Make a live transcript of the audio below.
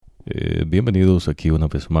Bienvenidos aquí una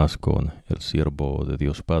vez más con el siervo de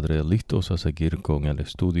Dios Padre, listos a seguir con el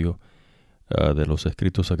estudio de los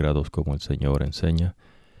escritos sagrados como el Señor enseña.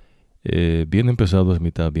 Bien empezados,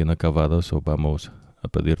 mitad bien acabadas, o vamos a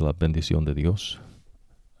pedir la bendición de Dios.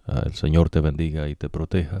 El Señor te bendiga y te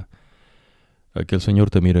proteja. Que el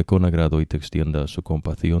Señor te mire con agrado y te extienda su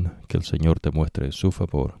compasión. Que el Señor te muestre su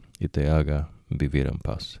favor y te haga vivir en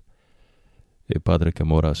paz. Padre que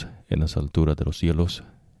moras en las alturas de los cielos,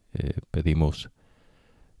 pedimos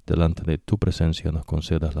delante de tu presencia nos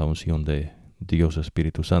concedas la unción de Dios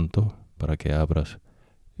Espíritu Santo para que abras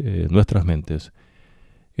nuestras mentes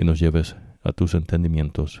y nos lleves a tus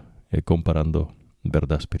entendimientos comparando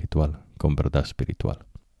verdad espiritual con verdad espiritual.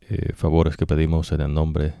 Favores que pedimos en el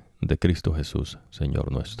nombre de Cristo Jesús,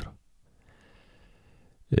 Señor nuestro.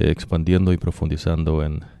 Expandiendo y profundizando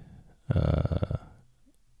en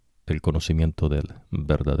el conocimiento del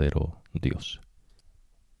verdadero Dios.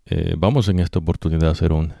 Vamos en esta oportunidad a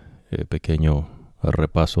hacer un pequeño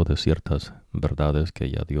repaso de ciertas verdades que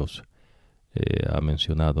ya Dios ha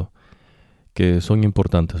mencionado, que son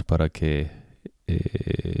importantes para que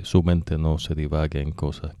su mente no se divague en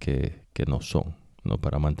cosas que no son, ¿no?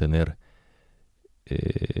 Para mantener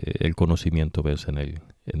el conocimiento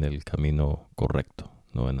en el camino correcto,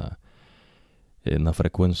 ¿no? En la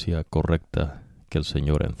frecuencia correcta que el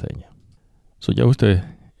Señor enseña. Ya usted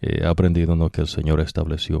ha aprendido, ¿no?, que el Señor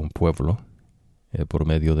estableció un pueblo por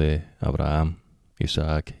medio de Abraham,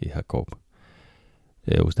 Isaac y Jacob.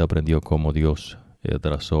 Usted aprendió cómo Dios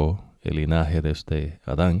trazó el linaje desde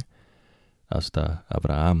Adán hasta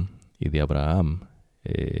Abraham, y de Abraham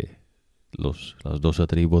las 12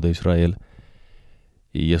 tribus de Israel,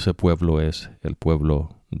 y ese pueblo es el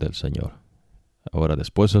pueblo del Señor. Ahora,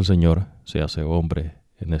 después el Señor se hace hombre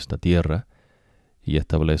en esta tierra y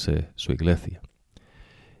establece su iglesia.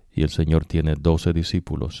 Y el Señor tiene 12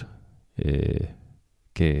 discípulos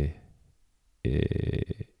que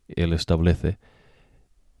Él establece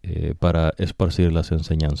para esparcir las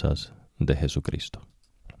enseñanzas de Jesucristo.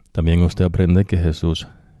 También usted aprende que Jesús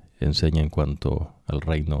enseña en cuanto al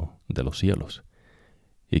reino de los cielos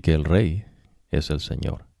y que el Rey es el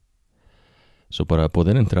Señor. Para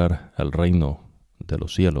poder entrar al reino de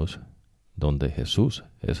los cielos, donde Jesús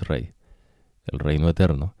es Rey, el reino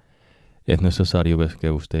eterno, es necesario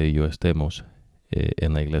que usted y yo estemos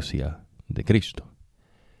en la iglesia de Cristo.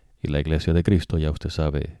 Y la iglesia de Cristo ya usted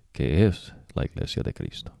sabe que es la iglesia de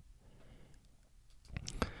Cristo.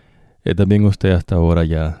 También usted hasta ahora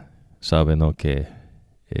ya sabe, ¿no?, que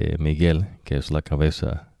Miguel, que es la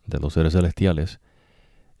cabeza de los seres celestiales,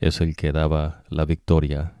 es el que daba la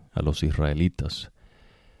victoria a los israelitas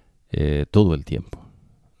todo el tiempo.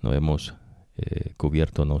 No hemos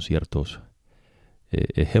cubierto, ¿no?, ciertos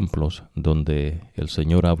ejemplos donde el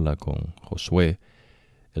Señor habla con Josué,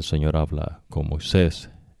 el Señor habla con Moisés,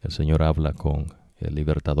 el Señor habla con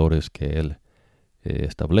libertadores que Él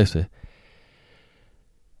establece,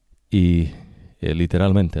 y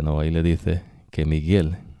literalmente, ¿no?, ahí le dice que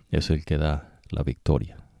Miguel es el que da la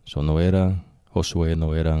victoria. No era Josué,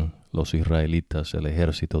 no eran los israelitas, el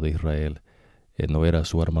ejército de Israel, no era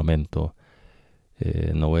su armamento,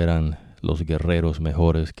 no eran los guerreros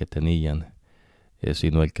mejores que tenían,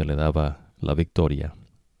 sino el que le daba la victoria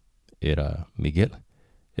era Miguel.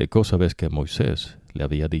 Cosa ves que Moisés le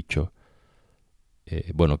había dicho,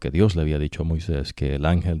 que Dios le había dicho a Moisés que el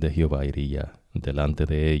ángel de Jehová iría delante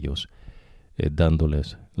de ellos,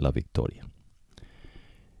 dándoles la victoria.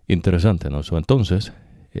 Interesante, ¿no? Entonces,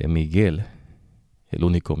 Miguel, el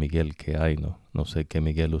único Miguel que hay, no sé qué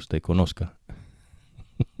Miguel usted conozca,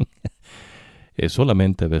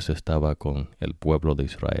 solamente estaba con el pueblo de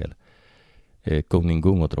Israel. Con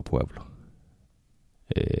ningún otro pueblo.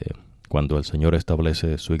 Cuando el Señor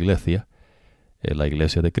establece su iglesia, la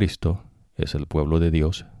iglesia de Cristo es el pueblo de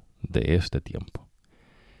Dios de este tiempo.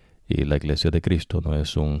 Y la iglesia de Cristo no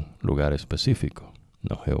es un lugar específico,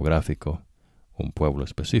 no geográfico, un pueblo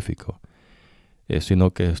específico,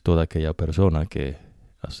 sino que es toda aquella persona que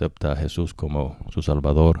acepta a Jesús como su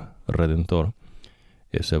Salvador, Redentor,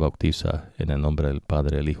 se bautiza en el nombre del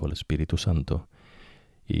Padre, el Hijo, el Espíritu Santo.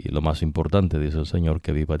 Y lo más importante, dice el Señor,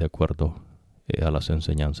 que viva de acuerdo a las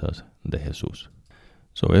enseñanzas de Jesús.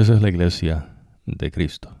 Esa es la iglesia de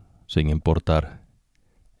Cristo, sin importar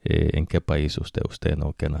en qué país usted,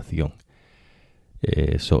 ¿no?, qué nación.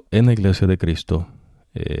 En la iglesia de Cristo,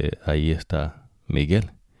 ahí está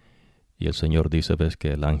Miguel. Y el Señor dice, ves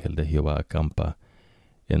que el ángel de Jehová acampa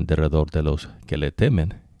en derredor de los que le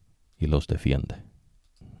temen y los defiende.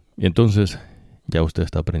 Y entonces, ya usted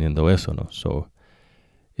está aprendiendo eso, ¿no?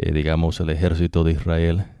 Digamos, el ejército de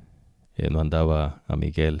Israel no andaba a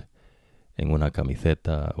Miguel en una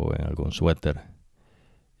camiseta o en algún suéter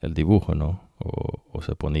el dibujo, ¿no? O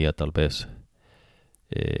se ponía tal vez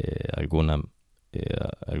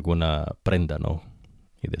alguna prenda, ¿no?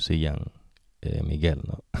 Y decían Miguel,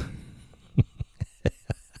 ¿no?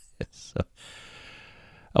 Eso.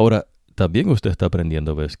 Ahora, también usted está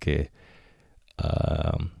aprendiendo, ves, que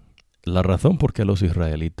la razón por qué los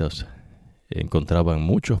israelitas encontraban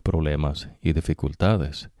muchos problemas y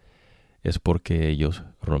dificultades es porque ellos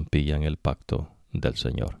rompían el pacto del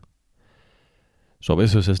Señor. A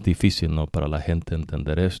veces es difícil, ¿no?, para la gente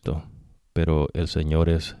entender esto, pero el Señor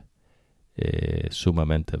es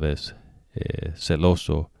sumamente, ves,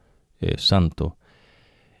 celoso, santo.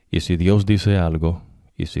 Y si Dios dice algo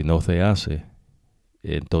y si no se hace,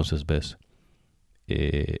 entonces, ves,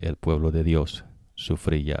 el pueblo de Dios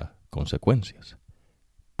sufría consecuencias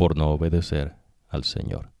por no obedecer al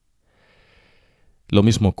Señor. Lo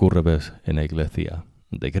mismo ocurre, ves, en la iglesia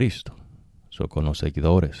de Cristo, con los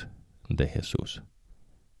seguidores de Jesús.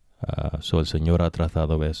 El Señor ha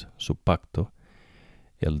trazado, ves, su pacto.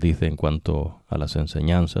 Él dice en cuanto a las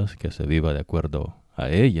enseñanzas que se viva de acuerdo a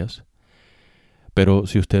ellas. Pero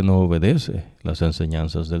si usted no obedece las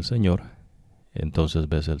enseñanzas del Señor, entonces,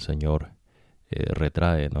 ves, el Señor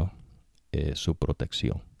retrae, ¿no?, su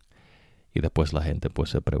protección. Y después la gente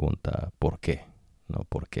pues se pregunta, ¿por qué? ¿No?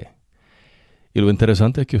 ¿Por qué? Y lo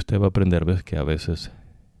interesante es que usted va a aprender, ves, que a veces,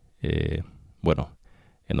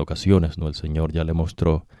 en ocasiones, ¿no?, el Señor ya le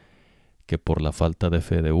mostró que por la falta de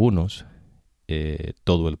fe de unos,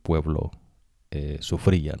 todo el pueblo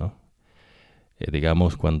sufría, ¿no?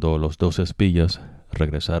 Digamos, cuando los 2 espías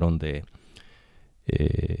regresaron de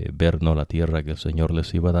ver, ¿no?, la tierra que el Señor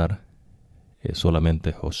les iba a dar,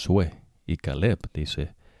 solamente Josué y Caleb,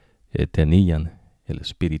 dice, tenían el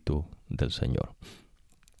Espíritu del Señor.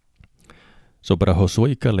 Para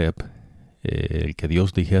Josué y Caleb, el que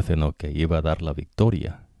Dios dijese, ¿no?, que iba a dar la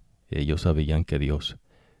victoria, ellos sabían que Dios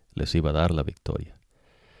les iba a dar la victoria.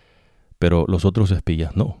 Pero los otros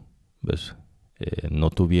espías no, ¿ves? No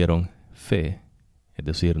tuvieron fe, es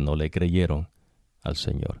decir, no le creyeron al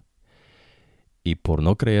Señor. Y por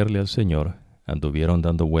no creerle al Señor, anduvieron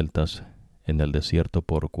dando vueltas en el desierto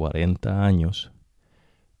por 40 años,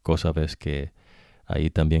 cosa, ves, que ahí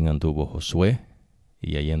también anduvo Josué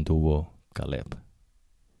y ahí anduvo Caleb.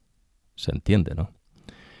 ¿Se entiende, no?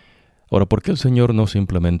 Ahora, ¿por qué el Señor no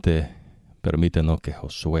simplemente permite, no, que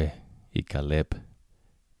Josué y Caleb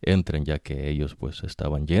entren, ya que ellos pues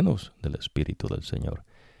estaban llenos del Espíritu del Señor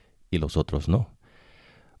y los otros no?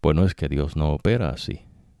 Bueno, es que Dios no opera así.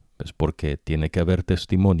 Es porque tiene que haber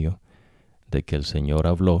testimonio de que el Señor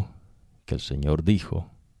habló, que el Señor dijo,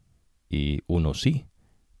 y unos sí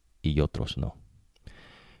y otros no.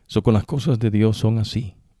 Con las cosas de Dios son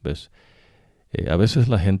así, ¿ves? A veces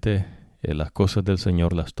la gente las cosas del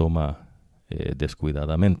Señor las toma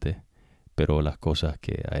descuidadamente, pero las cosas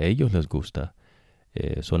que a ellos les gusta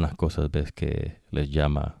son las cosas, ves, que les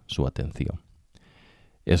llama su atención.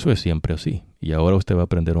 Eso es siempre así, y ahora usted va a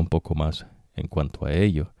aprender un poco más en cuanto a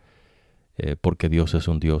ello, porque Dios es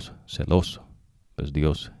un Dios celoso. Pues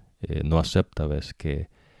Dios no acepta, ves, que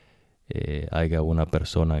haya una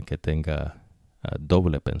persona que tenga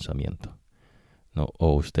doble pensamiento. No,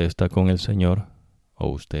 o usted está con el Señor o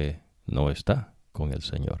usted no está con el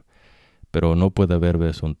Señor. Pero no puede haber,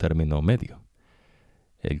 ves, un término medio.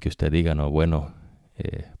 El que usted diga, no, bueno,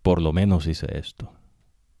 por lo menos hice esto,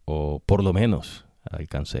 o por lo menos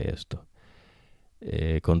alcancé esto.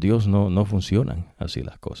 Con Dios no funcionan así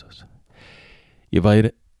las cosas. Y va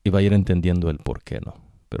a ir entendiendo el por qué no.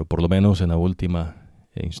 Pero por lo menos en la última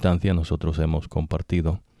instancia nosotros hemos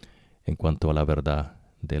compartido en cuanto a la verdad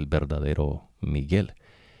del verdadero Miguel.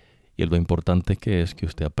 Y lo importante que es que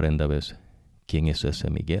usted aprenda, ves, quién es ese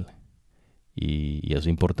Miguel. Y es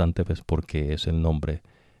importante, ves, porque es el nombre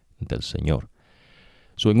del Señor.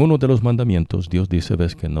 En uno de los mandamientos, Dios dice,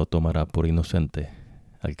 ves, que no tomará por inocente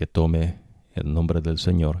al que tome el nombre del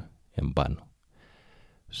Señor en vano.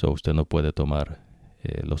 Usted no puede tomar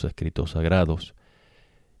los escritos sagrados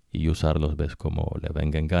y usarlos, ves, como le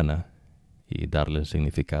venga en gana y darle el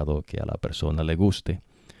significado que a la persona le guste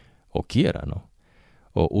o quiera, ¿no?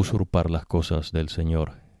 O usurpar las cosas del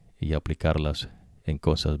Señor y aplicarlas en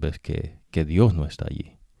cosas, ves, que Dios no está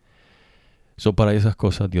allí. Para esas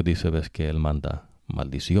cosas Dios dice, ves, que Él manda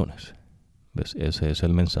maldiciones. ¿Ves? Ese es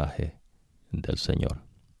el mensaje del Señor.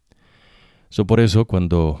 Por eso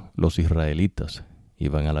cuando los israelitas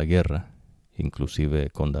iban a la guerra, inclusive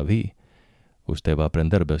con David, usted va a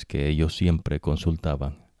aprender, ves, que ellos siempre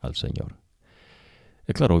consultaban al Señor.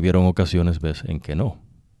 Claro, hubieron ocasiones, ves, en que no.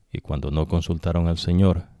 Y cuando no consultaron al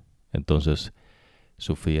Señor, entonces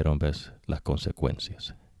sufrieron, ves, las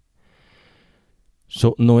consecuencias.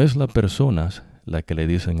 No es las personas las que le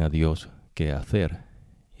dicen a Dios qué hacer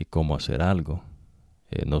y cómo hacer algo.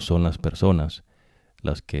 No son las personas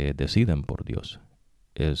las que deciden por Dios.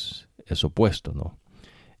 Es opuesto, ¿no?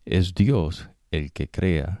 Es Dios el que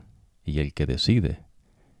crea y el que decide,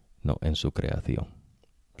 ¿no?, en su creación.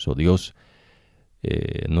 Dios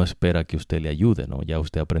no espera que usted le ayude, ¿no? Ya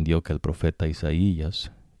usted aprendió que el profeta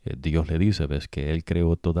Isaías, Dios le dice, ves, que Él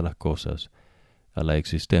creó todas las cosas a la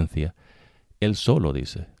existencia. Él solo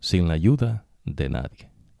dice, sin la ayuda de nadie.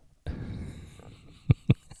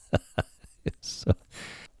 Eso,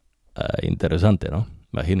 interesante, ¿no?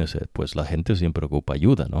 Imagínese, pues la gente siempre ocupa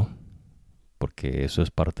ayuda, ¿no? Porque eso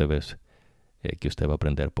es parte, ves, que usted va a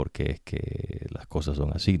aprender por qué es que las cosas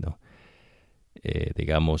son así, ¿no?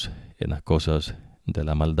 Digamos, en las cosas de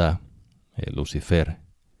la maldad, Lucifer,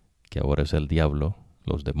 que ahora es el diablo,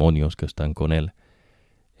 los demonios que están con él,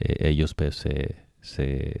 ellos pues,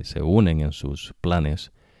 se unen en sus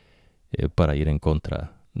planes para ir en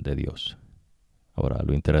contra de Dios. Ahora,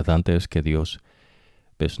 lo interesante es que Dios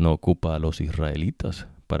pues no ocupa a los israelitas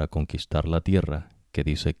para conquistar la tierra que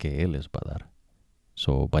dice que Él les va a dar.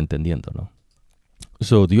 Va entendiendo, ¿no?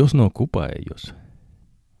 Dios no ocupa a ellos.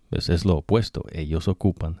 ¿Ves? Es lo opuesto. Ellos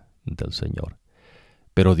ocupan del Señor.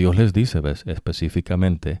 Pero Dios les dice, ¿ves?,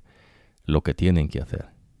 específicamente lo que tienen que hacer.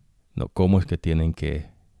 ¿No? Cómo es que tienen que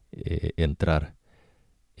entrar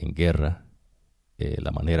en guerra,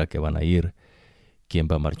 la manera que van a ir, quién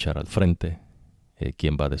va a marchar al frente,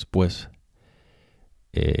 quién va después,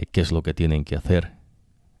 qué es lo que tienen que hacer,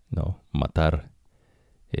 ¿no? Matar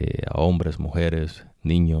a hombres, mujeres,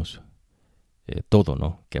 niños, todo,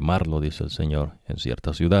 ¿no? Quemarlo, dice el Señor, en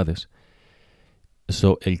ciertas ciudades.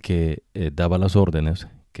 El que daba las órdenes,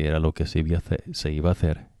 que era lo que se iba a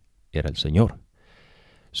hacer, era el Señor.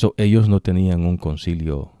 Ellos no tenían un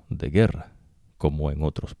concilio de guerra, como en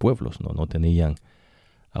otros pueblos, ¿no? No tenían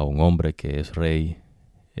a un hombre que es rey,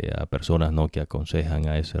 a personas, ¿no?, que aconsejan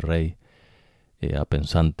a ese rey, a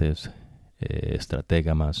pensantes,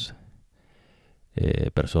 estrategas,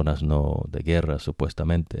 personas no de guerra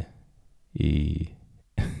supuestamente. Y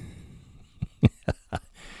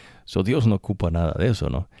Dios no ocupa nada de eso,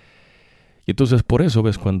 ¿no? Y entonces por eso,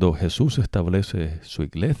 ves, cuando Jesús establece su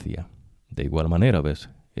iglesia, de igual manera, ves,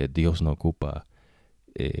 Dios no ocupa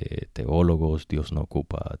teólogos, Dios no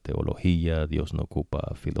ocupa teología, Dios no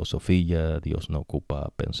ocupa filosofía, Dios no ocupa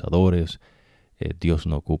pensadores, Dios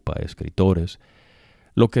no ocupa escritores.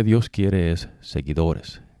 Lo que Dios quiere es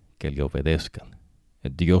seguidores que le obedezcan.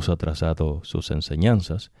 Dios ha trazado sus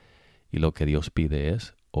enseñanzas y lo que Dios pide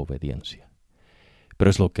es obediencia. Pero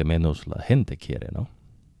es lo que menos la gente quiere, ¿no?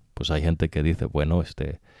 Pues hay gente que dice, bueno,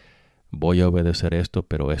 voy a obedecer esto,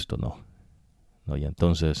 pero esto no. ¿No? Y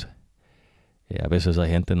entonces, a veces hay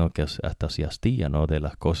gente, ¿no?, que hasta se hastía, ¿no?, de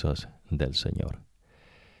las cosas del Señor.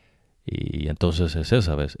 Y entonces es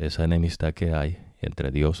esa enemistad que hay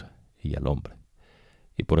entre Dios y el hombre.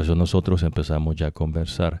 Y por eso nosotros empezamos ya a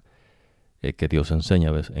conversar que Dios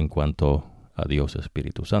enseña, ¿ves?, en cuanto a Dios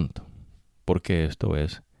Espíritu Santo. Porque esto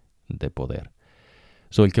es de poder.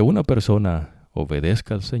 El que una persona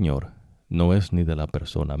obedezca al Señor no es ni de la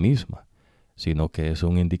persona misma, sino que es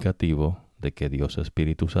un indicativo de que Dios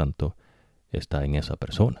Espíritu Santo está en esa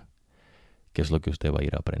persona, que es lo que usted va a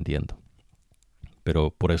ir aprendiendo.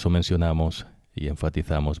 Pero por eso mencionamos y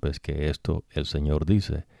enfatizamos, ves, que esto el Señor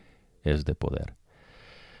dice es de poder.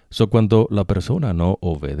 Cuando la persona no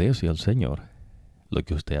obedece al Señor, lo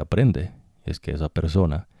que usted aprende es que esa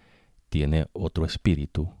persona tiene otro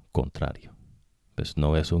espíritu contrario. Pues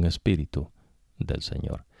no es un espíritu del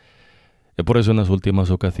Señor. Y por eso en las últimas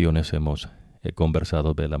ocasiones hemos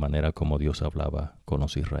conversado de la manera como Dios hablaba con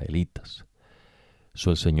los israelitas.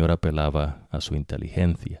 El Señor apelaba a su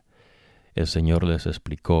inteligencia. El Señor les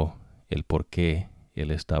explicó el por qué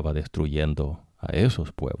Él estaba destruyendo a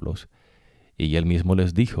esos pueblos. Y Él mismo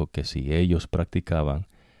les dijo que si ellos practicaban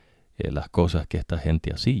las cosas que esta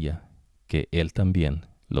gente hacía, que Él también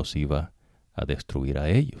los iba a destruir a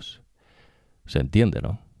ellos. ¿Se entiende,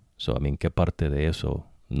 no? A mí, ¿qué parte de eso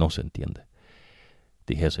no se entiende?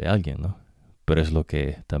 Dijese alguien, ¿no? Pero es lo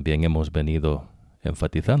que también hemos venido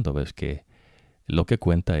enfatizando, ¿ves? Que lo que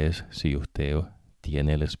cuenta es si usted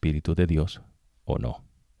tiene el Espíritu de Dios o no.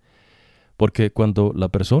 Porque cuando la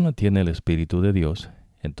persona tiene el Espíritu de Dios,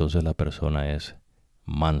 entonces la persona es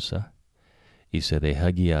mansa y se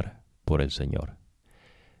deja guiar por el Señor.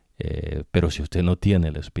 Pero si usted no tiene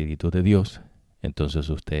el Espíritu de Dios, entonces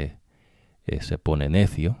usted se pone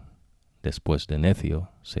necio, después de necio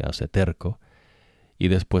se hace terco, y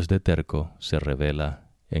después de terco se rebela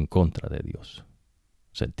en contra de Dios.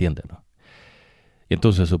 ¿Se entiende, no? Y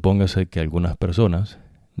entonces supóngase que algunas personas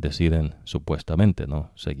deciden supuestamente,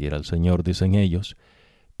 ¿no?, seguir al Señor, dicen ellos,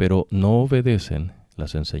 pero no obedecen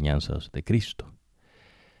las enseñanzas de Cristo.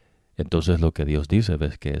 Entonces lo que Dios dice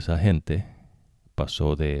es que esa gente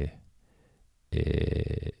pasó de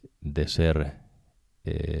ser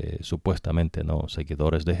supuestamente, ¿no?,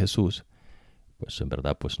 seguidores de Jesús, pues en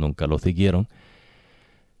verdad pues nunca lo siguieron,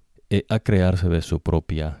 a crearse de su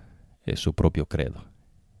propio credo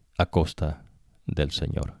a costa del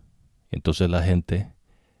Señor. Entonces la gente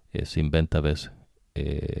se inventa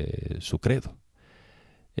su credo,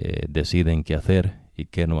 deciden qué hacer y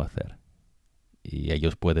qué no hacer. Y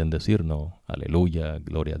ellos pueden decir, no, aleluya,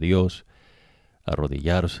 gloria a Dios,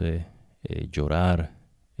 arrodillarse, llorar,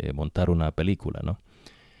 montar una película, ¿no?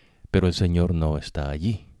 Pero el Señor no está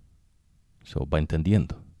allí. So, va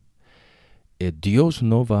entendiendo. Dios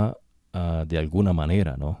no va de alguna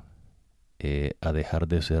manera, ¿no?, a dejar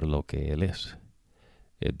de ser lo que Él es.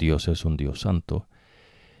 Dios es un Dios santo,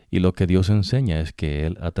 y lo que Dios enseña es que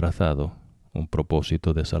Él ha trazado un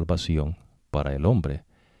propósito de salvación para el hombre,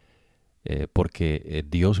 porque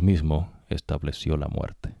Dios mismo estableció la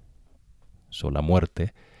muerte. So, la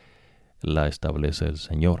muerte la establece el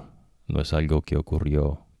Señor, no es algo que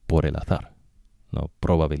ocurrió por el azar, no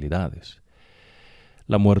probabilidades.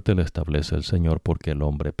 La muerte la establece el Señor porque el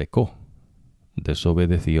hombre pecó,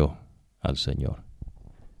 desobedeció al Señor.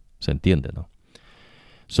 ¿Se entiende, no?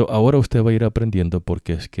 So, ahora usted va a ir aprendiendo por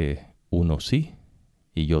qué es que unos sí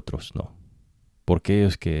y otros no. Por qué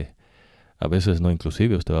es que a veces no,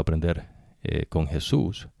 inclusive usted va a aprender con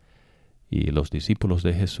Jesús y los discípulos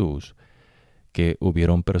de Jesús, que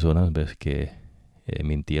hubieron personas que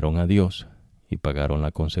mintieron a Dios y pagaron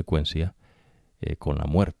la consecuencia con la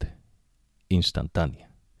muerte instantánea.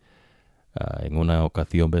 En una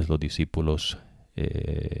ocasión, los discípulos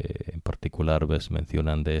en particular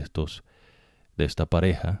mencionan de esta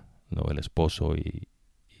pareja, ¿no?, el esposo y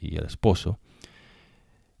el esposo,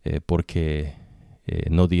 porque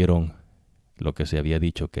no dieron lo que se había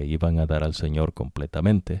dicho que iban a dar al Señor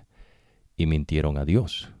completamente y mintieron a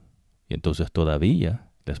Dios. Y entonces todavía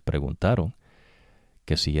les preguntaron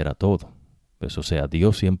que si era todo. Pues, o sea,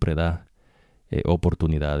 Dios siempre da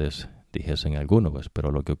oportunidades, dijesen algunos, pues,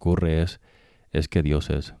 pero lo que ocurre es que Dios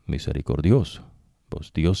es misericordioso.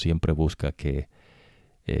 Pues Dios siempre busca que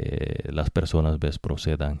las personas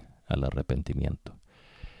procedan al arrepentimiento.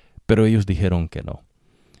 Pero ellos dijeron que no.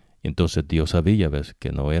 Y entonces Dios sabía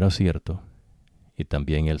que no era cierto, y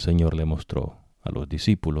también el Señor le mostró a los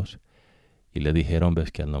discípulos y le dijeron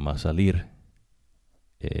que al nomás salir,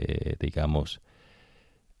 digamos,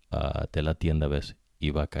 de la tienda,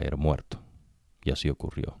 iba a caer muerto. Y así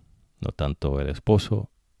ocurrió. No tanto el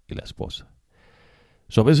esposo y la esposa.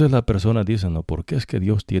 So, a veces la persona dice, no, ¿por qué es que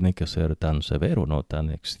Dios tiene que ser tan severo, no tan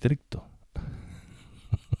estricto?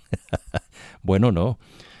 Bueno, no.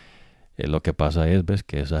 Lo que pasa es,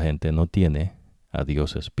 que esa gente no tiene a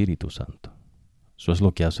Dios Espíritu Santo. Eso es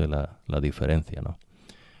lo que hace la diferencia, ¿no?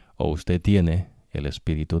 O usted tiene el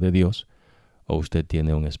Espíritu de Dios, o usted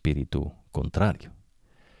tiene un espíritu contrario.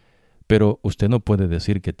 Pero usted no puede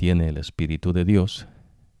decir que tiene el Espíritu de Dios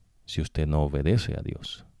si usted no obedece a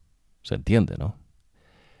Dios. ¿Se entiende, no?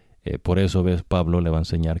 Por eso, Pablo le va a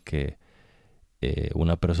enseñar que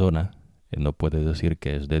una persona no puede decir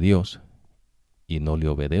que es de Dios y no le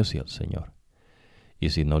obedece al Señor.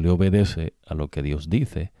 Y si no le obedece a lo que Dios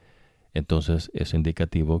dice, entonces es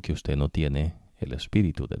indicativo que usted no tiene el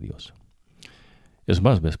Espíritu de Dios. Es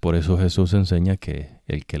más, por eso Jesús enseña que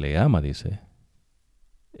el que le ama, dice,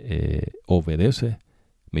 obedece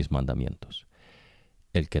mis mandamientos.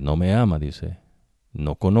 El que no me ama, dice,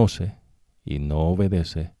 no conoce y no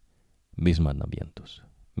obedece mis mandamientos,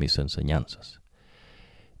 mis enseñanzas.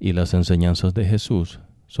 Y las enseñanzas de Jesús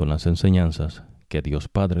son las enseñanzas que Dios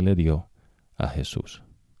Padre le dio a Jesús.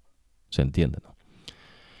 ¿Se entiende, no?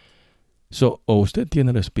 So, o usted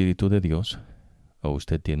tiene el Espíritu de Dios, o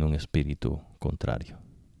usted tiene un espíritu contrario.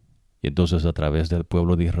 Y entonces, a través del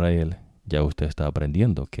pueblo de Israel, ya usted está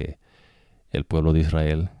aprendiendo que el pueblo de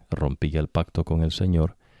Israel rompía el pacto con el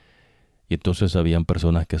Señor. Y entonces habían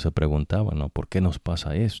personas que se preguntaban, ¿no?, ¿por qué nos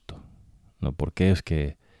pasa esto? ¿No? ¿Por qué es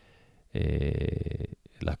que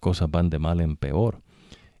las cosas van de mal en peor?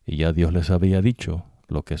 Y ya Dios les había dicho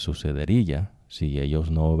lo que sucedería si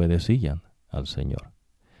ellos no obedecían al Señor.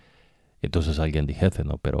 Entonces alguien dijese,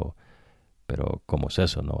 no, pero ¿cómo es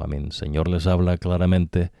eso? No, el Señor les habla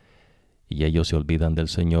claramente y ellos se olvidan del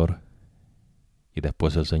Señor, y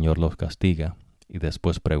después el Señor los castiga, y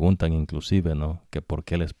después preguntan inclusive, ¿no?, que por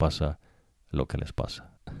qué les pasa lo que les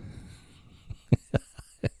pasa.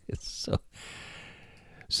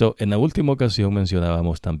 En la última ocasión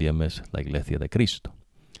mencionábamos también la iglesia de Cristo.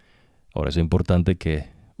 Ahora es importante que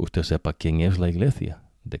usted sepa quién es la iglesia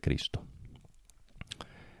de Cristo.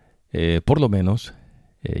 Por lo menos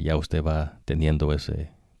ya usted va teniendo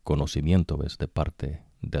ese conocimiento, ¿ves?, de parte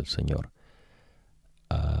del Señor.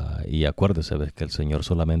 Y acuérdese, ¿ves?, que el Señor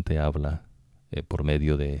solamente habla por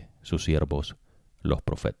medio de sus siervos, los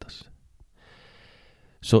profetas.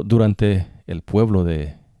 Durante el pueblo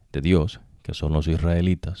de Dios, que son los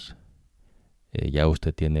israelitas, ya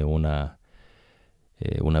usted tiene una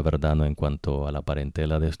verdad, ¿no?, en cuanto a la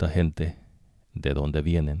parentela de esta gente, de dónde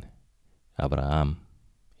vienen. Abraham,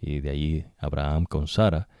 y de allí Abraham con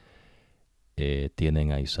Sara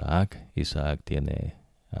tienen a Isaac. Isaac tiene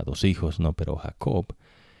a 2 hijos, ¿no? Pero Jacob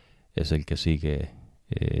es el que sigue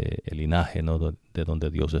el linaje, ¿no?, de donde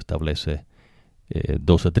Dios establece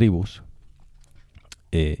 12 tribus,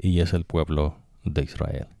 y es el pueblo de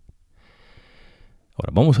Israel.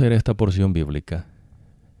 Ahora vamos a ver esta porción bíblica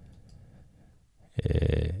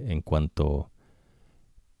en cuanto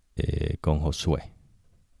con Josué.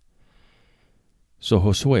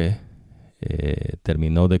 Josué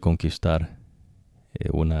terminó de conquistar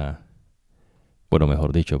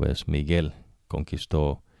Miguel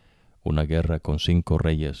conquistó una guerra con 5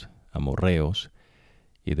 reyes amorreos,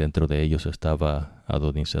 y dentro de ellos estaba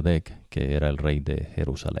Adonisedec, que era el rey de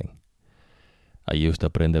Jerusalén. Allí usted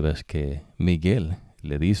aprende, ves, que Miguel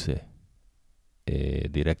le dice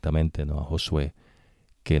directamente, ¿no?, a Josué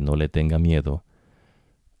que no le tenga miedo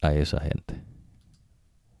a esa gente.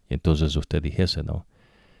 Y entonces usted dijese, ¿no?,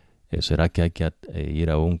 ¿será que hay que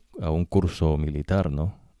ir a un curso militar,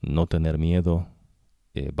 ¿no? No tener miedo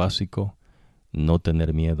básico, no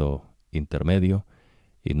tener miedo intermedio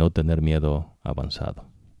y no tener miedo avanzado.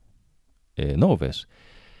 No, ves,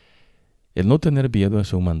 el no tener miedo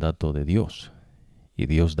es un mandato de Dios, y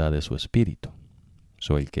Dios da de su Espíritu.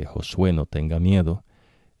 El que Josué no tenga miedo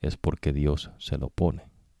es porque Dios se lo pone.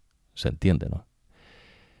 ¿Se entiende, no?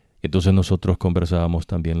 Entonces nosotros conversábamos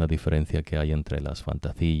también la diferencia que hay entre las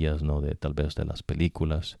fantasías, ¿no?, de tal vez de las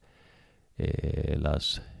películas,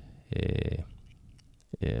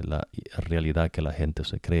 la realidad que la gente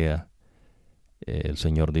se crea. El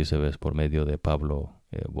Señor dice, ves, por medio de Pablo,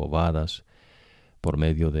 bobadas; por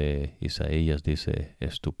medio de Isaías dice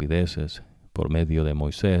estupideces; por medio de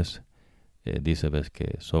Moisés dice, ves,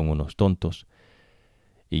 que son unos tontos.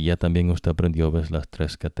 Y ya también usted aprendió, ves, las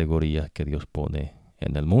 3 categorías que Dios pone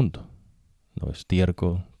en el mundo, ¿no?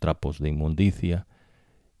 Estiércol, trapos de inmundicia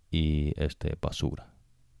y basura.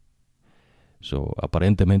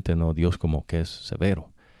 Aparentemente, no, Dios como que es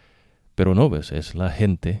severo, pero no, ves, es la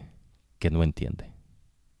gente que no entiende.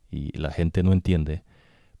 Y la gente no entiende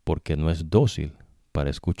porque no es dócil para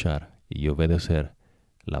escuchar y obedecer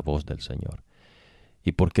la voz del Señor.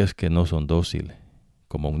 ¿Y por qué es que no son dóciles?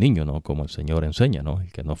 Como un niño, ¿no? Como el Señor enseña, ¿no?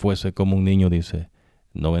 El que no fuese como un niño, dice,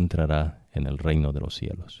 no entrará en el reino de los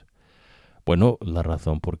cielos. Bueno, la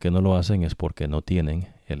razón por qué no lo hacen es porque no tienen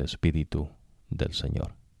el Espíritu del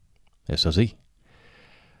Señor. Es así.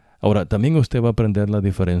 Ahora, también usted va a aprender la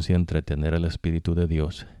diferencia entre tener el Espíritu de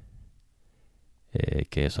Dios,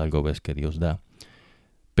 que es algo, ves, que Dios da,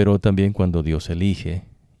 pero también cuando Dios elige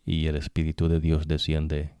y el Espíritu de Dios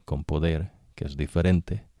desciende con poder, que es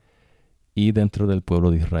diferente. Y dentro del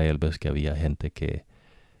pueblo de Israel, ves que había gente que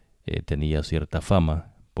tenía cierta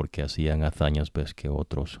fama porque hacían hazañas, ves, que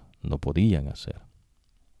otros no podían hacer.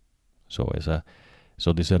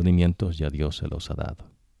 Esos discernimientos ya Dios se los ha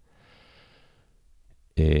dado.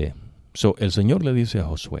 El Señor le dice a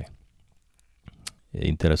Josué,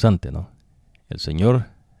 interesante, ¿no? El Señor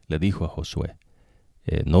le dijo a Josué,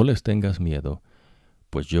 no les tengas miedo,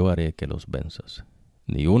 pues yo haré que los venzas.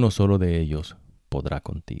 Ni uno solo de ellos podrá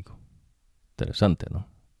contigo. Interesante, ¿no?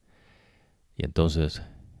 Y entonces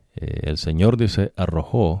el Señor dice,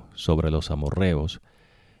 arrojó sobre los amorreos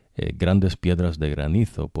grandes piedras de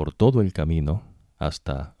granizo por todo el camino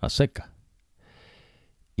hasta Aseca,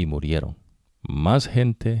 y murieron. Más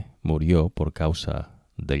gente murió por causa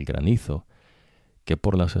del granizo que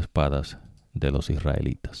por las espadas de los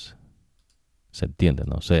israelitas. ¿Se entiende,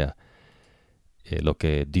 no? O sea, lo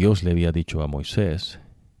que Dios le había dicho a Moisés,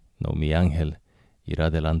 no, mi ángel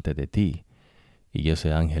irá delante de ti, y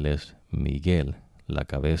ese ángel es Miguel, la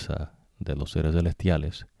cabeza de los seres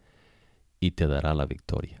celestiales, y te dará la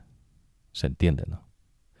victoria. ¿Se entiende, no?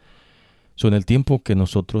 En el tiempo que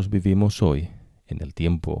nosotros vivimos hoy, en el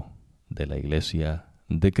tiempo de la iglesia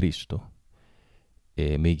de Cristo,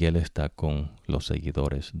 Miguel está con los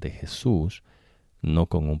seguidores de Jesús, no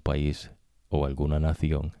con un país o alguna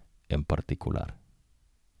nación en particular.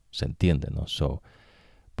 ¿Se entiende, no?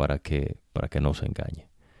 Para que no se engañe.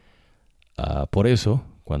 Por eso,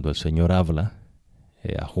 cuando el Señor habla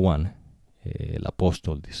a Juan, el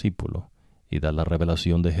apóstol, discípulo, y da la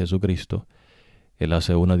revelación de Jesucristo, Él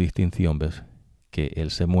hace una distinción, ¿ves? Que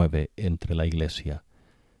Él se mueve entre la iglesia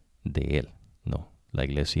de Él, no, la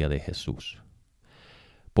iglesia de Jesús.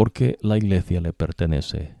 Porque la iglesia le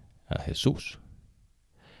pertenece a Jesús.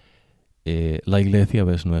 La iglesia,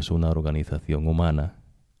 ¿ves? No es una organización humana,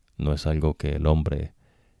 no es algo que el hombre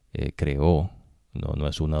creó, no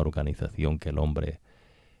es una organización que el hombre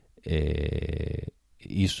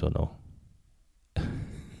hizo, ¿no?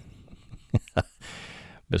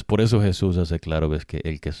 ¿Ves? Por eso Jesús hace claro, ¿ves? Que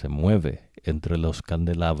el que se mueve entre los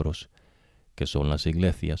candelabros, que son las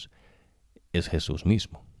iglesias, es Jesús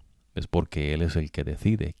mismo. ¿Ves? Porque Él es el que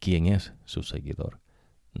decide quién es su seguidor,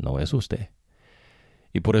 no es usted.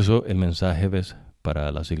 Y por eso el mensaje, ¿ves?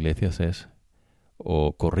 Para las iglesias es,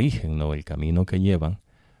 o corrigen, ¿no? El camino que llevan,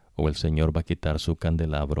 o el Señor va a quitar su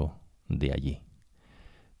candelabro de allí.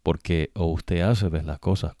 Porque o usted hace, ¿ves? Las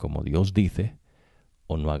cosas como Dios dice,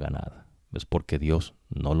 o no haga nada. ¿Ves? Porque Dios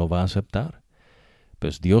no lo va a aceptar.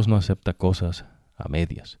 Pues Dios no acepta cosas a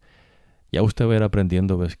medias. Ya usted va a ir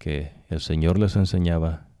aprendiendo, ¿ves? Que el Señor les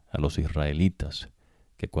enseñaba a los israelitas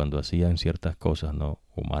que cuando hacían ciertas cosas, no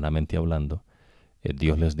humanamente hablando,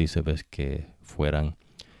 Dios les dice, ¿ves? Que fueran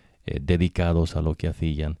dedicados a lo que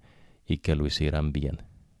hacían y que lo hicieran bien.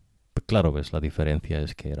 Pues claro, ¿ves? La diferencia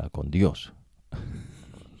es que era con Dios.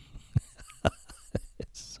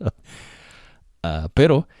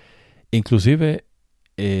 Pero inclusive,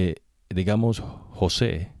 digamos,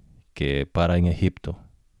 José, que para en Egipto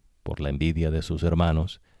por la envidia de sus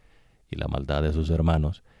hermanos y la maldad de sus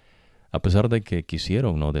hermanos, a pesar de que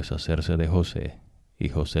quisieron no deshacerse de José, y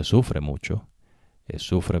José sufre mucho,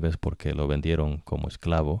 sufre, ¿ves? Porque lo vendieron como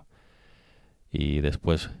esclavo, y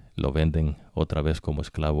después lo venden otra vez como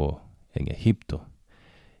esclavo en Egipto,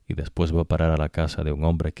 y después va a parar a la casa de un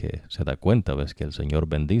hombre que se da cuenta, ¿ves? Que el Señor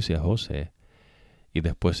bendice a José, y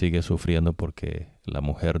después sigue sufriendo porque la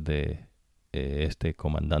mujer de este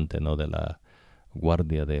comandante, ¿no? De la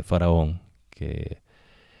guardia de Faraón, que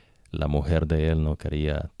la mujer de él no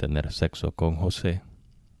quería tener sexo con José,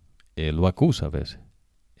 lo acusa, ¿ves?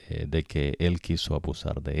 De que él quiso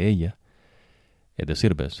abusar de ella, es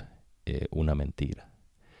decir, ¿ves? Una mentira.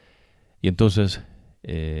 Y entonces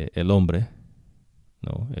el hombre,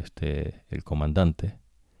 ¿no? El comandante,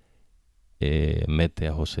 mete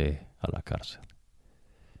a José a la cárcel.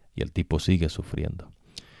 Y el tipo sigue sufriendo.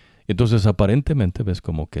 Entonces aparentemente ves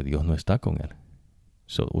como que Dios no está con él.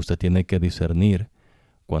 Usted tiene que discernir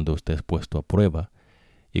cuando usted es puesto a prueba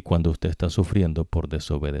y cuando usted está sufriendo por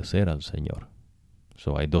desobedecer al Señor.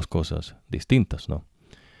 Hay dos cosas distintas, ¿no?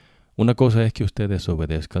 Una cosa es que usted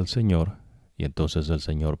desobedezca al Señor y entonces el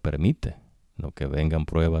Señor permite, ¿no? Que vengan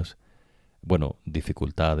pruebas,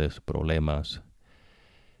 dificultades, problemas,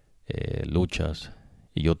 luchas.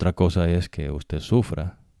 Y otra cosa es que usted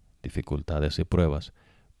sufra dificultades y pruebas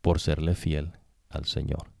por serle fiel al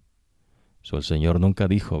Señor. El Señor nunca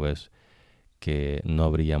dijo, ¿ves? Que no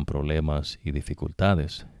habrían problemas y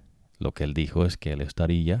dificultades. Lo que Él dijo es que Él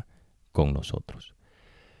estaría con nosotros.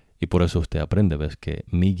 Y por eso usted aprende, ¿ves? Que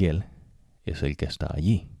Miguel es el que está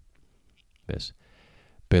allí, ¿ves?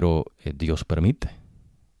 Pero Dios permite,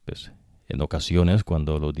 ¿ves? En ocasiones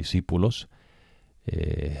cuando los discípulos,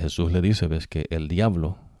 Jesús le dice, ¿ves? Que el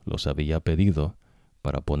diablo los había pedido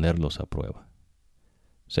para ponerlos a prueba.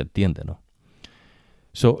 ¿Se entiende, no?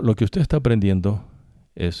 Lo que usted está aprendiendo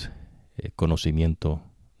es conocimiento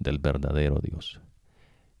del verdadero Dios.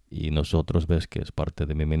 Y nosotros, ves, que es parte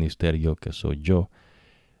de mi ministerio, que soy yo,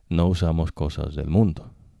 no usamos cosas del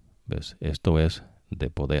mundo. ¿Ves? Esto es de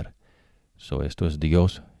poder. Esto es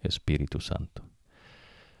Dios, Espíritu Santo.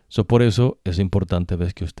 Por eso es importante,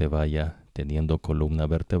 ves, que usted vaya teniendo columna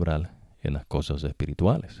vertebral en las cosas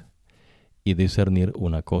espirituales y discernir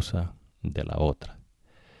una cosa de la otra.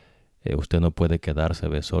 Usted no puede quedarse,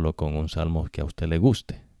 ves, solo con un salmo que a usted le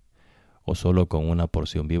guste o solo con una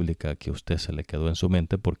porción bíblica que a usted se le quedó en su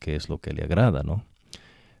mente porque es lo que le agrada, ¿no?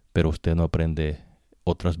 Pero usted no aprende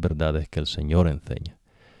otras verdades que el Señor enseña.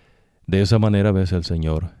 De esa manera, ves, el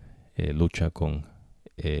Señor lucha con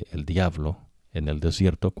el diablo en el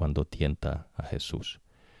desierto cuando tienta a Jesús.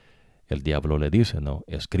 El diablo le dice, no,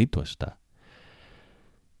 escrito está.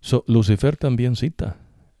 Lucifer también cita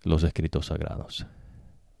los escritos sagrados.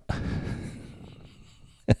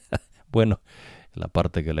 Bueno, la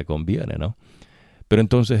parte que le conviene, ¿no? Pero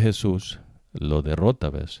entonces Jesús lo derrota,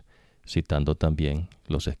 ¿ves? Citando también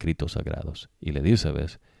los escritos sagrados. Y le dice,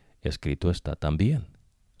 ¿ves? Escrito está también.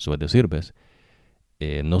 Es decir, ¿ves?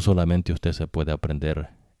 No solamente usted se puede aprender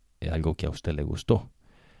algo que a usted le gustó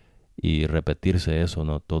y repetirse eso,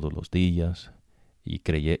 ¿no? Todos los días y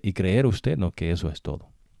creer usted, ¿no? Que eso es todo.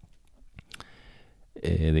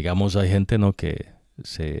 Digamos, hay gente, ¿no?, que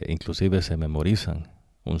inclusive se memorizan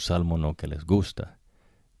un salmo, ¿no?, que les gusta,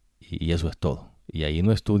 y eso es todo. Y ahí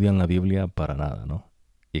no estudian la Biblia para nada, ¿no?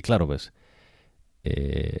 Y claro, ves,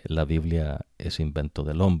 la Biblia es invento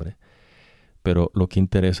del hombre, pero lo que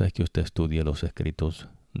interesa es que usted estudie los escritos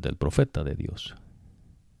del profeta de Dios.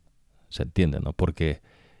 ¿Se entiende, no? Porque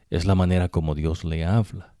es la manera como Dios le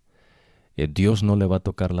habla. Dios no le va a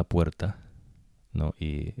tocar la puerta, ¿no?,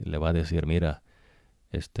 y le va a decir, mira,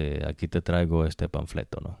 aquí te traigo este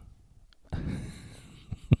panfleto, ¿no?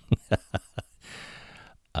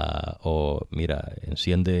 O mira,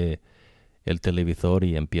 enciende el televisor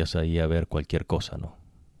y empieza ahí a ver cualquier cosa, ¿no?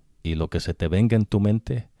 Y lo que se te venga en tu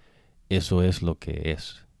mente, eso es lo que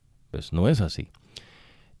es. Pues no es así.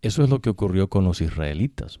 Eso es lo que ocurrió con los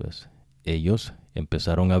israelitas, ¿ves? Ellos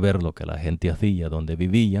empezaron a ver lo que la gente hacía donde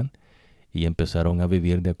vivían y empezaron a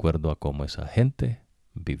vivir de acuerdo a cómo esa gente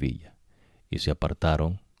vivía. Y se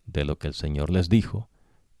apartaron de lo que el Señor les dijo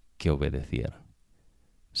que obedecieran.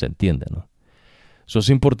 ¿Se entiende, no? Eso es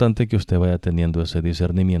importante que usted vaya teniendo ese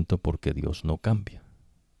discernimiento porque Dios no cambia.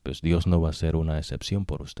 Pues Dios no va a ser una excepción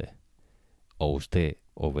por usted. O usted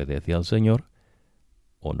obedece al Señor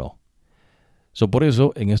o no. Por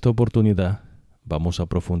eso, en esta oportunidad, vamos a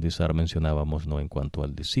profundizar, mencionábamos, ¿no?, en cuanto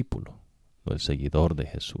al discípulo, ¿no?, el seguidor de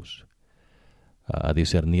Jesús. A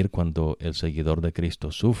discernir cuando el seguidor de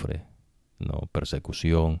Cristo sufre, ¿no?,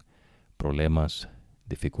 persecución, problemas,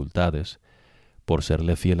 dificultades, por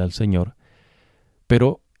serle fiel al Señor,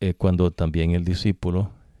 pero cuando también el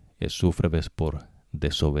discípulo sufre, ¿ves?, por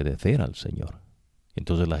desobedecer al Señor.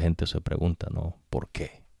 Entonces la gente se pregunta, ¿no?, ¿por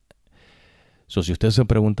qué? Si usted se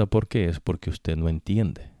pregunta por qué, es porque usted no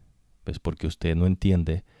entiende. Es porque usted no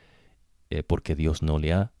entiende porque Dios no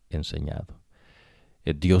le ha enseñado.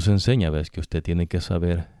 Dios enseña, ¿ves?, que usted tiene que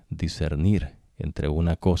saber discernir entre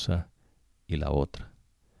una cosa y la otra.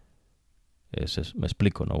 Me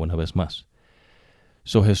explico, ¿no?, una vez más.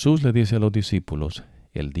 Jesús le dice a los discípulos,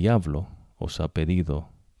 el diablo os ha pedido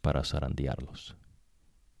para zarandearlos.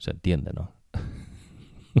 ¿Se entiende, no?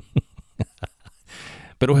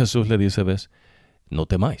 Pero Jesús le dice, ¿ves?, no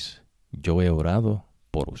temáis, yo he orado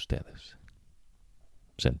por ustedes.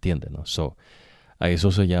 ¿Se entiende, no? A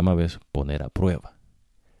eso se llama, ¿ves?, poner a prueba.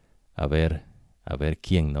 A ver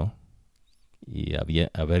quién no. Y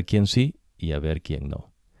a ver quién sí y a ver quién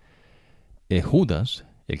no. Judas,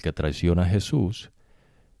 el que traiciona a Jesús,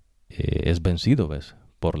 es vencido, ¿ves?,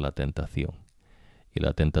 por la tentación. Y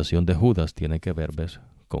la tentación de Judas tiene que ver, ¿ves?,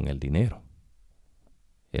 con el dinero.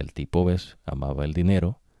 El tipo, ¿ves?, amaba el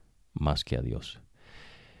dinero más que a Dios.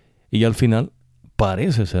 Y al final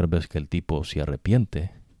parece ser, ¿ves?, que el tipo se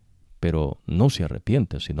arrepiente, pero no se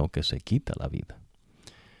arrepiente, sino que se quita la vida.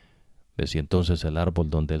 ¿Ves? Y entonces el árbol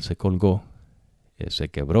donde él se colgó se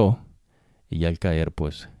quebró y al caer,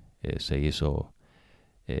 pues, se hizo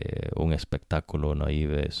un espectáculo, ¿no?, ahí,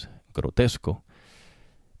 ¿ves?, grotesco.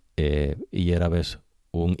 Y era, ¿ves?,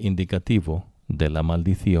 un indicativo de la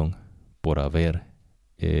maldición por haber,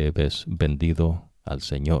 ¿ves?, vendido al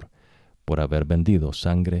Señor, por haber vendido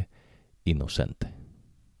sangre inocente.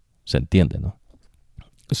 ¿Se entiende, no?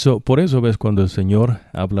 Por eso, ¿ves?, cuando el Señor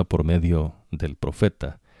habla por medio del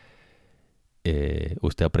profeta,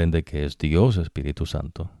 usted aprende que es Dios, Espíritu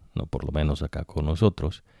Santo, no, por lo menos acá con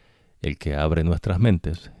nosotros, el que abre nuestras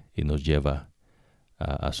mentes y nos lleva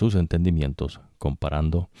a sus entendimientos,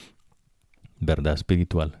 comparando verdad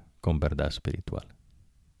espiritual con verdad espiritual.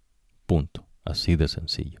 Punto. Así de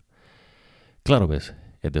sencillo. Claro, ¿ves?,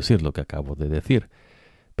 es decir, lo que acabo de decir.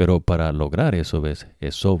 Pero para lograr eso, ¿ves?,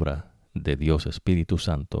 es obra de Dios Espíritu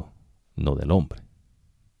Santo, no del hombre.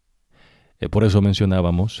 Por eso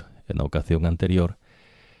mencionábamos en la ocasión anterior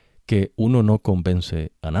que uno no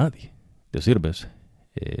convence a nadie. Es decir, ¿ves?,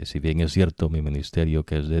 si bien es cierto mi ministerio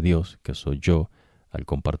que es de Dios, que soy yo, al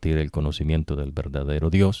compartir el conocimiento del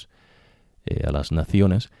verdadero Dios a las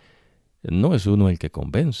naciones, no es uno el que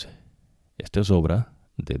convence. Esta es obra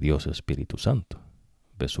de Dios Espíritu Santo.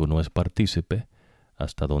 ¿Ves? Uno es partícipe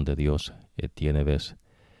hasta donde Dios tiene, ¿ves?,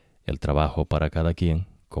 el trabajo para cada quien,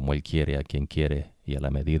 como Él quiere, a quien quiere y a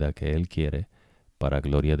la medida que Él quiere, para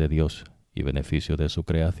gloria de Dios y beneficio de su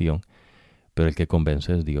creación, pero el que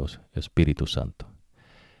convence es Dios, Espíritu Santo.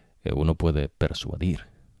 Uno puede persuadir,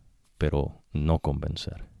 pero no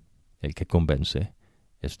convencer. El que convence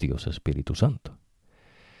es Dios, Espíritu Santo.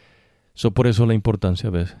 Por eso la importancia,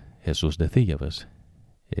 ¿ves?, Jesús decía, ¿ves?,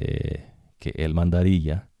 que Él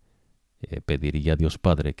mandaría, pediría a Dios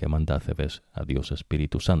Padre que mandase, ¿ves?, a Dios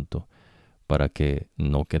Espíritu Santo, para que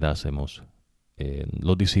no quedásemos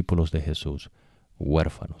los discípulos de Jesús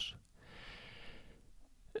huérfanos.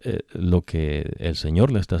 lo que el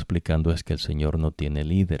Señor le está explicando es que el Señor no tiene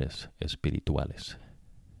líderes espirituales.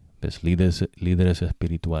 ¿Ves? Líderes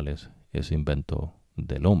espirituales es invento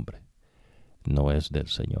del hombre, no es del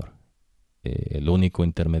Señor. El único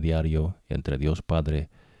intermediario entre Dios Padre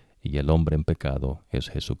y el hombre en pecado es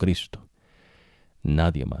Jesucristo.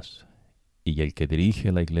 Nadie más. Y el que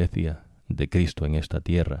dirige la iglesia de Cristo en esta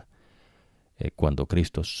tierra, cuando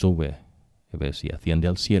Cristo sube, ¿ves?, y asciende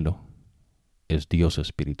al cielo, es Dios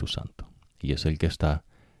Espíritu Santo. Y es el que está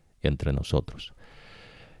entre nosotros.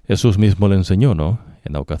 Jesús mismo le enseñó, ¿no?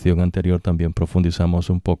 En la ocasión anterior también profundizamos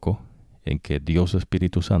un poco en que Dios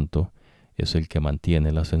Espíritu Santo es el que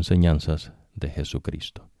mantiene las enseñanzas de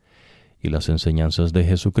Jesucristo. Y las enseñanzas de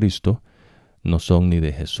Jesucristo no son ni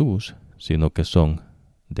de Jesús, sino que son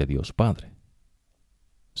de Dios Padre.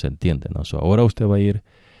 ¿Se entiende, no? Ahora usted va a ir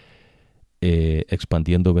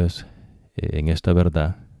expandiendo, ¿ves?, en esta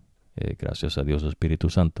verdad, gracias a Dios Espíritu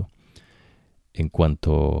Santo, en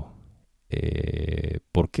cuanto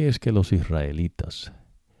por qué es que los israelitas,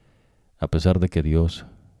 a pesar de que Dios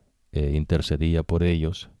intercedía por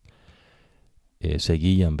ellos,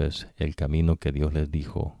 seguían, ¿ves?, el camino que Dios les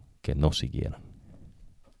dijo que no siguieran.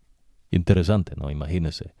 Interesante, ¿no?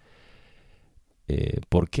 Imagínense.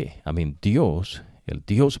 ¿Por qué? Dios, el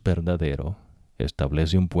Dios verdadero,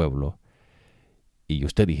 establece un pueblo y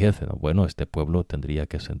usted dijese, ¿no? Bueno, este pueblo tendría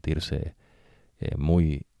que sentirse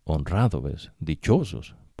muy honrado, ¿ves?,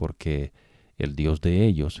 dichosos, porque el Dios de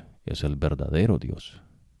ellos es el verdadero Dios.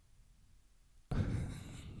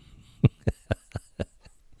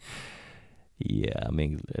 Y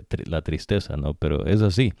la tristeza, ¿no? Pero es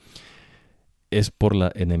así. Es por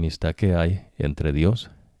la enemistad que hay entre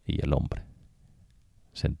Dios y el hombre.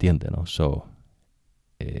 ¿Se entiende, no?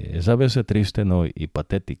 Es a veces triste, ¿no?, y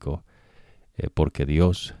patético, porque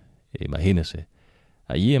Dios, imagínese,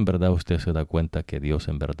 allí en verdad usted se da cuenta que Dios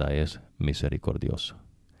en verdad es misericordioso.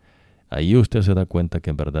 Allí usted se da cuenta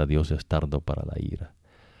que en verdad Dios es tardo para la ira.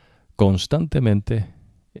 Constantemente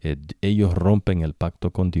ellos rompen el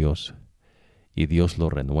pacto con Dios y Dios lo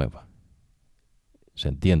renueva. ¿Se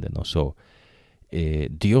entiende, no?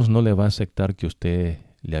 Dios no le va a aceptar que usted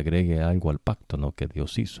le agregue algo al pacto, ¿no?, que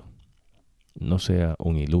Dios hizo. No sea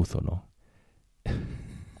un iluso, ¿no?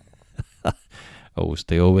 O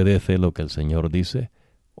usted obedece lo que el Señor dice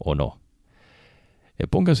o no.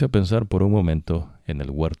 Póngase a pensar por un momento en el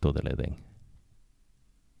huerto del Edén.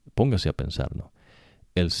 Póngase a pensar, ¿no?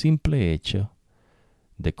 El simple hecho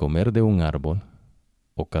de comer de un árbol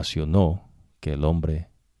ocasionó que el hombre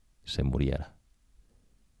se muriera.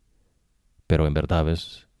 Pero en verdad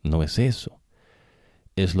no es eso.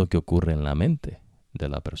 Es lo que ocurre en la mente de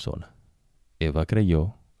la persona. Eva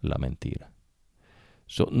creyó la mentira.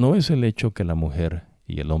 No es el hecho que la mujer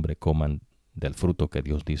y el hombre coman del fruto que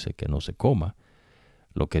Dios dice que no se coma.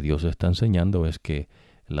 Lo que Dios está enseñando es que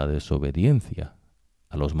la desobediencia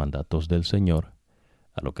a los mandatos del Señor,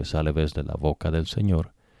 a lo que sale de la boca del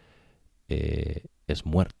Señor, es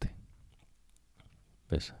muerte.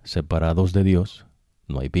 ¿Ves? Separados de Dios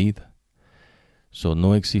no hay vida.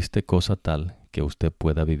 No existe cosa tal que usted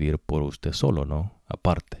pueda vivir por usted solo, ¿no?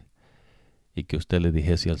 Aparte. Y que usted le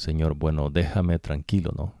dijese al Señor, bueno, déjame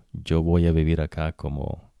tranquilo, ¿no? Yo voy a vivir acá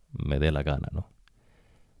como me dé la gana, ¿no?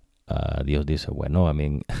 Dios dice, bueno,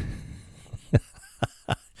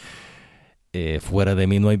 fuera de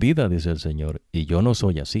mí no hay vida, dice el Señor, y yo no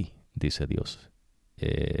soy así, dice Dios.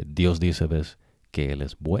 Dios dice, ves, que Él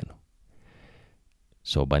es bueno.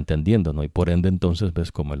 Va entendiendo, ¿no? Y por ende entonces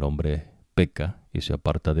ves como el hombre peca y se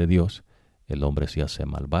aparta de Dios, el hombre se hace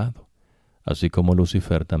malvado. Así como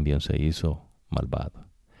Lucifer también se hizo malvado.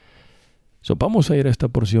 Vamos a ir a esta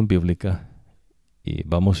porción bíblica y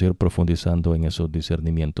vamos a ir profundizando en esos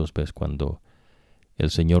discernimientos, ves, cuando el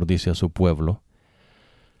Señor dice a su pueblo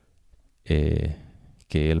que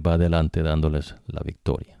Él va adelante dándoles la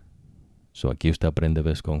victoria. Aquí usted aprende,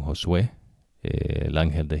 ves, con Josué, el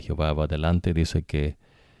ángel de Jehová va adelante, dice que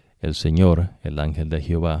el Señor, el ángel de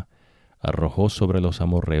Jehová, arrojó sobre los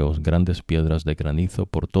amorreos grandes piedras de granizo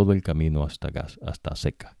por todo el camino hasta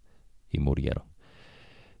Seca, y murieron.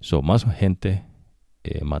 Más gente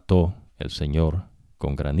mató el Señor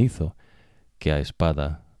con granizo que a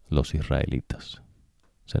espada los israelitas.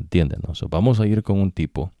 ¿Se entiende, no? Vamos a ir con un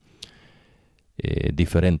tipo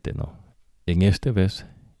diferente, ¿no? En este vez,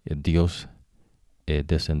 Dios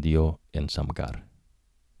descendió en Samgar.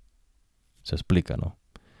 Se explica, ¿no?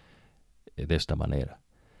 De esta manera.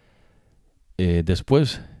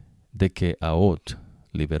 Después de que Ahod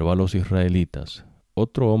liberó a los israelitas,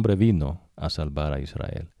 otro hombre vino a salvar a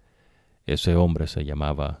Israel. Ese hombre se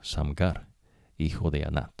llamaba Samgar, hijo de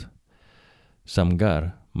Anat.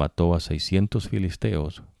 Samgar mató a 600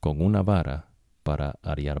 filisteos con una vara para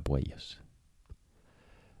arriar bueyes.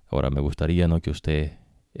 Ahora me gustaría, ¿no?, que usted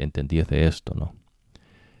entendiese esto, ¿no?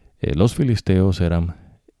 Los filisteos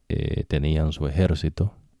tenían su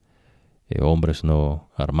ejército, hombres no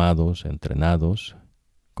armados, entrenados,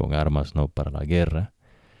 con armas no para la guerra.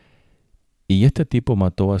 Y este tipo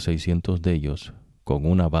mató a 600 de ellos con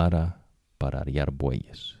una vara para arriar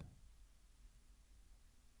bueyes.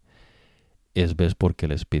 Es porque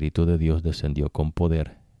el Espíritu de Dios descendió con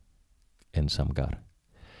poder en Samgar,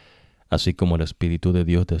 así como el Espíritu de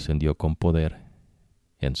Dios descendió con poder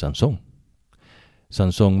en Sansón.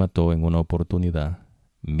 Sansón mató en una oportunidad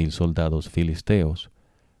 1000 soldados filisteos,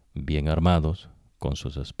 bien armados, con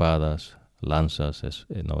sus espadas, lanzas,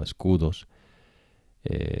 escudos,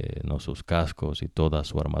 sus cascos y toda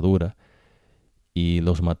su armadura, y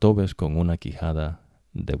los mató con una quijada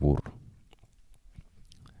de burro.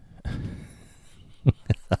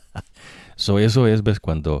 Eso es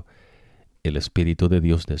cuando el Espíritu de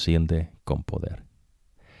Dios desciende con poder.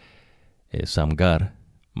 Samgar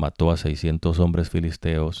mató a 600 hombres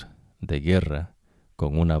filisteos de guerra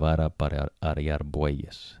con una vara para arriar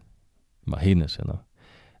bueyes. Imagínense, ¿no?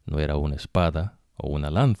 No era una espada o una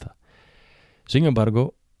lanza. Sin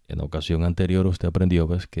embargo, en ocasión anterior usted aprendió,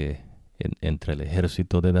 que entre el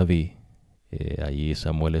ejército de David, allí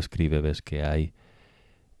Samuel escribe, que hay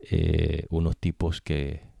unos tipos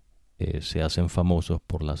que se hacen famosos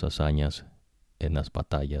por las hazañas en las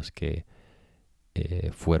batallas que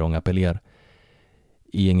fueron a pelear.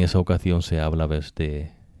 Y en esa ocasión se habla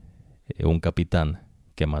de un capitán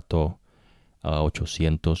que mató a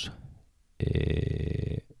 800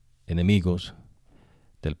 enemigos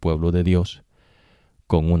del pueblo de Dios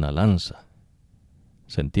con una lanza.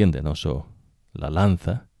 ¿Se entiende, no? La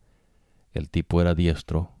lanza, el tipo era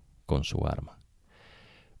diestro con su arma.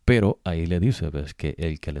 Pero ahí le dice, que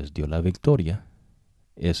el que les dio la victoria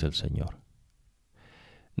es el Señor.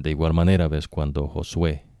 De igual manera, cuando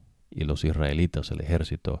Josué y los israelitas, el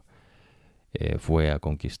ejército, fue a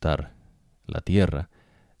conquistar la tierra,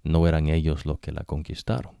 no eran ellos los que la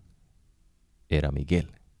conquistaron. Era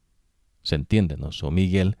Miguel. ¿Se entiende, no?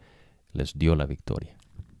 Miguel les dio la victoria.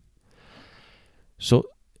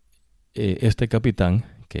 Este capitán,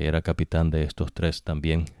 que era capitán de estos tres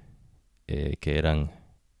también, que eran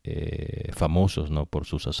famosos, ¿no?, por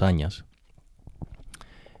sus hazañas,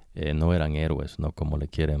 no eran héroes, ¿no?, como le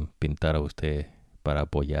quieren pintar a usted para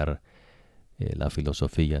apoyar la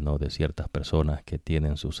filosofía, ¿no?, de ciertas personas que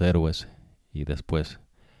tienen sus héroes y después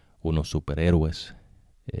unos superhéroes.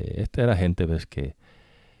 Esta era gente, que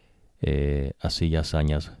hacía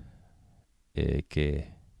hazañas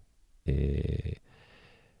que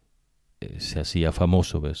se hacía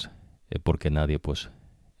famoso, porque nadie,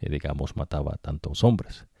 digamos, mataba a tantos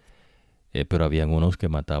hombres. Pero habían unos que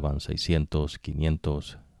mataban 600,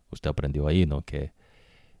 500. Usted aprendió ahí, ¿no?, que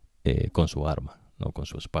con su arma, ¿no?, con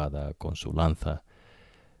su espada, con su lanza.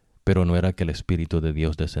 Pero no era que el Espíritu de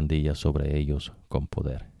Dios descendía sobre ellos con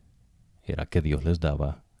poder. Era que Dios les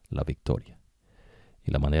daba la victoria.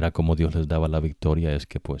 Y la manera como Dios les daba la victoria es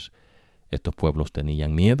que, estos pueblos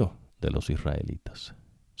tenían miedo de los israelitas.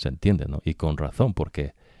 ¿Se entiende, no? Y con razón,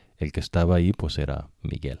 porque el que estaba ahí, era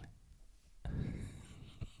Miguel.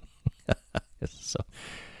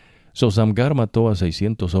 Samgar mató a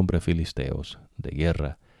 600 hombres filisteos de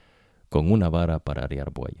guerra con una vara para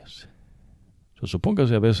arriar bueyes.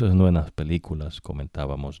 Supóngase, a veces, no, en las películas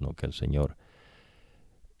comentábamos, ¿no?, que el Señor,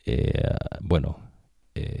 que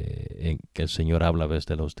el Señor habla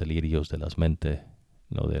de los delirios de las mentes,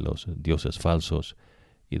 ¿no?, de los dioses falsos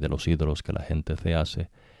y de los ídolos que la gente se hace.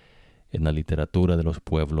 En la literatura de los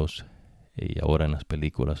pueblos y ahora en las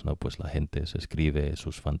películas, ¿no?, la gente se escribe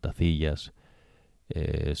sus fantasías,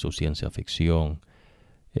 su ciencia ficción,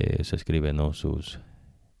 se escribe, ¿no?, sus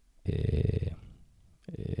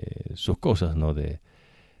cosas, ¿no?, de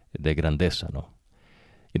grandeza, ¿no?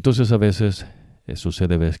 Entonces a veces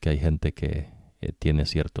sucede, que hay gente que tiene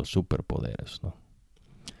ciertos superpoderes, ¿no?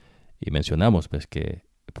 Y mencionamos, que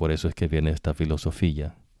por eso es que viene esta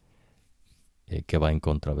filosofía que va en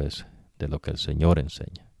contra, de lo que el Señor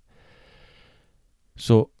enseña.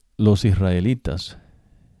 Los israelitas,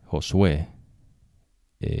 Josué,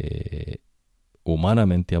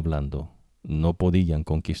 humanamente hablando, no podían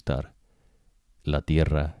conquistar la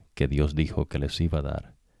tierra que Dios dijo que les iba a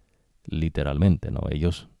dar. Literalmente, ¿no?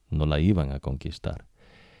 Ellos no la iban a conquistar.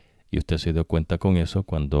 Y usted se dio cuenta con eso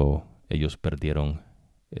cuando ellos perdieron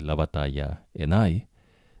la batalla en Ai,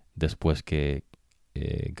 después que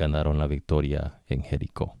ganaron la victoria en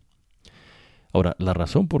Jericó. Ahora, la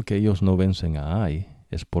razón por que ellos no vencen a Ai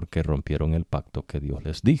es porque rompieron el pacto que Dios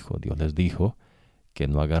les dijo. Dios les dijo que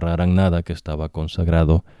no agarraran nada que estaba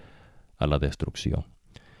consagrado a la destrucción.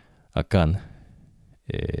 Acán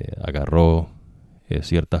agarró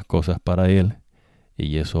ciertas cosas para él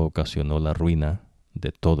y eso ocasionó la ruina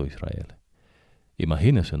de todo Israel.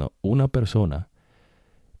 Imagínense, ¿no? Una persona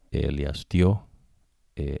le hastió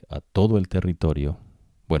a todo el territorio,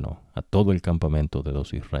 bueno, a todo el campamento de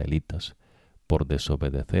los israelitas por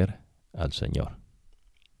desobedecer al Señor.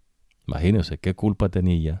 Imagínense qué culpa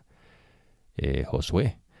tenía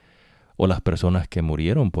Josué o las personas que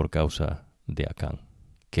murieron por causa de Acán.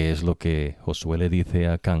 ¿Qué es lo que Josué le dice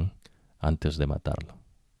a Acán antes de matarlo?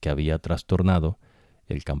 Que había trastornado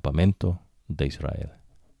el campamento de Israel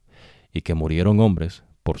y que murieron hombres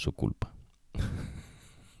por su culpa.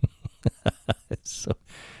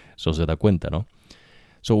 Eso se da cuenta, ¿no?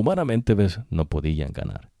 Humanamente, ves, no podían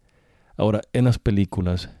ganar. Ahora, en las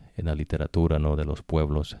películas, en la literatura, ¿no?, de los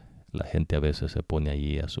pueblos, la gente a veces se pone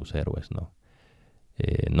allí a sus héroes, ¿no?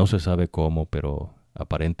 No se sabe cómo, pero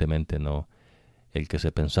aparentemente no. El que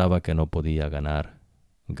se pensaba que no podía ganar,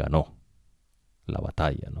 ganó la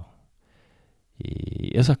batalla, ¿no?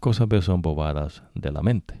 Y esas cosas, ves, son bobadas de la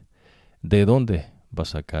mente. ¿De dónde va a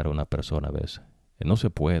sacar una persona, ves? No se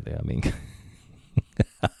puede, a mí.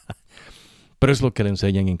 Pero es lo que le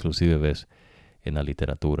enseñan inclusive, ves, en la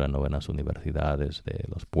literatura, ¿no?, en las universidades de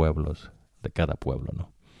los pueblos, de cada pueblo,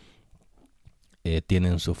 ¿no?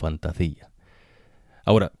 Tienen su fantasía.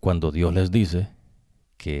 Ahora, cuando Dios les dice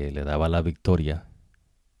que le daba la victoria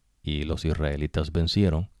y los israelitas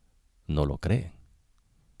vencieron, no lo creen.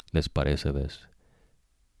 Les parece, ves,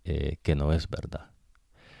 que no es verdad.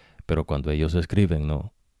 Pero cuando ellos escriben,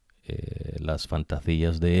 ¿no?, las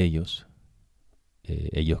fantasías de ellos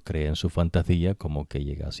creen su fantasía como que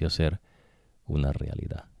llegase a ser una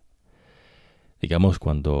realidad. Digamos,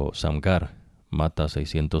 cuando Samgar mata a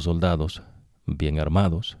 600 soldados bien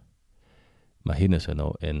armados, imagínense,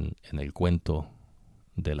 ¿no?, en el cuento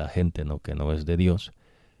de la gente, ¿no?, que no es de Dios,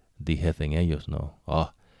 dijesen ellos, ¿no?,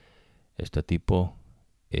 este tipo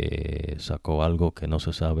sacó algo que no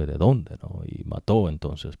se sabe de dónde, ¿no?, y mató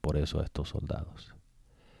entonces por eso a estos soldados.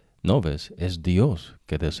 No, ves, es Dios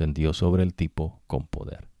que descendió sobre el tipo con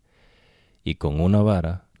poder y con una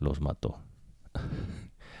vara los mató.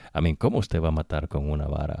 ¿Cómo usted va a matar con una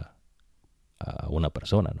vara a una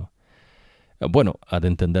persona, no? Bueno, ha de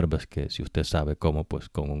entender, ves, que si usted sabe cómo, pues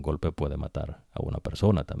con un golpe puede matar a una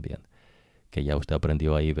persona también. Que ya usted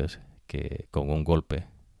aprendió ahí, ves, que con un golpe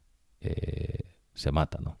se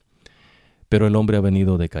mata, ¿no? Pero el hombre ha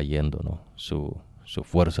venido decayendo, ¿no? Su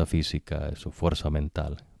fuerza física, su fuerza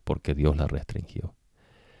mental, porque Dios la restringió.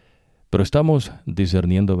 Pero estamos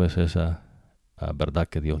discerniendo, ves, esa verdad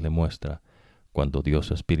que Dios le muestra cuando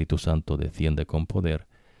Dios Espíritu Santo desciende con poder,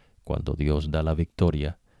 cuando Dios da la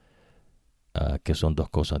victoria, que son dos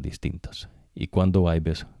cosas distintas. Y cuando hay,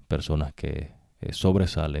 ves, personas que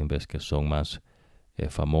sobresalen, ves, que son más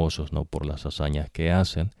famosos, ¿no?, por las hazañas que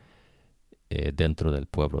hacen dentro del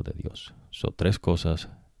pueblo de Dios. Son tres cosas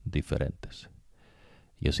diferentes.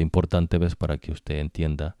 Y es importante, ves, para que usted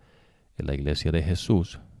entienda la iglesia de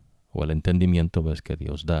Jesús, o el entendimiento, ves, que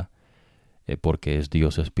Dios da, porque es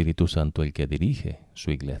Dios Espíritu Santo el que dirige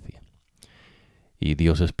su iglesia. Y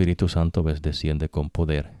Dios Espíritu Santo, ves, desciende con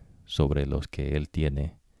poder sobre los que Él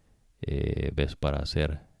tiene, ves, para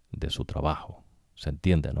hacer de su trabajo. ¿Se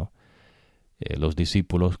entiende, no? Los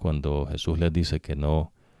discípulos, cuando Jesús les dice que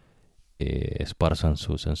no esparzan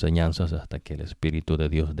sus enseñanzas hasta que el Espíritu de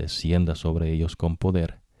Dios descienda sobre ellos con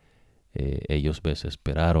poder, ellos, ves,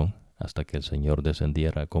 esperaron hasta que el Señor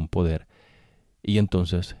descendiera con poder, y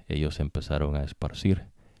entonces ellos empezaron a esparcir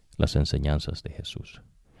las enseñanzas de Jesús,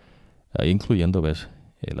 incluyendo, ves,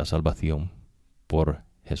 la salvación por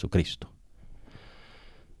Jesucristo.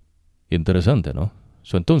 Interesante, ¿no?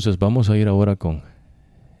 Entonces vamos a ir ahora con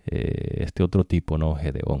este otro tipo, ¿no?,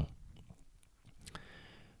 Gedeón.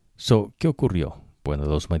 ¿Qué ocurrió? Bueno,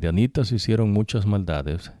 los madianitas hicieron muchas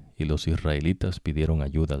maldades y los israelitas pidieron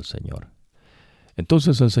ayuda al Señor.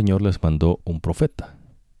 Entonces el Señor les mandó un profeta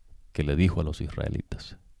que le dijo a los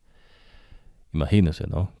israelitas. Imagínense,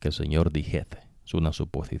 ¿no?, que el Señor dijese, es una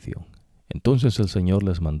suposición. Entonces el Señor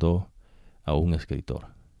les mandó a un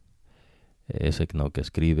escritor. Ese, ¿no?, que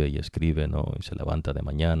escribe y escribe, ¿no?, y se levanta de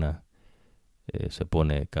mañana, se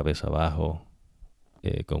pone cabeza abajo,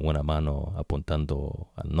 con una mano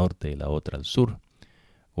apuntando al norte y la otra al sur,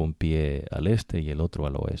 un pie al este y el otro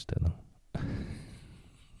al oeste, ¿no?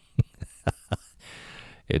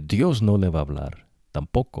 Dios no le va a hablar,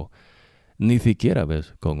 tampoco, ni siquiera,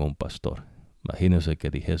 ves, con un pastor. Imagínense que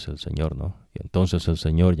dijese el Señor, ¿no? Y entonces el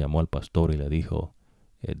Señor llamó al pastor y le dijo,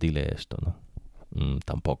 dile esto, ¿no?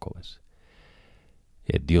 Tampoco, ves.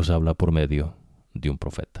 Dios habla por medio de un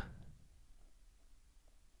profeta.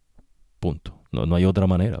 Punto. No hay otra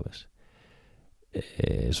manera, ¿ves?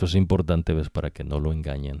 Eso es importante, ¿ves? Para que no lo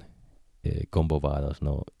engañen con bobadas,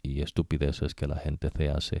 ¿no? Y estupideces que la gente se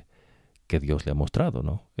hace que Dios le ha mostrado,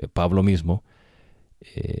 ¿no? Pablo mismo,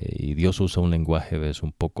 y Dios usa un lenguaje, ¿ves?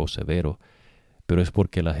 Un poco severo, pero es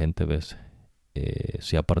porque la gente, ¿ves?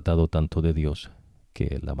 Se ha apartado tanto de Dios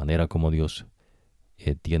que la manera como Dios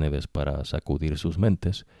tiene, ¿ves? Para sacudir sus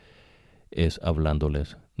mentes es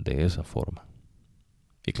hablándoles de esa forma.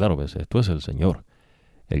 Y claro, ¿ves? Esto es el Señor.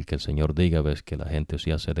 El que el Señor diga, ¿ves? Que la gente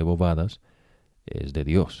se hace de bobadas es de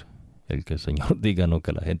Dios. El que el Señor diga, no,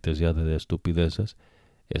 que la gente se hace de estupideces,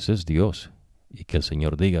 ese es Dios. Y que el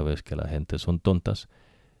Señor diga, ¿ves? Que la gente son tontas,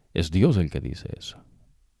 es Dios el que dice eso.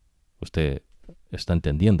 Usted está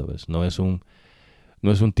entendiendo, ¿ves? No es un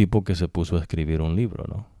tipo que se puso a escribir un libro,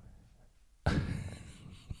 ¿no?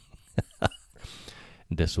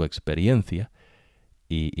 De su experiencia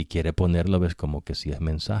y quiere ponerlo, ¿ves? Como que si es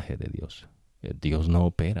mensaje de Dios. Dios no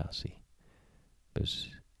opera así.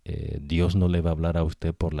 Pues Dios no le va a hablar a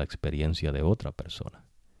usted por la experiencia de otra persona.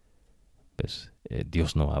 Pues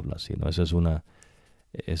Dios no habla así, ¿no? Ese es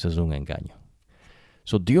un engaño.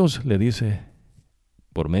 So, Dios le dice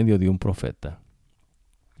por medio de un profeta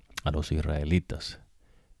a los israelitas,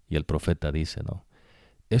 y el profeta dice, ¿no?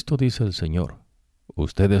 Esto dice el Señor,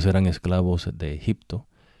 ustedes eran esclavos de Egipto,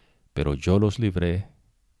 pero yo los libré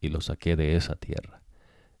y los saqué de esa tierra.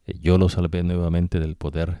 Yo los salvé nuevamente del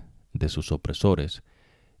poder de sus opresores,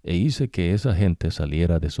 e hice que esa gente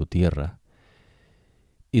saliera de su tierra,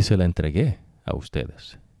 y se la entregué a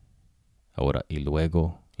ustedes. Ahora, y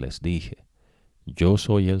luego les dije, yo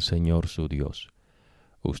soy el Señor su Dios.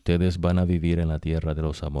 Ustedes van a vivir en la tierra de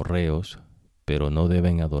los amorreos, pero no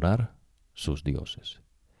deben adorar sus dioses.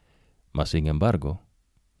 Mas, sin embargo,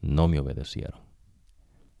 no me obedecieron.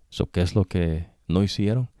 ¿Qué es lo que no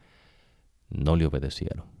hicieron? No le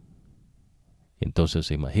obedecieron.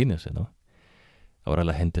 Entonces, imagínense, ¿no? Ahora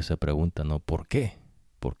la gente se pregunta, ¿no? ¿Por qué?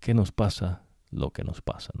 ¿Por qué nos pasa lo que nos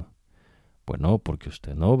pasa, no? Pues no, porque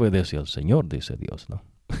usted no obedece al Señor, dice Dios, ¿no?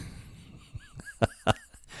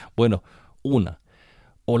 Bueno, una.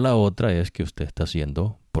 O la otra es que usted está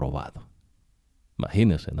siendo probado.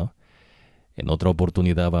 Imagínese, ¿no? En otra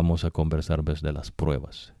oportunidad vamos a conversar de las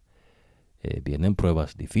pruebas. Vienen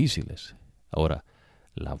pruebas difíciles. Ahora,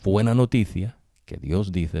 la buena noticia que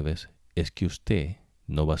Dios dice, ¿ves? Es que usted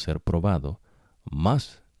no va a ser probado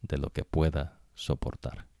más de lo que pueda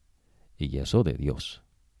soportar. Y eso de Dios.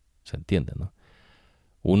 ¿Se entiende, no?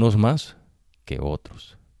 Unos más que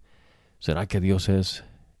otros. ¿Será que Dios es,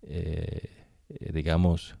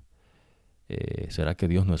 será que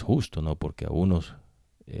Dios no es justo, no? Porque a unos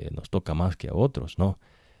nos toca más que a otros, no.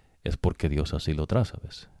 Es porque Dios así lo traza,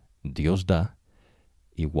 ¿ves? Dios da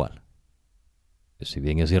igual. Si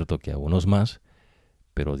bien es cierto que a unos más,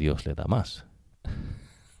 pero Dios le da más.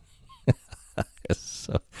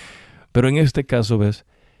 Eso. Pero en este caso, ¿ves?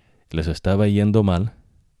 Les estaba yendo mal.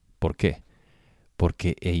 ¿Por qué?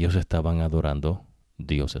 Porque ellos estaban adorando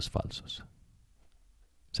dioses falsos.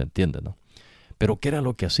 ¿Se entiende, no? Pero ¿qué era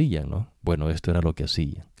lo que hacían, no? Bueno, esto era lo que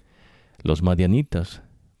hacían. Los madianitas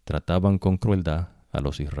trataban con crueldad a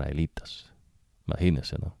los israelitas.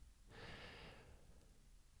 Imagínense, ¿no?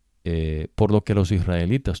 Por lo que los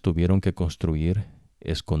israelitas tuvieron que construir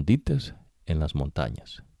escondites en las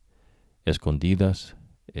montañas. Escondían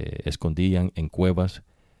en cuevas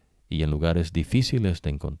y en lugares difíciles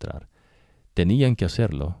de encontrar. Tenían que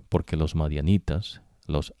hacerlo porque los madianitas,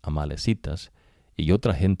 los amalecitas y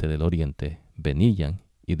otra gente del oriente venían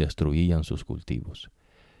y destruían sus cultivos.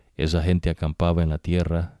 Esa gente acampaba en la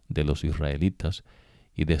tierra de los israelitas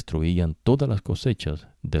y destruían todas las cosechas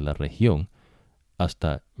de la región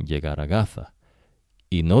hasta llegar a Gaza,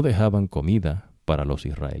 y no dejaban comida para los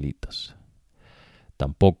israelitas.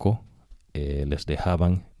 Tampoco les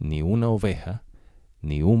dejaban ni una oveja,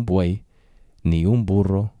 ni un buey, ni un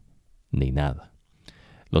burro, ni nada.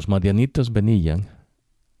 Los madianitas venían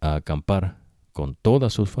a acampar con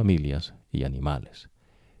todas sus familias y animales.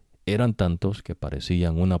 Eran tantos que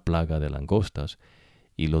parecían una plaga de langostas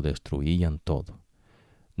y lo destruían todo.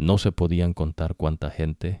 No se podían contar cuánta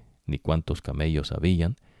gente ni cuántos camellos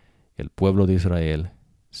habían. El pueblo de Israel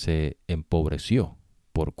se empobreció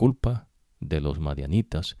por culpa de los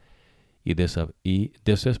madianitas y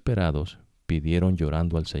desesperados pidieron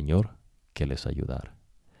llorando al Señor que les ayudara.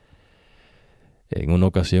 En una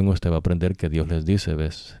ocasión usted va a aprender que Dios les dice,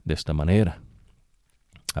 ¿ves? De esta manera.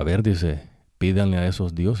 A ver, dice, pídanle a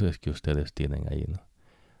esos dioses que ustedes tienen ahí, ¿no?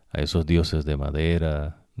 A esos dioses de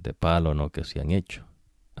madera, de palo, ¿no? Que se han hecho.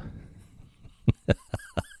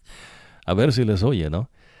 A ver si les oye, ¿no?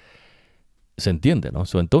 ¿Se entiende, no?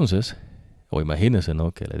 Entonces, o imagínense,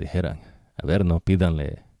 ¿no? Que le dijeran, a ver, no,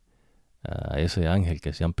 pídanle a ese ángel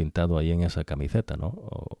que se han pintado ahí en esa camiseta, ¿no?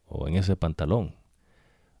 O en ese pantalón,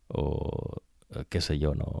 o qué sé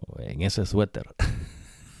yo, ¿no? En ese suéter.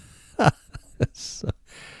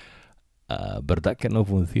 ¿Verdad que no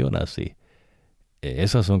funciona así?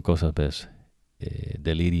 Esas son cosas, ¿ves?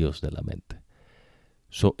 Delirios de la mente.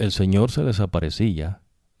 El Señor se les aparecía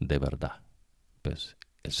de verdad. Pues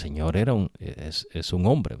el Señor es un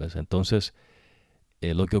hombre, ¿ves? Entonces,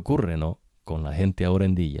 lo que ocurre, ¿no? Con la gente ahora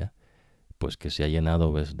en día, pues que se ha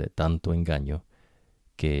llenado, ¿ves? De tanto engaño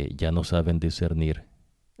que ya no saben discernir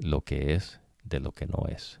lo que es de lo que no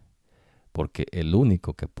es. Porque el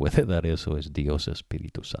único que puede dar eso es Dios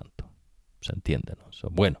Espíritu Santo. ¿Se entiende, no?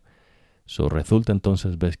 Bueno, resulta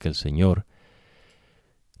entonces, ves que el Señor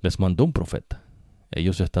les mandó un profeta.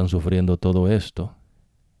 Ellos están sufriendo todo esto,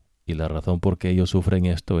 y la razón por qué ellos sufren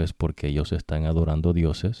esto es porque ellos están adorando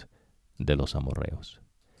dioses de los amorreos.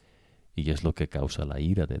 Y es lo que causa la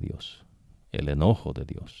ira de Dios, el enojo de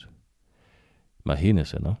Dios.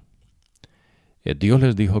 Imagínense, ¿no? Dios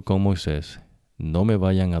les dijo con Moisés, no me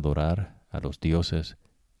vayan a adorar a los dioses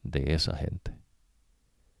de esa gente.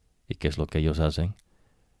 ¿Y qué es lo que ellos hacen?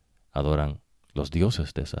 Adoran los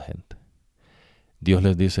dioses de esa gente. Dios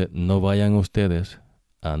les dice, no vayan ustedes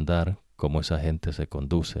a andar como esa gente se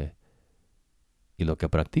conduce y lo que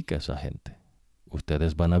practica esa gente.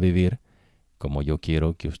 Ustedes van a vivir como yo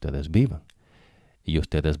quiero que ustedes vivan. Y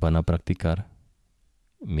ustedes van a practicar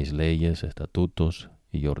mis leyes, estatutos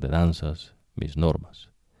y ordenanzas, mis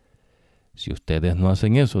normas. Si ustedes no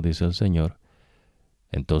hacen eso, dice el Señor,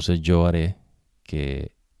 entonces yo haré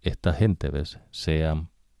que esta gente, ¿ves?, sea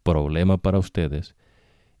problema para ustedes.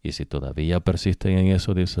 Y si todavía persisten en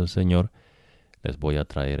eso, dice el Señor, les voy a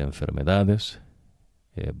traer enfermedades,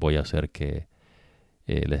 voy a hacer que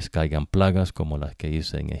les caigan plagas como las que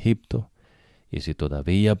hice en Egipto. Y si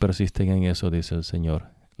todavía persisten en eso, dice el Señor,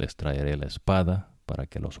 les traeré la espada para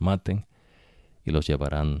que los maten y los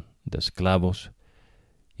llevarán de esclavos.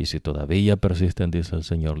 Y si todavía persisten, dice el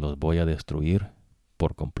Señor, los voy a destruir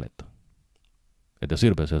por completo. Es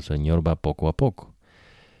decir, pues el Señor va poco a poco.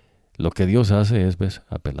 Lo que Dios hace es, ¿ves?,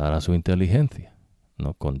 apelar a su inteligencia.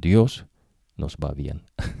 No, con Dios nos va bien.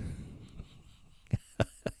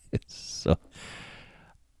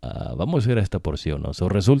 Vamos a ir a esta porción, ¿no?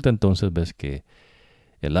 Resulta entonces, ves, que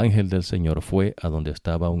el ángel del Señor fue a donde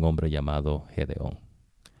estaba un hombre llamado Gedeón.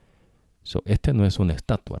 Este no es una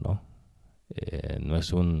estatua, ¿no? No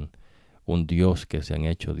es un Dios que se han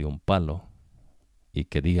hecho de un palo y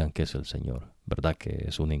que digan que es el Señor. ¿Verdad que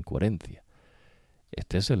es una incoherencia?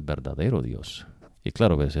 Este es el verdadero Dios. Y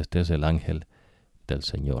claro, ves, este es el ángel del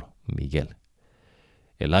Señor, Miguel.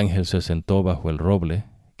 El ángel se sentó bajo el roble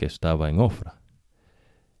que estaba en Ofra.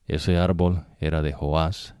 Ese árbol era de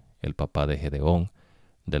Joás, el papá de Gedeón,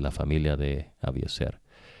 de la familia de Abiezer.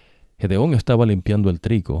 Gedeón estaba limpiando el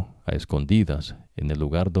trigo a escondidas en el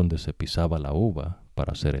lugar donde se pisaba la uva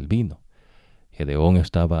para hacer el vino. Gedeón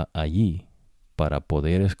estaba allí para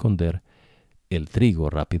poder esconder el trigo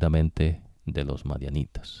rápidamente de los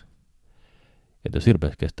madianitas. Es decir,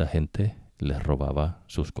 ves que esta gente les robaba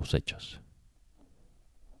sus cosechas.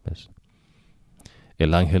 ¿Ves?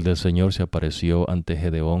 El ángel del Señor se apareció ante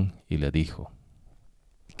Gedeón y le dijo,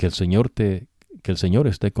 que el Señor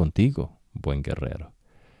esté contigo, buen guerrero.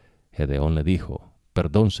 Gedeón le dijo,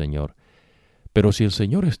 perdón, Señor, pero si el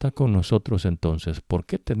Señor está con nosotros, entonces, ¿por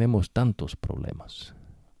qué tenemos tantos problemas?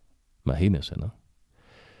 Imagínense, ¿no?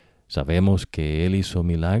 Sabemos que Él hizo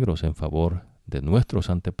milagros en favor de nuestros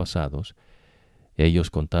antepasados. Ellos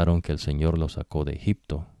contaron que el Señor los sacó de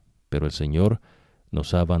Egipto, pero el Señor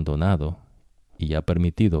nos ha abandonado y ha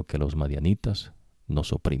permitido que los madianitas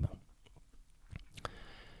nos opriman.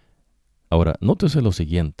 Ahora, nótese lo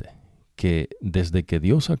siguiente, que desde que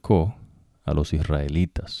Dios sacó a los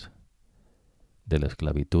israelitas de la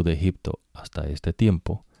esclavitud de Egipto hasta este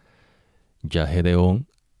tiempo, ya Gedeón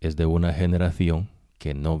es de una generación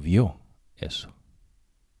que no vio eso.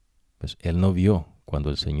 Pues él no vio cuando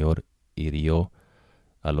el Señor hirió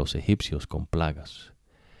a los egipcios con plagas.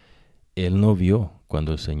 Él no vio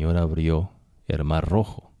cuando el Señor abrió el mar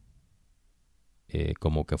rojo,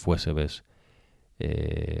 como que fuese, ves,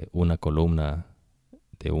 una columna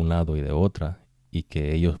de un lado y de otra, y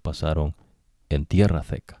que ellos pasaron en tierra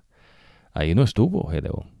seca. Ahí no estuvo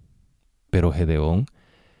Gedeón. Pero Gedeón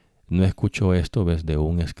no escuchó esto, ves, de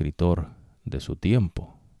un escritor de su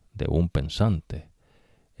tiempo, de un pensante,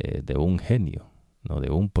 de un genio, no de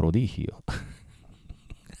un prodigio.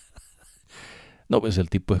 No, ves, el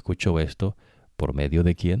tipo escuchó esto por medio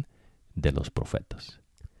de ¿quién? De los profetas.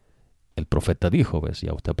 el profeta dijo, ¿ves?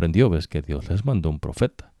 Ya usted aprendió, ¿ves? Que Dios les mandó un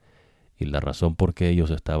profeta. Y la razón por qué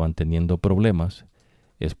ellos estaban teniendo problemas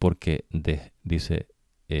es porque dice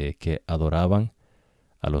que adoraban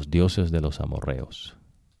a los dioses de los amorreos.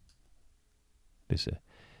 Dice,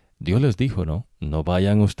 Dios les dijo, ¿no? No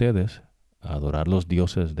vayan ustedes a adorar los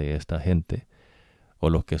dioses de esta gente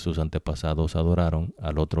o los que sus antepasados adoraron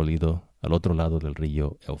al otro lado del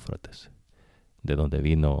río Éufrates, de donde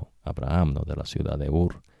vino Abraham, ¿no? De la ciudad de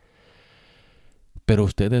Ur. Pero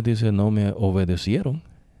ustedes, dice, no me obedecieron.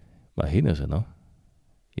 Imagínense, ¿no?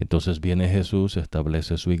 Y entonces viene Jesús,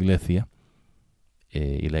 establece su iglesia,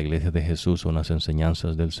 y la iglesia de Jesús son las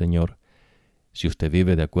enseñanzas del Señor. Si usted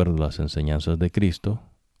vive de acuerdo a las enseñanzas de Cristo,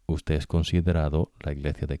 usted es considerado la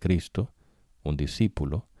iglesia de Cristo, un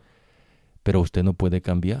discípulo, pero usted no puede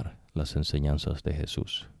cambiar las enseñanzas de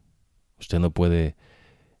Jesús. Usted no puede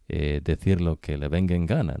decir lo que le venga en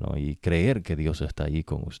gana, ¿no? Y creer que Dios está ahí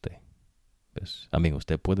con usted. ¿Ves?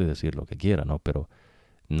 Usted puede decir lo que quiera, ¿no? Pero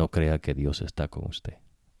no crea que Dios está con usted.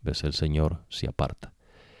 ¿Ves? El Señor se aparta.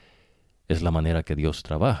 Es la manera que Dios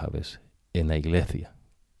trabaja, ¿ves? En la iglesia.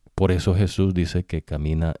 Por eso Jesús dice que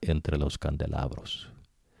camina entre los candelabros.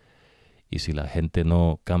 Y si la gente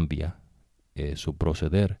no cambia su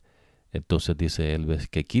proceder, entonces dice él, ¿ves?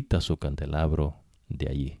 Que quita su candelabro de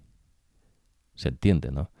allí. ¿Se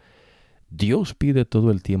entiende, no? Dios pide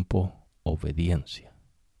todo el tiempo obediencia.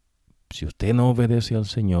 Si usted no obedece al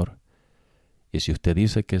Señor, y si usted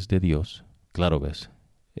dice que es de Dios, claro, ¿ves?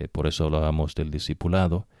 Por eso hablábamos del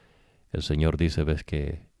discipulado. El Señor dice, ¿ves?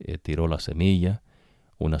 Que tiró la semilla.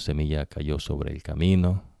 Una semilla cayó sobre el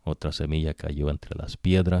camino, otra semilla cayó entre las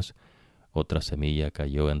piedras, otra semilla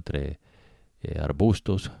cayó entre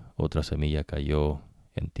arbustos, otra semilla cayó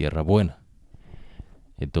en tierra buena.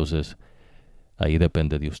 Entonces, ahí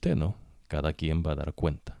depende de usted, ¿no? Cada quien va a dar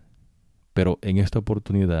cuenta. Pero en esta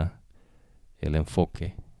oportunidad, el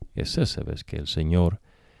enfoque es ese, ¿ves? Que el Señor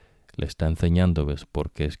le está enseñando, ¿ves?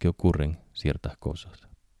 Por qué es que ocurren ciertas cosas.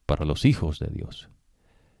 Para los hijos de Dios.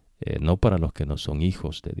 No para los que no son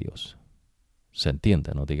hijos de Dios. Se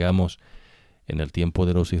entiende, ¿no? Digamos, en el tiempo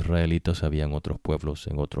de los israelitas habían otros pueblos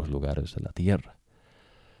en otros lugares de la tierra.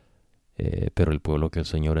 Pero el pueblo que el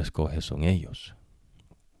Señor escoge son ellos.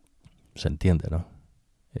 Se entiende, ¿no?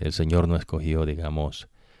 El Señor no escogió, digamos,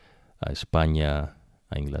 a España,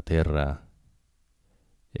 a Inglaterra,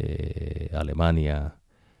 Alemania,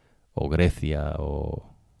 o Grecia,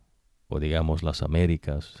 o digamos las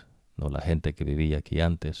Américas, no la gente que vivía aquí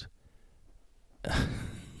antes.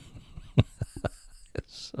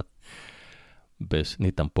 ¿Ves?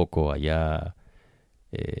 Ni tampoco allá,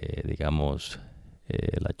 digamos,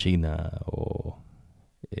 la China o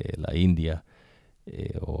la India,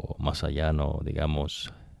 o más allá, no,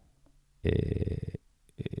 digamos,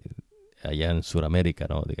 allá en Sudamérica,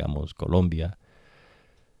 no, digamos, Colombia,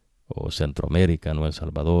 o Centroamérica, no, El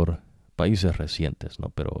Salvador, países recientes, ¿no?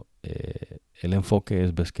 Pero el enfoque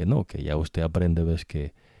es, ves que no, que ya usted aprende, ves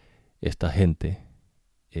que esta gente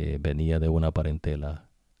venía de una parentela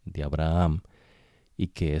de Abraham y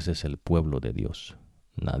que ese es el pueblo de Dios,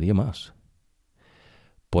 nadie más.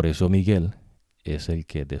 Por eso Miguel es el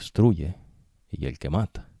que destruye y el que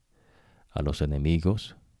mata a los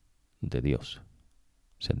enemigos de Dios.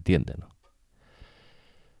 ¿Se entiende, no?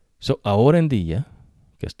 Ahora en día,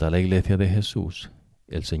 que está la iglesia de Jesús,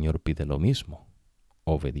 el Señor pide lo mismo,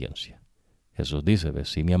 obediencia. Jesús dice, ¿ves?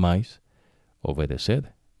 Si me amáis, obedeced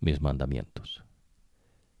mis mandamientos.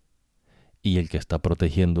 Y el que está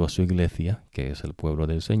protegiendo a su iglesia, que es el pueblo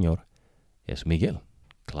del Señor, es Miguel.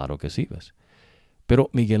 Claro que sí, ¿ves? Pero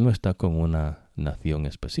Miguel no está con una nación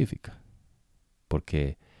específica,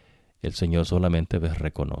 porque el Señor solamente, ¿ves?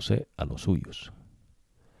 Reconoce a los suyos.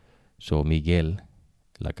 Miguel,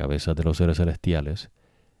 la cabeza de los seres celestiales,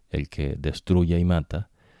 el que destruye y mata,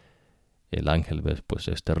 el ángel, ¿ves? Pues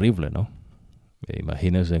es terrible, ¿no?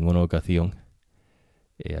 Imagínense en una ocasión,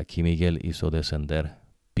 aquí Miguel hizo descender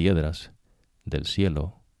piedras del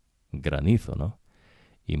cielo, granizo, ¿no?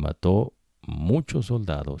 Y mató muchos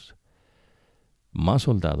soldados, más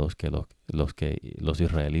soldados que los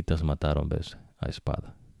israelitas mataron, ¿ves? A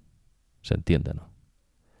espada. ¿Se entiende, no?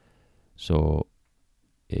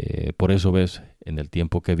 Por eso, ¿ves? En el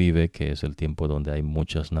tiempo que vive, que es el tiempo donde hay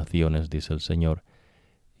muchas naciones, dice el Señor,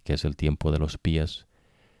 que es el tiempo de los pies,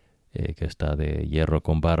 que está de hierro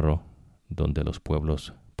con barro, donde los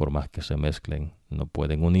pueblos, por más que se mezclen, no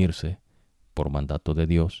pueden unirse por mandato de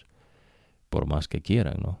Dios, por más que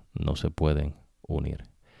quieran, no se pueden unir.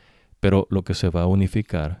 Pero lo que se va a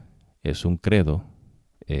unificar es un credo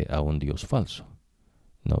a un Dios falso,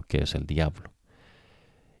 ¿no? Que es el diablo.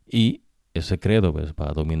 Y ese credo, ¿ves? Va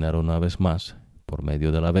a dominar una vez más por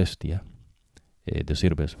medio de la bestia,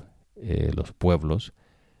 decir, ¿ves? Los pueblos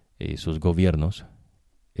y sus gobiernos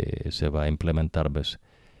se va a implementar, ¿ves?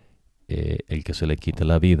 El que se le quite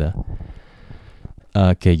la vida a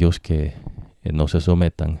aquellos que no se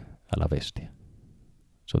sometan a la bestia.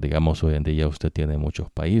 So, digamos, hoy en día usted tiene muchos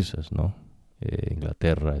países, ¿no?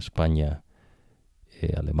 Inglaterra, España,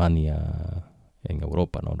 Alemania, en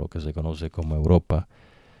Europa, ¿no? Lo que se conoce como Europa,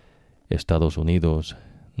 Estados Unidos,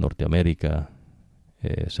 Norteamérica,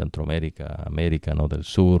 Centroamérica, América, ¿no? Del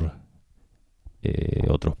Sur,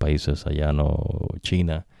 otros países allá, ¿no?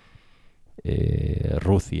 China,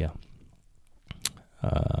 Rusia,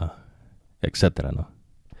 etcétera, ¿no?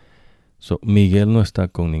 So, Miguel no está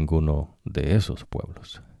con ninguno de esos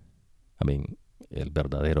pueblos. El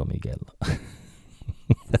verdadero Miguel, ¿no?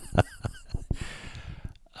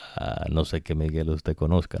 No sé qué Miguel usted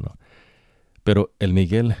conozca, ¿no? Pero el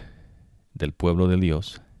Miguel del pueblo de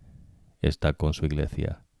Dios está con su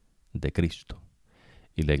iglesia de Cristo.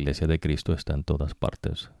 Y la iglesia de Cristo está en todas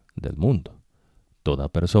partes del mundo. Toda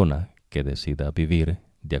persona que decida vivir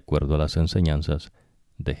de acuerdo a las enseñanzas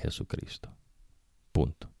de Jesucristo.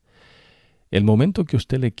 Punto. El momento que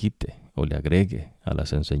usted le quite o le agregue a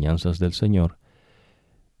las enseñanzas del Señor,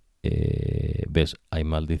 ves, hay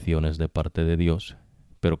maldiciones de parte de Dios,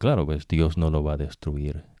 pero claro, ves, Dios no lo va a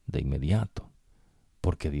destruir de inmediato,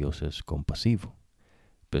 porque Dios es compasivo,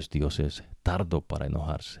 pues Dios es tardo para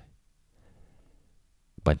enojarse.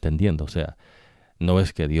 Va entendiendo, o sea, no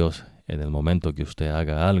es que Dios, en el momento que usted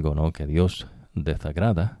haga algo, ¿no? Que Dios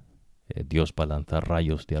desagrada, Dios va a lanzar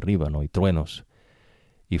rayos de arriba, ¿no? Y truenos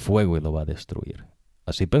y fuego y lo va a destruir.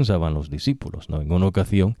 Así pensaban los discípulos, ¿no? En una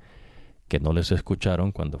ocasión que no les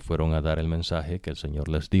escucharon cuando fueron a dar el mensaje que el Señor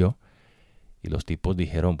les dio, y los tipos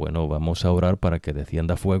dijeron, bueno, vamos a orar para que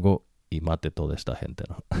descienda fuego y mate toda esta gente,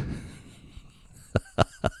 ¿no?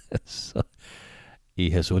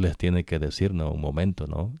 Y Jesús les tiene que decir, no, un momento,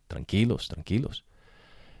 ¿no? Tranquilos, tranquilos.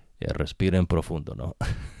 Respiren profundo, ¿no?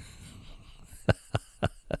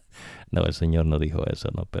 No, el Señor no dijo eso,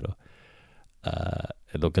 ¿no? Pero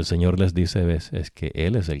lo que el Señor les dice es que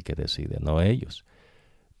Él es el que decide, no ellos.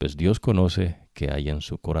 Pues Dios conoce qué hay en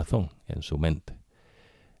su corazón, en su mente.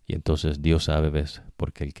 Y entonces Dios sabe, ¿ves?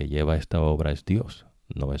 Porque el que lleva esta obra es Dios,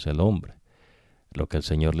 no es el hombre. Lo que el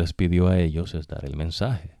Señor les pidió a ellos es dar el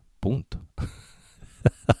mensaje, punto.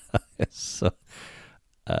 Eso.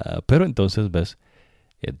 Pero entonces, ¿ves?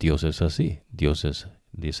 Dios es así. Dios es,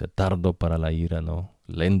 dice, tardo para la ira, ¿no?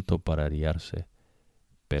 Lento para airarse,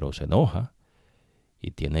 pero se enoja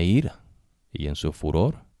y tiene ira. Y en su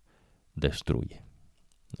furor destruye.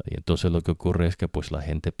 Y entonces lo que ocurre es que pues la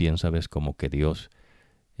gente piensa, ¿ves? Como que Dios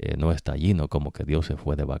no está allí, ¿no? Como que Dios se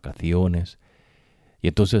fue de vacaciones. Y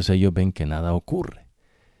entonces ellos ven que nada ocurre.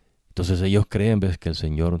 Entonces ellos creen, ¿ves? Que el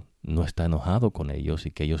Señor no está enojado con ellos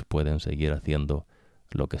y que ellos pueden seguir haciendo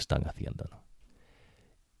lo que están haciendo, ¿no?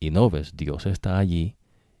 Y no, ¿ves? Dios está allí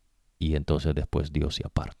y entonces después Dios se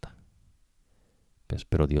aparta. ¿Ves?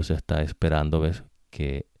 Pero Dios está esperando, ¿ves?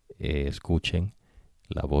 Que escuchen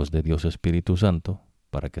la voz de Dios Espíritu Santo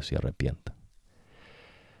para que se arrepientan.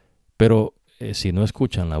 Pero si no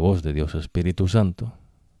escuchan la voz de Dios Espíritu Santo,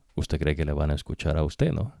 usted cree que le van a escuchar a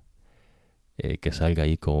usted, ¿no? Que salga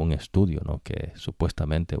ahí con un estudio, ¿no? Que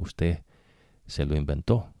supuestamente usted se lo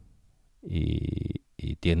inventó y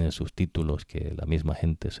tiene sus títulos que la misma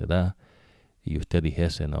gente se da y usted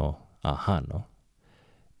dijese, no, ajá, ¿no?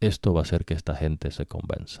 Esto va a hacer que esta gente se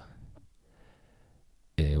convenza.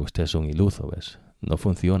 Usted es un iluso, ¿ves? No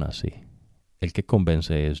funciona así. El que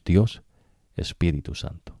convence es Dios Espíritu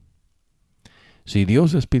Santo. Si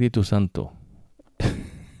Dios Espíritu Santo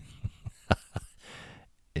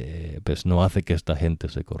pues no hace que esta gente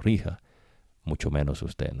se corrija, mucho menos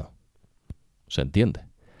usted, ¿no? ¿Se entiende?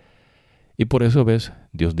 Y por eso, ¿ves?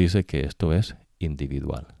 Dios dice que esto es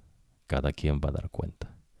individual. Cada quien va a dar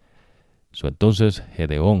cuenta. Entonces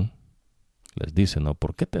Gedeón les dice, ¿no?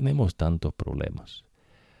 ¿Por qué tenemos tantos problemas?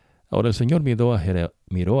 Ahora el Señor miró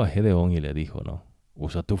a Gedeón y le dijo, ¿no?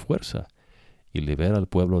 Usa tu fuerza y libera al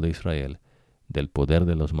pueblo de Israel del poder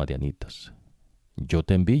de los madianitas. Yo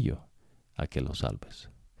te envío a que los salves.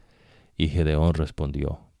 Y Gedeón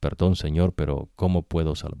respondió, perdón, Señor, pero ¿cómo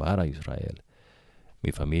puedo salvar a Israel?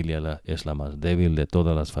 Mi familia es la más débil de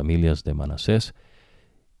todas las familias de Manasés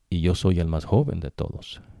y yo soy el más joven de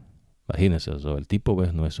todos. Imagínense eso, el tipo,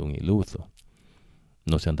 ¿ves? No es un iluso.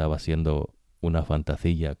 No se andaba haciendo una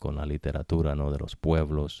fantasía con la literatura, ¿no? De los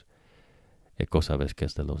pueblos, cosa, ¿ves? Que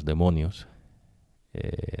es de los demonios,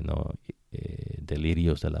 ¿no?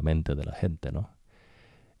 Delirios de la mente de la gente, ¿no?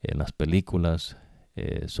 En las películas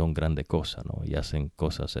son grande cosa, ¿no? Y hacen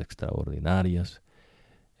cosas extraordinarias.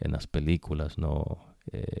 En las películas, ¿no?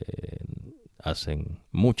 hacen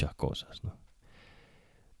muchas cosas, ¿no?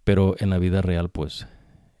 Pero en la vida real, pues,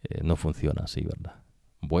 no funciona así, ¿verdad?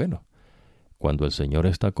 Bueno, cuando el Señor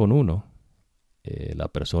está con uno, la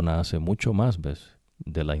persona hace mucho más, ¿ves?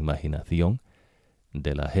 De la imaginación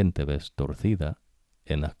de la gente, ¿ves? Torcida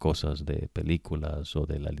en las cosas de películas o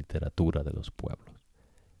de la literatura de los pueblos.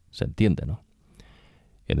 ¿Se entiende, no?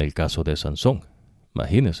 En el caso de Sansón,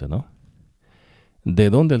 imagínese, ¿no? ¿De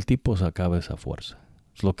dónde el tipo sacaba esa fuerza?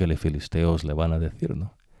 Es lo que los filisteos le van a decir,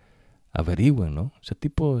 ¿no? Averigüen, ¿no? Ese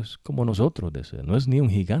tipo es como nosotros, no es ni un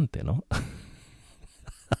gigante, ¿no?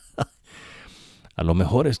 A lo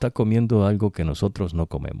mejor está comiendo algo que nosotros no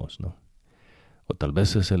comemos, ¿no? O tal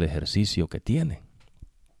vez es el ejercicio que tiene.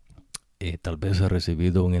 Tal vez ha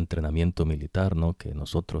recibido un entrenamiento militar, ¿no? Que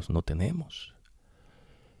nosotros no tenemos.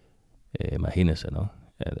 Imagínese, ¿no?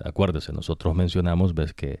 Acuérdese, nosotros mencionamos,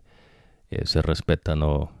 ves que se respetan,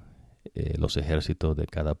 ¿no? Los ejércitos de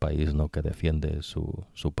cada país, ¿no? Que defiende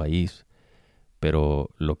su país. Pero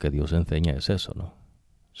lo que Dios enseña es eso, ¿no?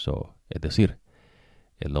 Es decir,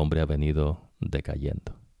 el hombre ha venido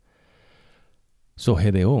decayendo.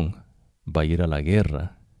 Gedeón va a ir a la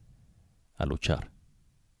guerra a luchar.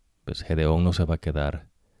 Pues Gedeón no se va a quedar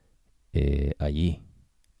allí.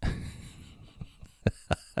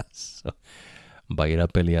 Va a ir a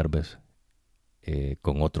pelear, ¿ves?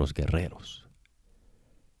 Con otros guerreros.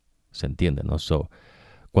 ¿Se entiende, no?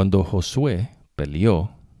 Cuando Josué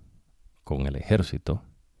peleó con el ejército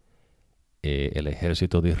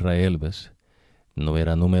de Israel, ¿ves? No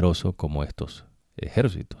era numeroso como estos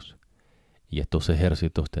ejércitos. Y estos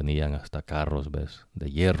ejércitos tenían hasta carros, ¿ves?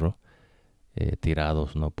 De hierro,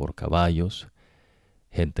 tirados, ¿no? Por caballos,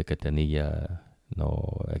 gente que tenía,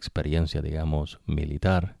 ¿no? Experiencia, digamos,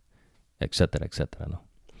 militar, etcétera, etcétera, ¿no?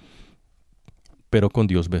 Pero con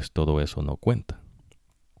Dios, ¿ves? Todo eso no cuenta.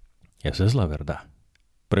 Esa es la verdad.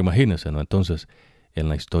 Pero imagínense, ¿no? Entonces, en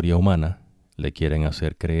la historia humana, le quieren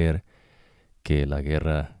hacer creer que la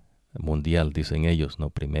guerra mundial, dicen ellos, ¿no?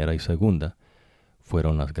 Primera y segunda,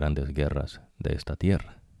 fueron las grandes guerras de esta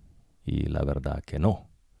tierra. Y la verdad que no.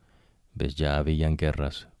 ¿Ves? Ya habían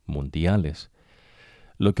guerras mundiales.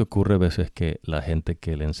 Lo que ocurre a veces es que la gente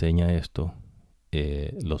que le enseña esto,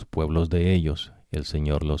 los pueblos de ellos, el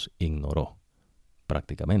Señor los ignoró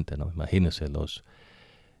prácticamente, ¿no? Imagínense, los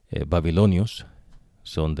babilonios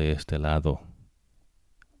son de este lado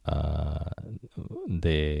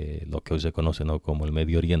de lo que hoy se conoce, ¿no? Como el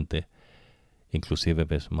Medio Oriente, inclusive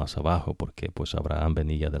ves más abajo, porque pues Abraham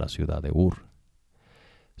venía de la ciudad de Ur,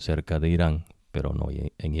 cerca de Irán, pero no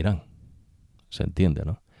en Irán. ¿Se entiende,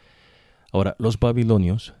 no? Ahora, los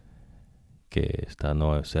babilonios, que están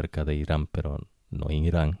no cerca de Irán, pero no en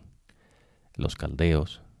Irán, los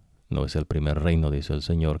caldeos, no es el primer reino, dice el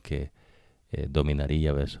Señor, que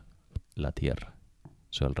dominaría, ¿ves? La tierra.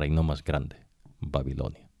 O el reino más grande,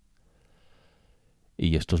 Babilonia.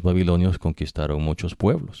 Y estos babilonios conquistaron muchos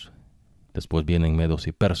pueblos. Después vienen medos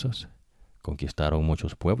y persas, conquistaron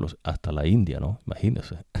muchos pueblos, hasta la India, ¿no?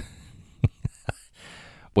 Imagínense.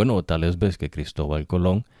 Bueno, tal vez ves que Cristóbal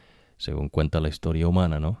Colón, según cuenta la historia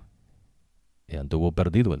humana, ¿no? Anduvo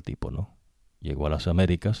perdido el tipo, ¿no? Llegó a las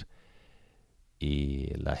Américas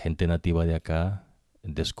y la gente nativa de acá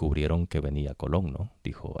descubrieron que venía Colón, ¿no?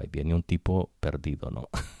 Dijo, ahí viene un tipo perdido, ¿no?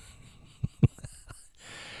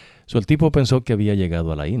 El tipo pensó que había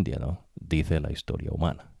llegado a la India, ¿no? Dice la historia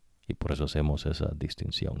humana. Y por eso hacemos esa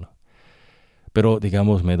distinción, ¿no? Pero,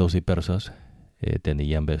 digamos, medos y persas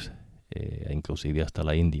tenían, ¿ves? Inclusive hasta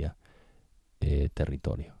la India,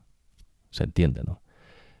 territorio. ¿Se entiende, no?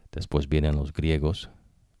 Después vienen los griegos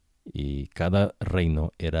y cada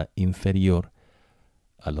reino era inferior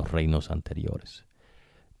a los reinos anteriores.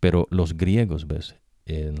 Pero los griegos, ¿ves?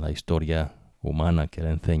 En la historia humana que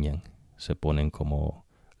le enseñan, se ponen como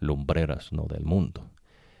lumbreras, ¿no? Del mundo.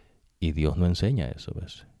 Y Dios no enseña eso,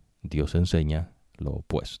 ¿ves? Dios enseña lo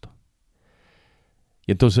opuesto.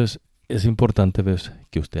 Y entonces es importante, ¿ves?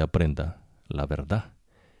 Que usted aprenda la verdad.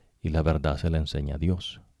 Y la verdad se la enseña a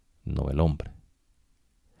Dios, no el hombre.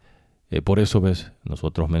 Por eso, ¿ves?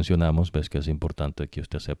 Nosotros mencionamos, ¿ves? Que es importante que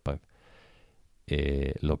usted sepa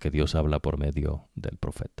lo que Dios habla por medio del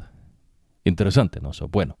profeta. Interesante, ¿no?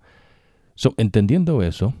 Bueno, entendiendo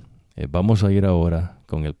eso, vamos a ir ahora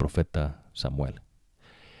con el profeta Samuel.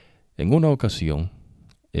 En una ocasión,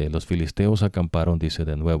 los filisteos acamparon, dice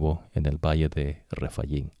de nuevo, en el valle de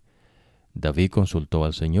Refayín. David consultó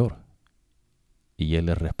al Señor, y él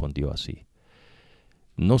le respondió así: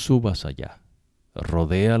 no subas allá,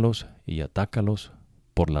 rodéalos y atácalos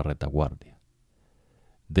por la retaguardia,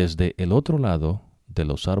 desde el otro lado de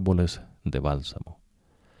los árboles de bálsamo.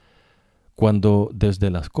 Cuando desde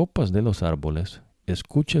las copas de los árboles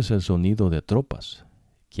escuches el sonido de tropas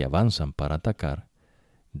que avanzan para atacar,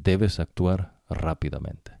 debes actuar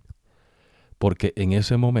rápidamente, porque en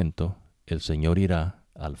ese momento el Señor irá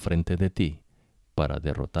al frente de ti para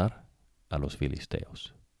derrotar a los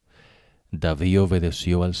filisteos. David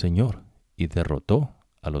obedeció al Señor y derrotó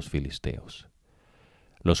a los filisteos.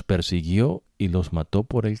 Los persiguió y los mató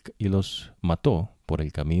por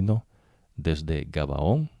el camino desde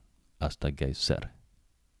Gabaón hasta Gezer.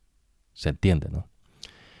 ¿Se entiende, no?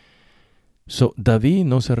 David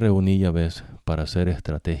no se reunía, ¿ves?, para hacer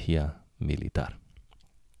estrategia militar.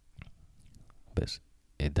 ¿Ves?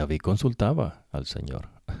 David consultaba al Señor.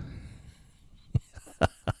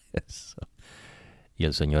 Eso. Y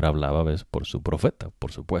el Señor hablaba, ¿ves?, por su profeta,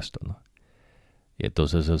 por supuesto, ¿no? Y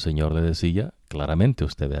entonces el Señor le decía, claramente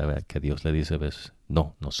usted ve que Dios le dice, ¿ves?,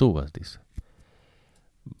 no subas, dice.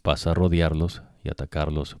 Vas a rodearlos y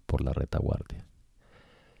atacarlos por la retaguardia.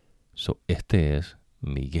 Este es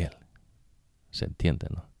Miguel. ¿Se entiende,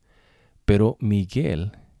 no? Pero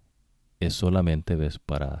Miguel es solamente, ¿ves?,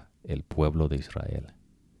 para el pueblo de Israel,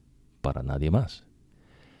 para nadie más.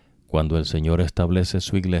 Cuando el Señor establece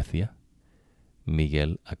su iglesia,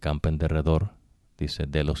 Miguel acampa en derredor, dice,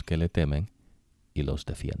 de los que le temen y los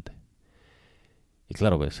defiende. Y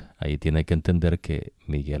claro, ¿ves?, ahí tiene que entender que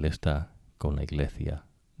Miguel está con la iglesia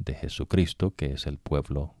de Jesucristo, que es el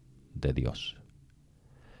pueblo de Dios.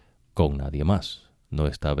 Con nadie más. No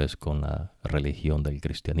esta vez con la religión del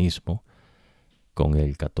cristianismo, con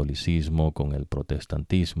el catolicismo, con el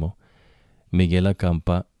protestantismo. Miguel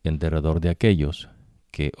acampa en derredor de aquellos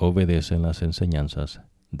que obedecen las enseñanzas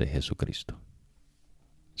de Jesucristo.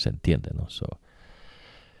 ¿Se entiende, no?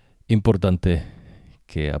 Importante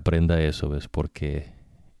que aprenda eso, ¿ves? Porque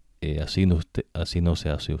así no se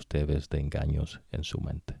hace usted, ¿ves?, de engaños en su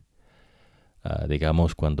mente.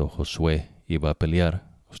 Digamos, cuando Josué iba a pelear,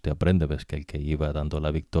 usted aprende, ¿ves?, que el que iba dando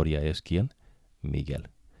la victoria es ¿quién? Miguel.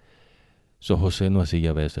 José no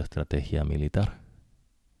hacía, ¿ves?, estrategia militar.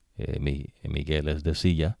 Miguel les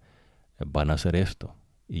decía, van a hacer esto,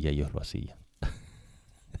 y ellos lo hacían.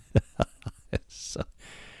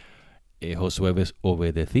 Josué, ¿ves?,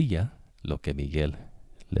 obedecía lo que Miguel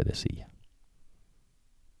le decía.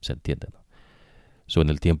 ¿Se entiende, no? En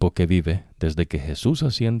el tiempo que vive, desde que Jesús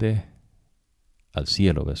asciende al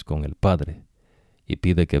cielo, ¿ves?, con el Padre, y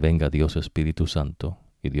pide que venga Dios Espíritu Santo,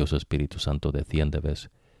 y Dios Espíritu Santo desciende, ¿ves?,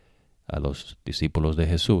 a los discípulos de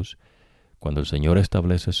Jesús. Cuando el Señor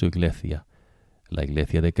establece su iglesia, la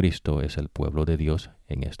iglesia de Cristo es el pueblo de Dios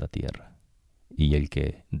en esta tierra. Y el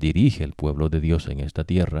que dirige el pueblo de Dios en esta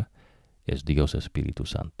tierra es Dios Espíritu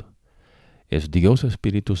Santo. Es Dios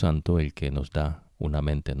Espíritu Santo el que nos da una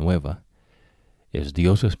mente nueva. Es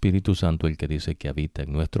Dios Espíritu Santo el que dice que habita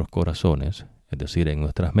en nuestros corazones, es decir, en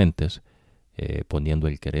nuestras mentes, poniendo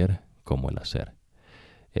el querer como el hacer.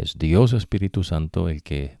 Es Dios Espíritu Santo el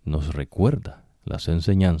que nos recuerda las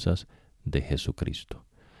enseñanzas de Jesucristo.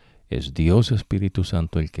 Es Dios Espíritu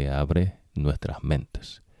Santo el que abre nuestras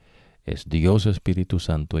mentes. Es Dios Espíritu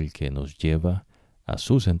Santo el que nos lleva a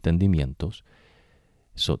sus entendimientos.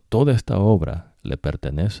 Toda esta obra le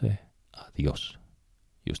pertenece a Dios.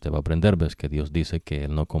 Y usted va a aprender, ¿ves?, que Dios dice que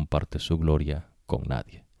Él no comparte su gloria con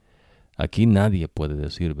nadie. Aquí nadie puede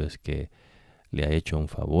decir, ¿ves?, que le ha hecho un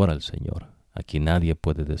favor al Señor. Aquí nadie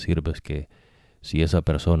puede decir, ¿ves?, que si esa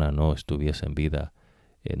persona no estuviese en vida,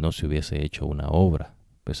 no se hubiese hecho una obra.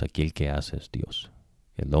 Pues aquí el que hace es Dios.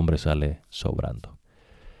 El hombre sale sobrando.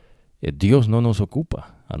 Dios no nos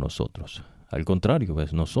ocupa a nosotros. Al contrario,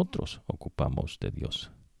 ¿ves?, nosotros ocupamos de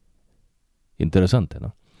Dios. Interesante,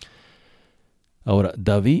 ¿no? Ahora,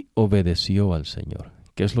 David obedeció al Señor.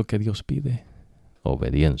 ¿Qué es lo que Dios pide?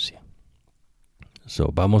 Obediencia.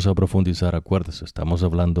 Vamos a profundizar, acuérdese, estamos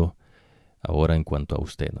hablando ahora en cuanto a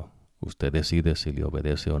usted, ¿no? Usted decide si le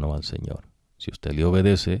obedece o no al Señor. Si usted le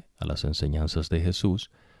obedece a las enseñanzas de Jesús,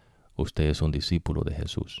 usted es un discípulo de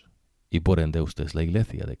Jesús. Y por ende usted es la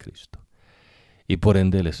iglesia de Cristo. Y por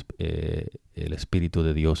ende el Espíritu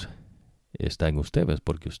de Dios está en usted, ¿ves?,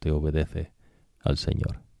 porque usted obedece al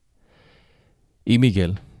Señor. Y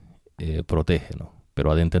Miguel protege, ¿no?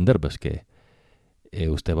 Pero ha de entender, ¿ves?, que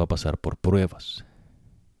usted va a pasar por pruebas.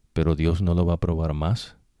 Pero Dios no lo va a probar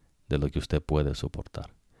más de lo que usted puede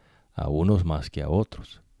soportar. A unos más que a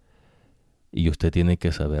otros. Y usted tiene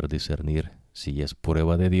que saber discernir si es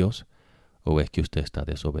prueba de Dios o es que usted está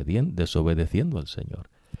desobedeciendo al Señor.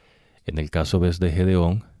 En el caso, ¿ves?, de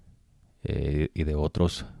Gedeón y de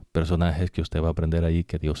otros personajes que usted va a aprender ahí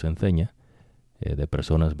que Dios enseña, de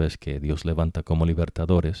personas, ¿ves?, que Dios levanta como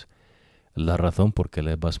libertadores, la razón por qué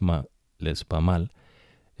les va mal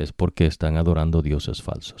es porque están adorando dioses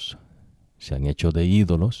falsos. Se han hecho de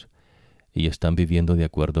ídolos, y están viviendo de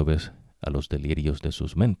acuerdo, ¿ves?, a los delirios de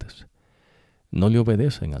sus mentes. No le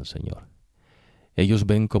obedecen al Señor. Ellos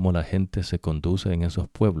ven cómo la gente se conduce en esos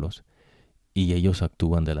pueblos y ellos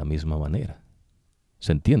actúan de la misma manera.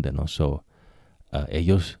 ¿Se entiende, no?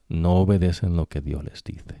 Ellos no obedecen lo que Dios les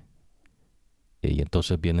dice. Y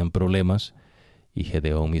entonces vienen problemas y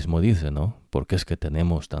Gedeón mismo dice, ¿no? ¿Por qué es que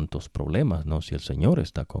tenemos tantos problemas, no? Si el Señor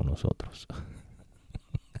está con nosotros.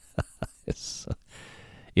 Es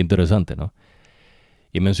interesante, ¿no?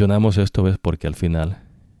 Y mencionamos esto, ¿ves? Porque al final,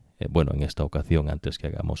 en esta ocasión, antes que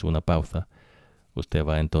hagamos una pausa, usted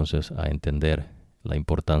va entonces a entender la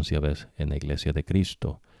importancia, ¿ves?, en la Iglesia de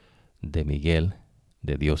Cristo, de Miguel,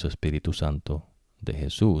 de Dios Espíritu Santo, de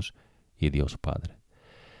Jesús y Dios Padre.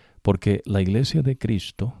 Porque la Iglesia de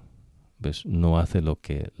Cristo, ¿ves?, no hace lo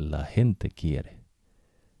que la gente quiere.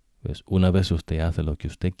 ¿Ves? Una vez usted hace lo que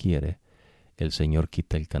usted quiere, el Señor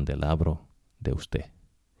quita el candelabro de usted.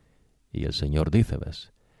 Y el Señor dice,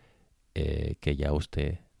 ¿ves?, que ya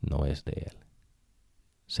usted no es de Él.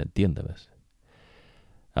 ¿Se entiende, ves?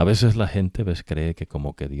 A veces la gente, ¿ves?, cree que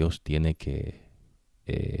como que Dios tiene que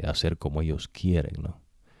hacer como ellos quieren, ¿no?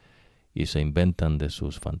 Y se inventan de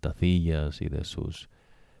sus fantasías y de sus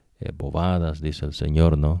bobadas, dice el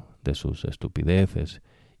Señor, ¿no?, de sus estupideces,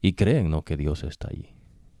 y creen, ¿no?, que Dios está allí.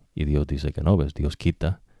 Y Dios dice que no, ¿ves? Dios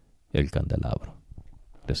quita el candelabro.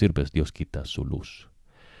 Es decir, ¿ves?, Dios quita su luz.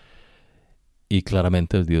 Y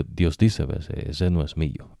claramente Dios dice, ¿ves?, ese no es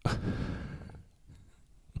mío.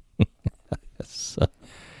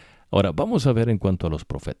 Ahora, vamos a ver en cuanto a los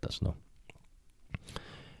profetas, ¿no?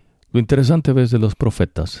 Lo interesante, ¿ves?, de los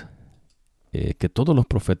profetas, que todos los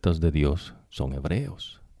profetas de Dios son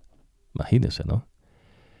hebreos. Imagínense, ¿no?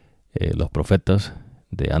 Los profetas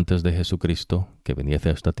de antes de Jesucristo, que viniese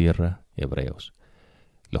a esta tierra, hebreos.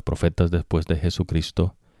 Los profetas después de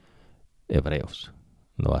Jesucristo, hebreos.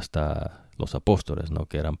 No hasta los apóstoles, ¿no?,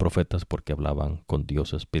 que eran profetas porque hablaban con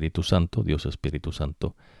Dios Espíritu Santo. Dios Espíritu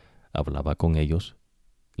Santo hablaba con ellos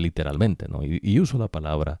literalmente, ¿no? Y uso la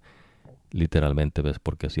palabra literalmente, ¿ves?,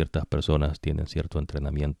 porque ciertas personas tienen cierto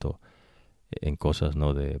entrenamiento en cosas,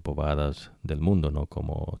 ¿no?, de bobadas del mundo, ¿no?,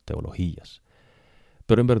 como teologías.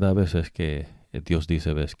 Pero en verdad, ¿ves?, es que Dios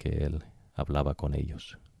dice, ¿ves?, que Él hablaba con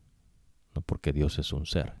ellos, ¿no?, porque Dios es un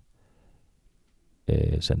ser.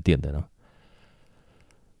 Se entiende, ¿no?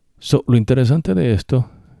 Lo interesante de esto,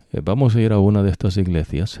 vamos a ir a una de estas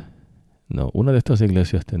iglesias. No, una de estas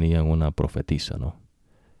iglesias tenían una profetisa, ¿no?,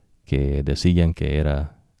 que decían que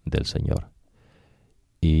era del Señor.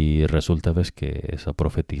 Y resulta, ves, que esa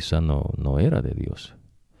profetisa no era de Dios.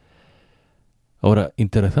 Ahora,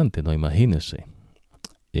 interesante, ¿no? Imagínese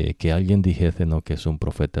que alguien dijese, ¿no?, que es un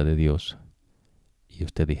profeta de Dios. Y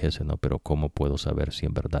usted dijese, no, pero ¿cómo puedo saber si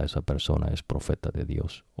en verdad esa persona es profeta de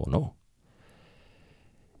Dios o no?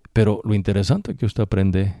 Pero lo interesante que usted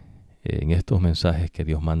aprende en estos mensajes que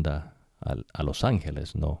Dios manda a los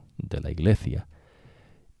ángeles, ¿no?, de la iglesia,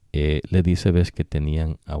 le dice, ves, que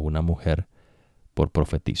tenían a una mujer por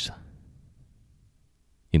profetisa.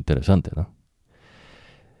 Interesante, ¿no?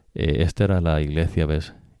 Esta era la iglesia,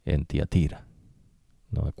 ves, en Tiatira.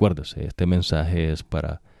 No, acuérdese, este mensaje es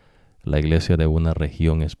para la iglesia de una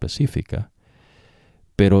región específica,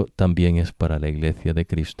 pero también es para la iglesia de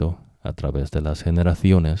Cristo a través de las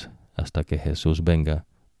generaciones hasta que Jesús venga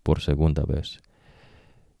por segunda vez.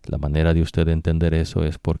 La manera de usted entender eso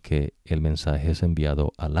es porque el mensaje es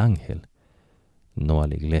enviado al ángel, no a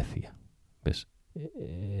la iglesia. ¿Ves?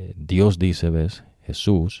 Dios dice, ¿ves?,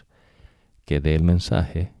 Jesús, que dé el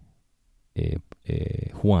mensaje,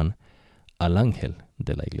 Juan, al ángel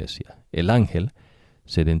de la iglesia. El ángel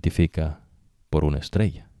se identifica por una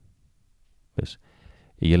estrella. ¿Ves?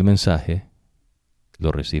 Y el mensaje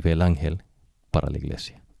lo recibe el ángel para la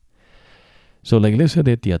iglesia. La iglesia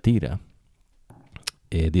de Tiatira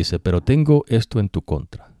dice, pero tengo esto en tu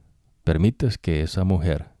contra. Permites que esa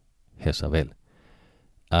mujer, Jezabel,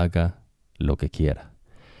 haga lo que quiera.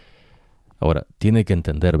 Ahora, tiene que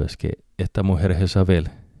entender, ves, que esta mujer Jezabel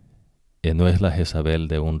no es la Jezabel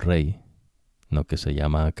de un rey, no, que se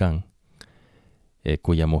llama Acán,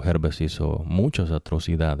 cuya mujer, ves, hizo muchas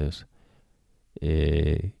atrocidades,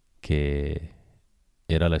 que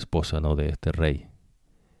era la esposa, ¿no?, de este rey.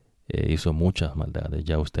 Hizo muchas maldades,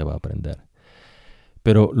 ya usted va a aprender.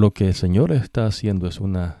 Pero lo que el Señor está haciendo es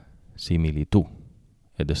una similitud.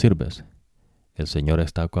 Es decir, ves, el Señor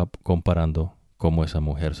está comparando cómo esa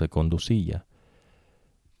mujer se conducía.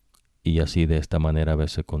 Y así de esta manera,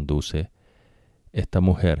 ves, se conduce esta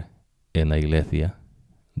mujer en la iglesia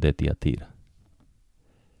de Tiatira.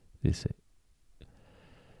 Dice,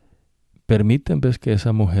 permiten, ves, que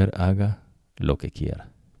esa mujer haga lo que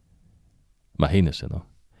quiera. Imagínense, ¿no?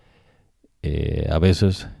 A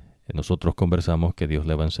veces nosotros conversamos que Dios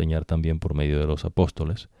le va a enseñar también por medio de los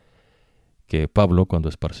apóstoles, que Pablo, cuando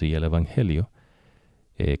esparcía el Evangelio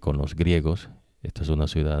con los griegos, esta es una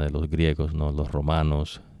ciudad de los griegos, ¿no? Los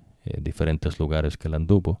romanos, diferentes lugares que él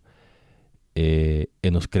anduvo,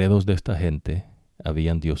 en los credos de esta gente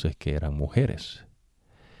habían dioses que eran mujeres,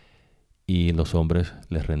 y los hombres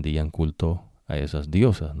les rendían culto a esas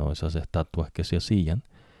diosas, ¿no? Esas estatuas que se hacían,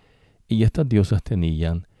 y estas diosas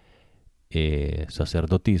tenían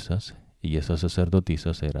sacerdotisas, y esas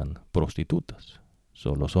sacerdotisas eran prostitutas.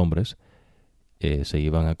 Los hombres se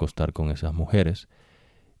iban a acostar con esas mujeres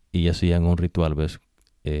y hacían un ritual, ¿ves?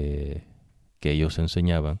 Que ellos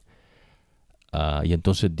enseñaban. Y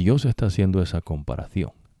entonces Dios está haciendo esa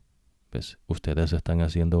comparación. ¿Ves? Ustedes están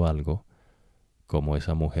haciendo algo como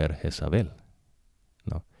esa mujer Jezabel,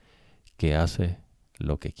 ¿no? Que hace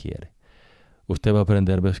lo que quiere. Usted va a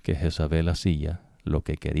aprender, ¿ves? Que Jezabel hacía lo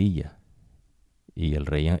que quería, y el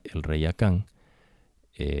rey Acán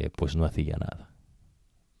pues no hacía nada.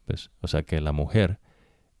 ¿Ves? O sea que la mujer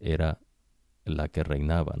era la que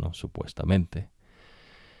reinaba, ¿no? Supuestamente.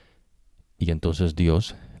 Y entonces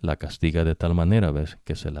Dios la castiga de tal manera, ¿ves?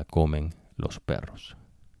 Que se la comen los perros.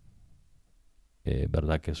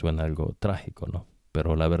 ¿Verdad que suena algo trágico, no?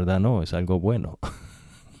 Pero la verdad no, es algo bueno.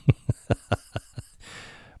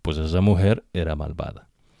 Pues esa mujer era malvada.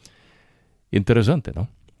 Interesante, ¿no?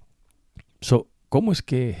 ¿Cómo es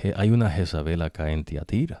que hay una Jezabel acá en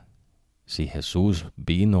Tiatira? Si Jesús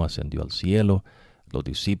vino, ascendió al cielo, los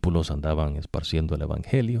discípulos andaban esparciendo el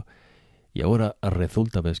Evangelio, y ahora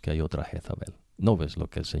resulta, ves, que hay otra Jezabel. ¿No ves lo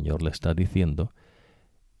que el Señor le está diciendo?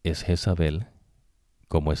 Es Jezabel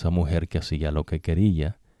como esa mujer que hacía lo que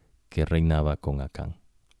quería, que reinaba con Acán.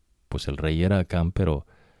 Pues el rey era Acán, pero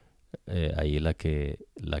ahí la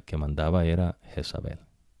que mandaba era Jezabel.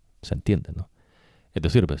 ¿Se entiende, no? Es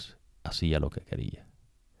decir, ves, hacía lo que quería.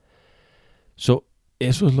 Eso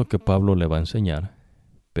es lo que Pablo le va a enseñar,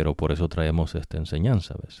 pero por eso traemos esta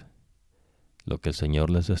enseñanza, ¿ves? Lo que el Señor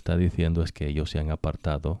les está diciendo es que ellos se han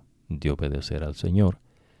apartado de obedecer al Señor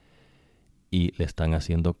y le están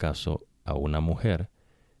haciendo caso a una mujer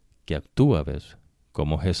que actúa, ¿ves?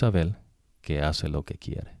 Como Jezabel, que hace lo que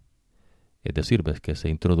quiere. Es decir, ¿ves? Que se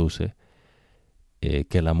introduce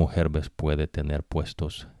que la mujer, ¿ves? Puede tener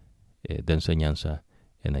puestos de enseñanza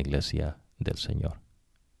en la iglesia del Señor.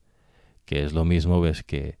 Que es lo mismo, ¿ves?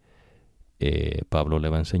 Que Pablo le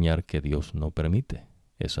va a enseñar que Dios no permite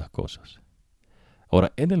esas cosas.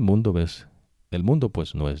 Ahora, en el mundo, ¿ves? El mundo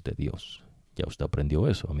pues no es de Dios. Ya usted aprendió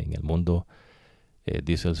eso. Amén. El mundo,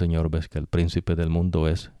 dice el Señor, ¿ves? Que el príncipe del mundo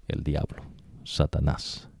es el diablo,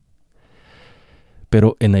 Satanás.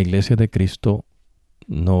 Pero en la iglesia de Cristo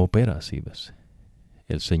no opera así, ¿ves?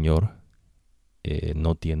 El Señor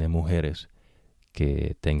no tiene mujeres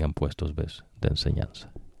que tengan puestos, ¿ves? De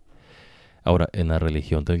enseñanza. Ahora, en la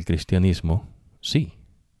religión del cristianismo, sí,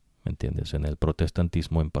 ¿me entiendes? En el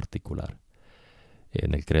protestantismo en particular.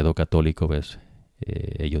 En el credo católico, ¿ves?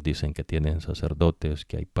 Ellos dicen que tienen sacerdotes,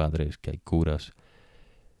 que hay padres, que hay curas,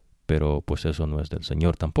 pero pues eso no es del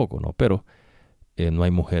Señor tampoco, ¿no? Pero no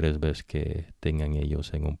hay mujeres, ¿ves? Que tengan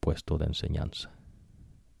ellos en un puesto de enseñanza.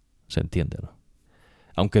 ¿Se entiende, no?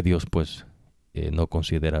 Aunque Dios, pues, no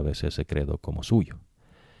considera a veces ese credo como suyo.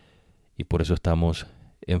 Y por eso estamos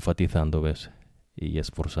enfatizando, ¿ves? Y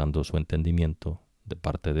esforzando su entendimiento de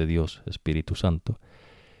parte de Dios, Espíritu Santo,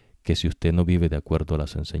 que si usted no vive de acuerdo a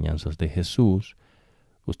las enseñanzas de Jesús,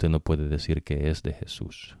 usted no puede decir que es de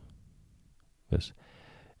Jesús. ¿Ves?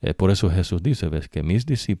 Por eso Jesús dice, ¿ves? Que mis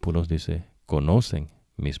discípulos, dice, conocen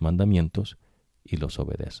mis mandamientos y los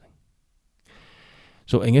obedecen.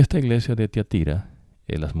 En esta iglesia de Tiatira,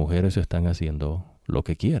 las mujeres están haciendo lo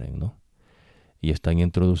que quieren, ¿no? Y están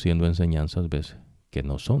introduciendo enseñanzas, ¿ves? Que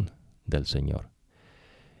no son del Señor.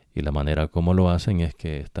 Y la manera como lo hacen es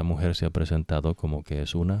que esta mujer se ha presentado como que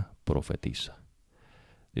es una profetisa.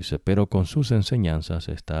 Dice, pero con sus enseñanzas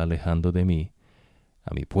se está alejando de mí,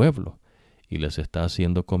 a mi pueblo, y les está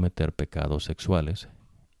haciendo cometer pecados sexuales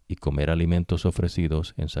y comer alimentos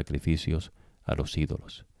ofrecidos en sacrificios a los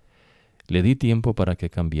ídolos. Le di tiempo para que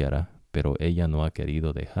cambiara, pero ella no ha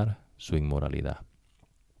querido dejar su inmoralidad.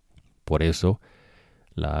 Por eso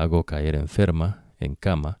la hago caer enferma en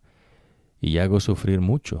cama y hago sufrir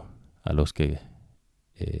mucho a los que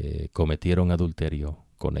cometieron adulterio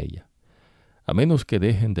con ella. A menos que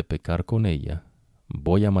dejen de pecar con ella,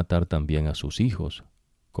 voy a matar también a sus hijos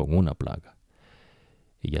con una plaga.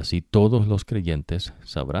 Y así todos los creyentes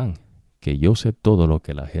sabrán que yo sé todo lo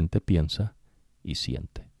que la gente piensa y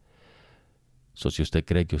siente. Si usted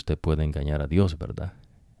cree que usted puede engañar a Dios, ¿verdad?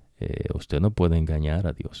 Usted no puede engañar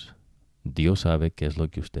a Dios. Dios sabe qué es lo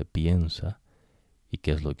que usted piensa y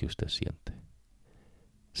qué es lo que usted siente.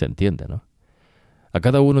 ¿Se entiende, no? A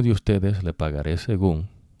cada uno de ustedes le pagaré según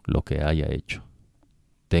lo que haya hecho.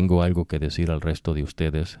 Tengo algo que decir al resto de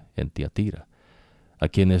ustedes en Tiatira, a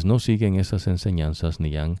quienes no siguen esas enseñanzas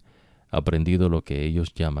ni han aprendido lo que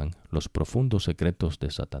ellos llaman los profundos secretos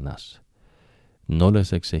de Satanás. No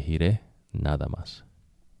les exigiré nada más.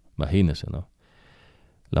 Imagínense, ¿no?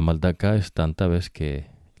 La maldad acá es tanta vez que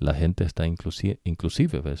la gente está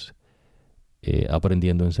inclusive ¿ves?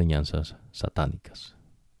 Aprendiendo enseñanzas satánicas,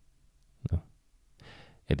 ¿no?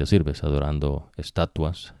 Es decir, ¿ves? Adorando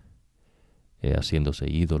estatuas, haciéndose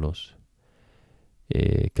ídolos,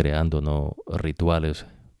 creando, ¿no?, rituales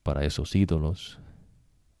para esos ídolos.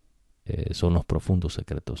 Son los profundos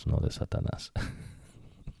secretos, ¿no?, de Satanás.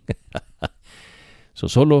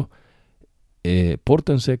 Solo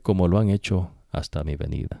pórtense como lo han hecho hasta mi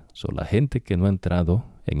venida. La gente que no ha entrado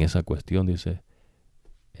en esa cuestión dice,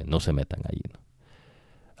 no se metan allí, ¿no?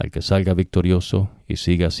 Al que salga victorioso y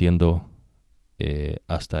siga haciendo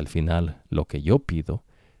hasta el final lo que yo pido,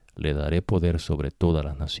 le daré poder sobre todas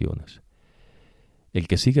las naciones. El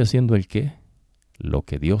que siga haciendo el qué, lo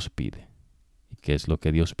que Dios pide. ¿Y qué es lo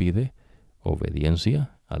que Dios pide?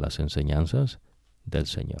 Obediencia a las enseñanzas del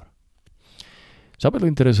Señor. ¿Sabe lo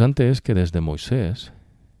interesante es que desde Moisés,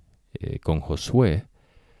 con Josué,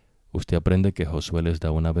 usted aprende que Josué les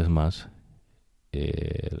da una vez más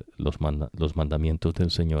los mandamientos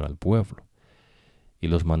del Señor al pueblo. Y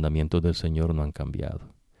los mandamientos del Señor no han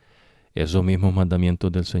cambiado. Esos mismos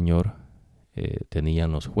mandamientos del Señor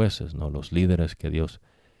tenían los jueces, ¿no?, los líderes que Dios,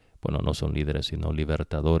 bueno, no son líderes, sino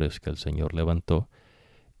libertadores que el Señor levantó.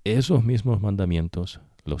 Esos mismos mandamientos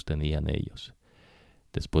los tenían ellos.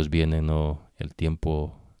 Después viene, ¿no?, el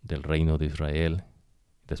tiempo del reino de Israel.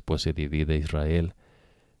 Después se divide Israel,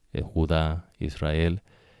 Judá, Israel.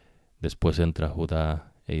 Después entra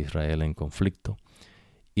Judá e Israel en conflicto.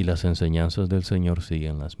 Y las enseñanzas del Señor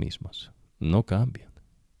siguen las mismas. No cambian.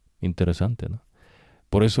 Interesante, ¿no?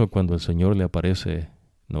 Por eso cuando el Señor le aparece,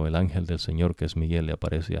 no, el ángel del Señor, que es Miguel, le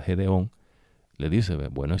aparece a Gedeón, le dice,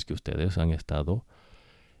 bueno, es que ustedes han estado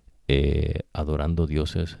adorando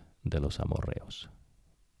dioses de los amorreos.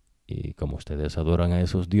 Y como ustedes adoran a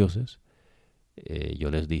esos dioses, yo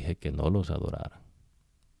les dije que no los adoraran.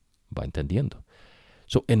 ¿Va entendiendo?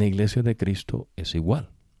 En la iglesia de Cristo es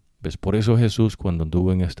igual. ¿Ves? Por eso Jesús, cuando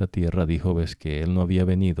anduvo en esta tierra, dijo, ¿ves?, que Él no había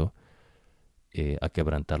venido a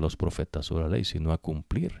quebrantar los profetas o la ley, sino a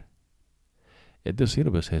cumplir. Es decir,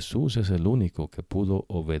 ¿ves?, Jesús es el único que pudo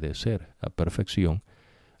obedecer a perfección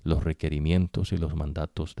los requerimientos y los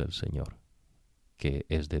mandatos del Señor, que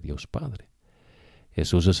es de Dios Padre.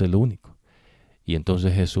 Jesús es el único. Y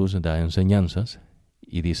entonces Jesús da enseñanzas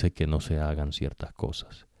y dice que no se hagan ciertas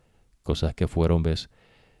cosas. Cosas que fueron, ¿ves?,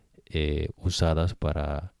 usadas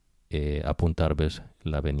para apuntar, ¿ves?,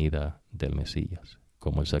 la venida del Mesías,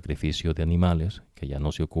 como el sacrificio de animales, que ya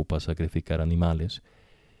no se ocupa sacrificar animales,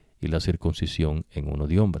 y la circuncisión en uno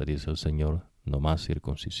de hombre, dice el Señor, no más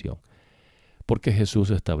circuncisión. Porque Jesús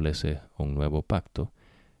establece un nuevo pacto,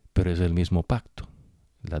 pero es el mismo pacto.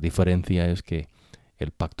 La diferencia es que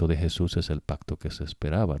el pacto de Jesús es el pacto que se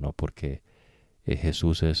esperaba, ¿no? Porque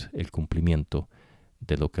Jesús es el cumplimiento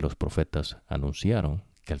de lo que los profetas anunciaron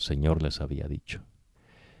que el Señor les había dicho.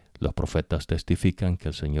 Los profetas testifican que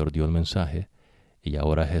el Señor dio el mensaje y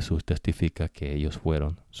ahora Jesús testifica que ellos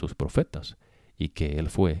fueron sus profetas y que Él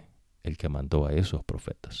fue el que mandó a esos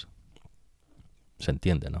profetas. ¿Se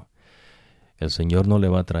entiende, no? El Señor no le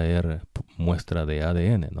va a traer muestra de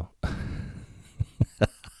ADN, ¿no?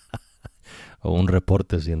 O un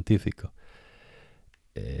reporte científico.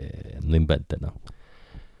 No invente, ¿no?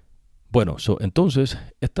 Bueno, entonces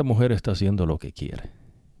esta mujer está haciendo lo que quiere.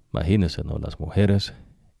 Imagínense, ¿no?, las mujeres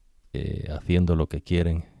haciendo lo que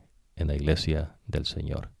quieren en la iglesia del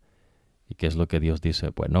Señor. ¿Y qué es lo que Dios dice?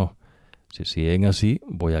 Bueno, si siguen así,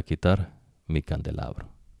 voy a quitar mi candelabro.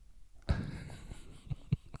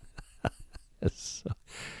 Eso.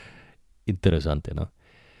 Interesante, ¿no?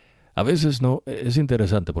 A veces no, es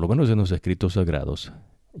interesante, por lo menos en los escritos sagrados,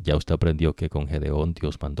 ya usted aprendió que con Gedeón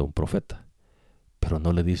Dios mandó un profeta, pero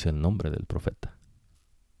no le dice el nombre del profeta.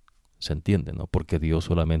 ¿Se entiende, no? Porque Dios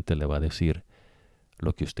solamente le va a decir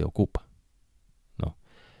lo que usted ocupa, ¿no?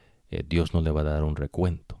 Dios no le va a dar un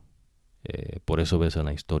recuento. Por eso ves en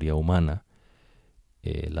la historia humana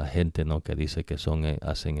la gente, ¿no?, que dice que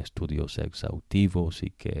hacen estudios exhaustivos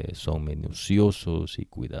y que son minuciosos y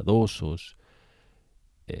cuidadosos,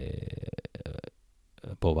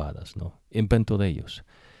 bobadas, ¿no? Invento de ellos.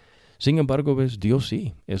 Sin embargo, ves, Dios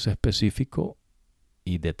sí es específico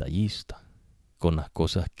y detallista con las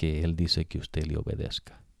cosas que Él dice que usted le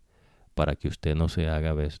obedezca. para que usted no se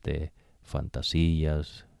haga de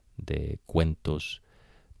fantasías, de cuentos,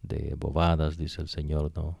 de bobadas, dice el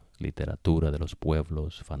Señor, ¿no? Literatura de los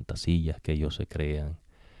pueblos, fantasías que ellos se crean.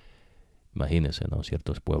 Imagínense, ¿no?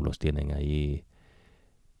 Ciertos pueblos tienen ahí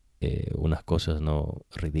unas cosas no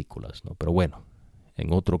ridículas, ¿no? Pero bueno,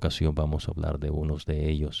 en otra ocasión vamos a hablar de unos de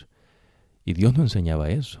ellos. Y Dios no enseñaba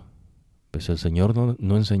eso. Pues el Señor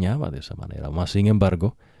no enseñaba de esa manera. Más sin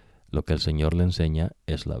embargo, lo que el Señor le enseña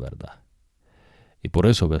es la verdad. Y por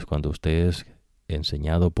eso, ves, cuando usted es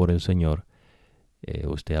enseñado por el Señor,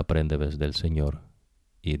 usted aprende, ves, del Señor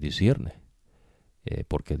y discierne.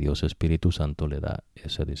 Porque Dios Espíritu Santo le da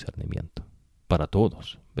ese discernimiento. Para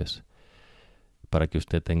todos, ves. Para que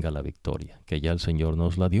usted tenga la victoria, que ya el Señor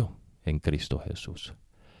nos la dio en Cristo Jesús.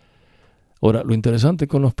 Ahora, lo interesante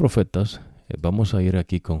con los profetas, vamos a ir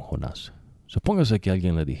aquí con Jonás. Supóngase que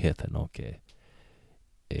alguien le dijese, ¿no?, que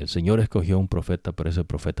el Señor escogió un profeta, pero ese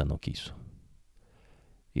profeta no quiso.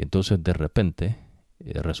 Y entonces de repente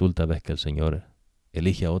resulta, ves, que el Señor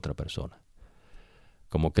elige a otra persona.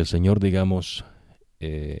 Como que el Señor, digamos,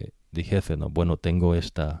 dijese, no, bueno, tengo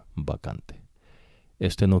esta vacante.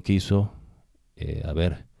 Este no quiso,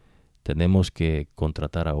 tenemos que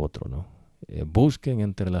contratar a otro, ¿no? Busquen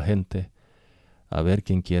entre la gente a ver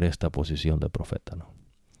quién quiere esta posición de profeta, ¿no?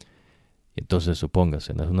 Entonces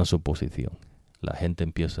supóngase, no es una suposición. La gente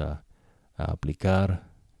empieza a aplicar,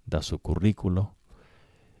 da su currículo,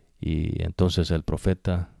 y entonces el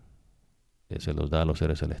profeta se los da a los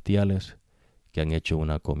seres celestiales que han hecho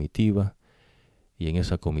una comitiva, y en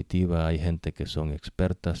esa comitiva hay gente que son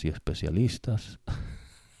expertas y especialistas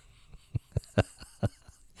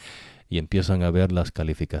y empiezan a ver las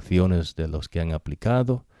calificaciones de los que han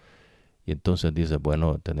aplicado, y entonces dice,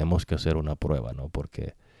 bueno, tenemos que hacer una prueba, ¿no?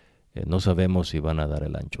 Porque no sabemos si van a dar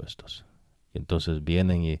el ancho estos. Y entonces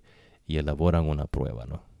vienen y elaboran una prueba,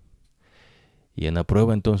 ¿no? Y en la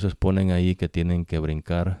prueba entonces ponen ahí que tienen que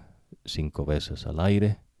brincar 5 veces al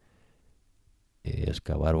aire,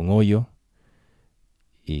 excavar un hoyo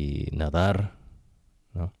y nadar,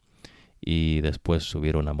 ¿no? Y después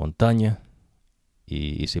subir una montaña.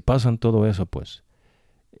 Y si pasan todo eso, pues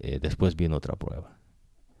después viene otra prueba.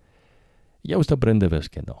 Ya usted aprende, ves,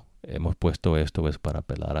 que no. Hemos puesto esto, ves, para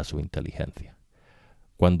apelar a su inteligencia.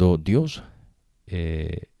 Cuando Dios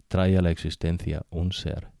trae a la existencia un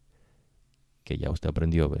ser, que ya usted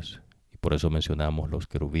aprendió, ves, y por eso mencionamos los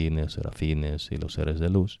querubines, serafines y los seres de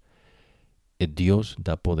luz, Dios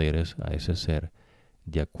da poderes a ese ser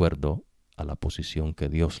de acuerdo a la posición que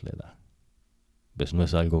Dios le da. ¿Ves? No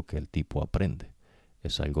es algo que el tipo aprende,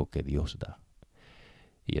 es algo que Dios da.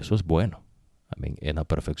 Y eso es bueno. Amén. En la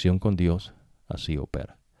perfección con Dios, así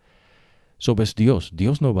opera. ¿Ves?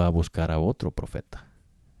 Dios no va a buscar a otro profeta.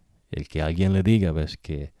 El que alguien le diga, ves,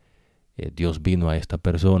 que Dios vino a esta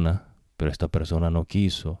persona, pero esta persona no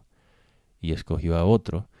quiso y escogió a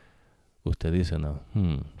otro, usted dice, no,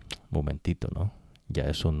 momentito, ¿no? Ya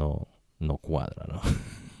eso no cuadra, ¿no?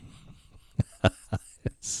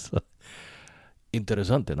 Eso.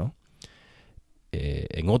 Interesante, ¿no?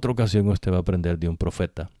 En otra ocasión usted va a aprender de un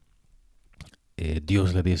profeta.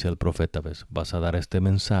 Dios le dice al profeta, ves, vas a dar este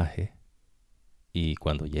mensaje y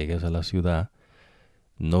cuando llegues a la ciudad,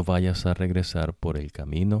 no vayas a regresar por el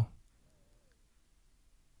camino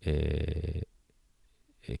que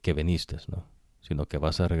viniste, ¿no? Sino que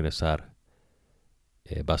vas a regresar,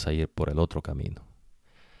 vas a ir por el otro camino.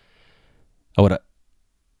 Ahora,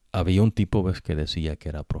 había un tipo, ves, que decía que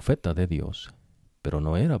era profeta de Dios, pero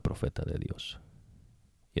no era profeta de Dios.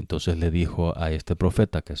 Y entonces le dijo a este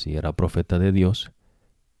profeta que sí era profeta de Dios,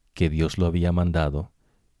 que Dios lo había mandado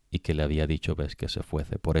y que le había dicho, ves, que se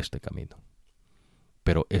fuese por este camino.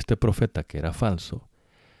 Pero este profeta, que era falso,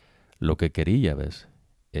 lo que quería, ves,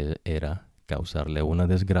 era causarle una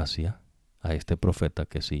desgracia a este profeta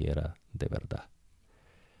que sí era de verdad.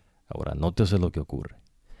 Ahora, nótese lo que ocurre.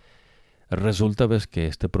 Resulta, ves, que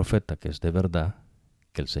este profeta que es de verdad,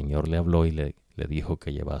 que el Señor le habló y le dijo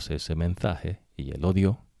que llevase ese mensaje, y él lo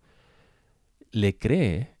dio, le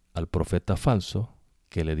cree al profeta falso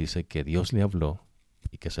que le dice que Dios le habló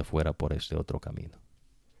y que se fuera por este otro camino.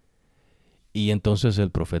 Y entonces el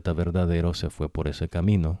profeta verdadero se fue por ese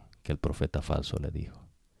camino que el profeta falso le dijo.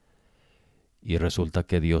 Y resulta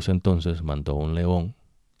que Dios entonces mandó un león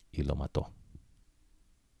y lo mató.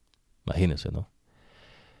 Imagínese, ¿no?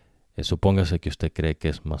 Supóngase que usted cree que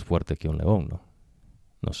es más fuerte que un león, ¿no?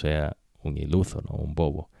 No sea un iluso, ¿no? Un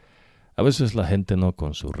bobo. A veces la gente, ¿no?,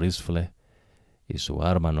 con su rifle y su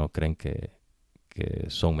arma, ¿no?, creen que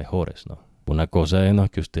son mejores, ¿no? Una cosa es, ¿no?,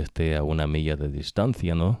 que usted esté a 1 milla de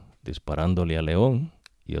distancia, ¿no?, disparándole al león,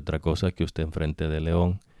 y otra cosa es que usted enfrente del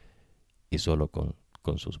león y solo con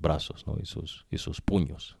con sus brazos, ¿no? y sus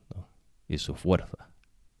puños, ¿no? Y su fuerza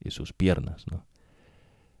y sus piernas, ¿no?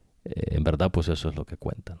 En verdad, pues eso es lo que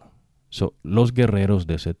cuenta, ¿no? Los guerreros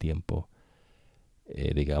de ese tiempo,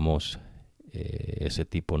 ese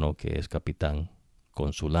tipo, ¿no? Que es capitán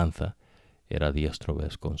con su lanza, era diestro,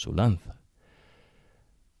 ¿ves? Con su lanza.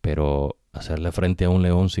 Pero hacerle frente a un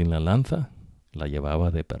león sin la lanza la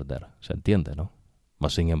llevaba de perder, ¿se entiende, no?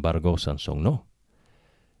 Mas sin embargo, Sansón no.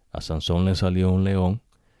 A Sansón le salió un león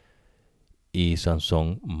y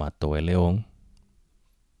Sansón mató el león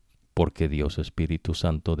porque Dios Espíritu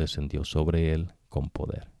Santo descendió sobre él con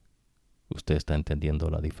poder. Usted está entendiendo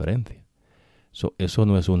la diferencia. Eso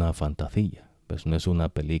no es una fantasía, pues no es una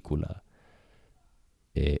película,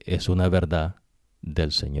 es una verdad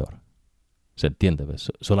del Señor. ¿Se entiende?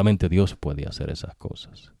 ¿Ves? Solamente Dios puede hacer esas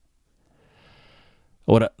cosas.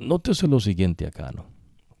 Ahora, nótese lo siguiente acá, ¿no?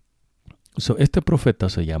 Este profeta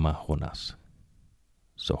se llama Jonás.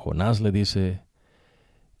 Jonás le dice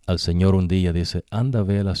al Señor un día, dice, anda,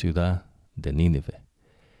 ve a la ciudad de Nínive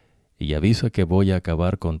y avisa que voy a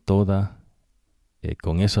acabar con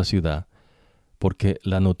con esa ciudad, porque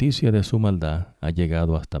la noticia de su maldad ha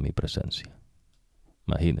llegado hasta mi presencia.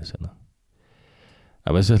 Imagínense, ¿no?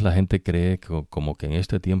 A veces la gente cree como que en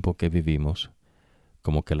este tiempo que vivimos,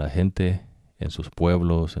 como que la gente en sus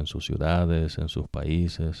pueblos, en sus ciudades, en sus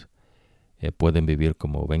países, pueden vivir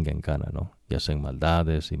como venga en gana, ¿no? Y hacen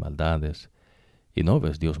maldades y maldades. Y no,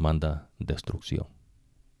 ves, Dios manda destrucción.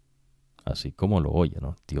 Así como lo oye,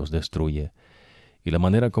 ¿no? Dios destruye. Y la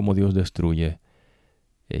manera como Dios destruye,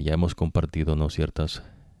 ya hemos compartido, ¿no? Ciertas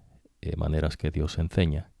maneras que Dios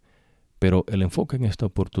enseña. Pero el enfoque en esta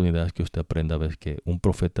oportunidad es que usted aprenda, ves, que un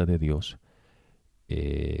profeta de Dios,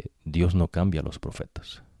 Dios no cambia a los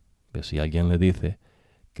profetas. ¿Ves? Si alguien le dice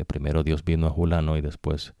que primero Dios vino a fulano y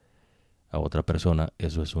después a otra persona,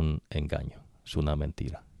 eso es un engaño, es una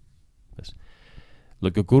mentira. ¿Ves?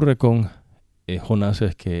 Lo que ocurre con Jonás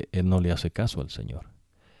es que él no le hace caso al Señor.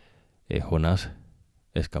 Jonás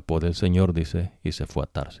escapó del Señor, dice, y se fue a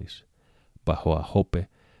Tarsis. Bajó a Jope,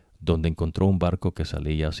 donde encontró un barco que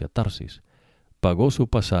salía hacia Tarsis. Pagó su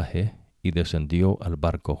pasaje y descendió al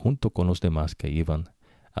barco junto con los demás que iban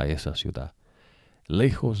a esa ciudad,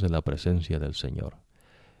 lejos de la presencia del Señor.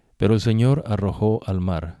 Pero el Señor arrojó al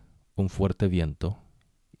mar un fuerte viento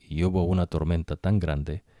y hubo una tormenta tan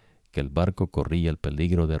grande que el barco corría el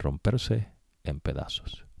peligro de romperse en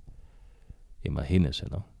pedazos. Imagínense,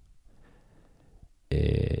 ¿no?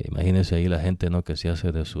 Imagínense ahí la gente, ¿no? Que se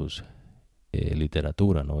hace de sus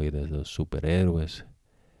literatura, ¿no? Y de los superhéroes.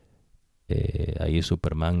 Ahí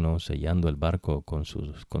Superman, ¿no? Sellando el barco con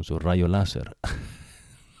su rayo láser.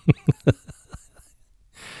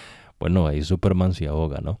 Bueno, ahí Superman se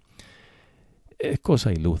ahoga, ¿no? Es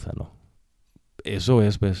cosa ilusa, ¿no? Eso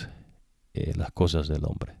es, ¿ves? Las cosas del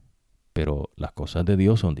hombre. Pero las cosas de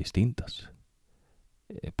Dios son distintas.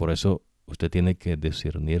 Por eso usted tiene que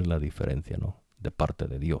discernir la diferencia, ¿no? De parte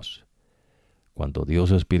de Dios. Cuando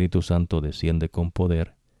Dios Espíritu Santo desciende con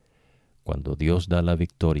poder, cuando Dios da la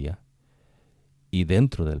victoria, y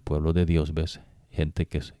dentro del pueblo de Dios ves gente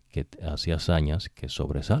que hace hazañas que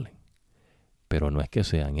sobresalen. Pero no es que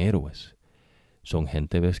sean héroes. Son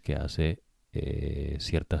gente, ves, que hace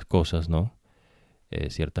ciertas cosas, ¿no?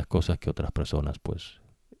 Ciertas cosas que otras personas, pues,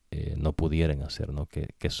 no pudieran hacer, ¿no?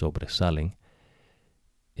 Que sobresalen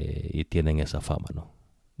y tienen esa fama, ¿no?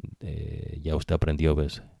 Ya usted aprendió,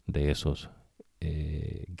 ves, de esos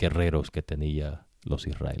guerreros que tenía los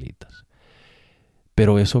israelitas.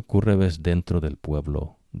 Pero eso ocurre, ves, dentro del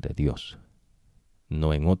pueblo de Dios,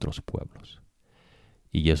 no en otros pueblos.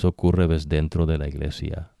 Y eso ocurre, ves, dentro de la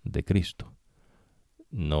iglesia de Cristo,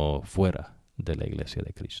 no fuera de la iglesia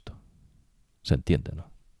de Cristo. ¿Se entiende, no?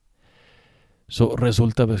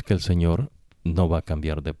 Resulta, ves, que el Señor no va a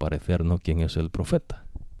cambiar de parecer, ¿no? ¿Quién es el profeta?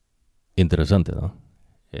 Interesante, ¿no?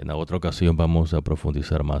 En la otra ocasión vamos a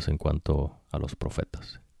profundizar más en cuanto a los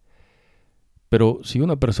profetas. Pero si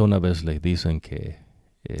una persona, ves, le dicen que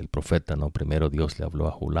el profeta, ¿no? Primero Dios le habló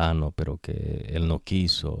a fulano, pero que él no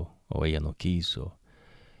quiso o ella no quiso.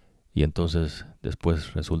 Y entonces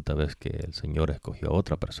después resulta, ves, que el Señor escogió a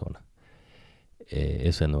otra persona.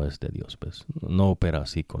 Ese no es de Dios, ¿ves? No opera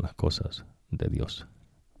así con las cosas de Dios.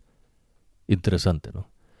 Interesante, ¿no?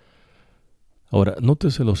 Ahora,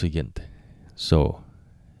 nótese lo siguiente.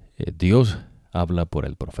 Dios habla por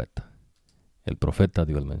el profeta. El profeta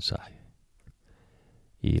dio el mensaje.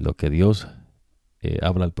 Y lo que Dios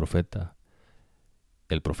habla al profeta,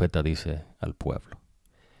 el profeta dice al pueblo.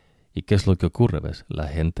 ¿Y qué es lo que ocurre? ¿Ves? La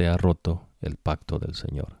gente ha roto el pacto del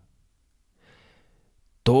Señor.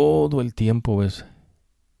 Todo el tiempo, ¿ves?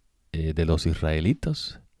 De los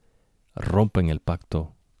israelitas rompen el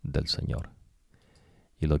pacto del Señor.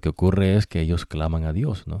 Y lo que ocurre es que ellos claman a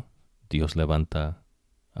Dios, ¿no? Dios levanta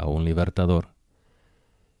a un libertador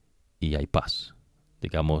y hay paz.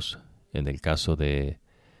 Digamos, en el caso de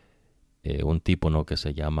un tipo, ¿no?, que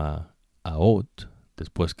se llama Ahod,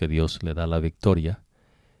 después que Dios le da la victoria,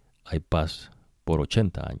 hay paz por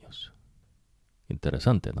 80 años.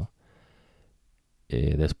 Interesante, ¿no?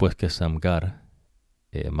 Después que Samgar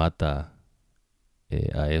mata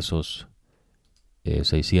a esos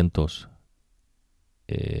 600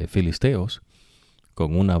 filisteos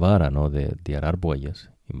con una vara, ¿no?, de arar bueyes,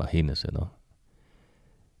 imagínense, ¿no?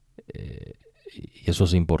 Y eso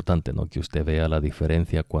es importante, ¿no?, que usted vea la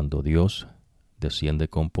diferencia cuando Dios desciende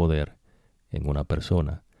con poder en una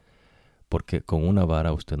persona, porque con una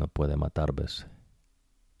vara usted no puede matar, ¿ves?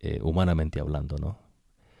 Humanamente hablando, ¿no?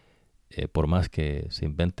 Por más que se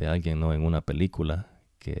invente alguien, ¿no?, en una película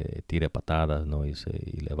que tire patadas, ¿no?, y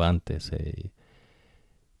levántese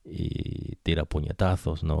y tira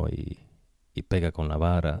puñetazos, ¿no?, y pega con la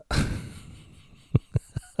vara,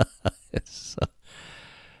 eso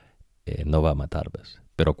no va a matar, ¿ves?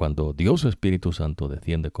 Pero cuando Dios Espíritu Santo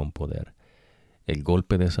desciende con poder, el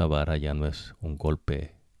golpe de esa vara ya no es un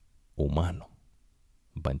golpe humano.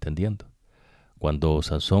 ¿Va entendiendo? Cuando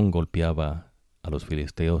Sansón golpeaba a los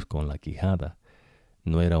filisteos con la quijada,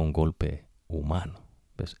 no era un golpe humano,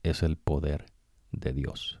 ¿ves? Es el poder de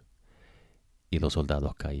Dios. Y los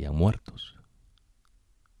soldados caían muertos,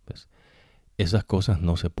 ¿ves? Esas cosas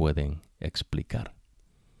no se pueden explicar,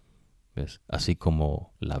 ¿ves? Así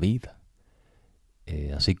como la vida,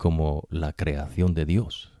 así como la creación de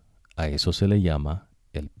Dios. A eso se le llama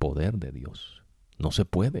el poder de Dios. No se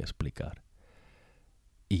puede explicar.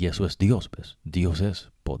 Y eso es Dios, ¿ves? Dios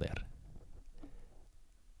es poder.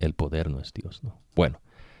 El poder no es Dios, ¿no? Bueno,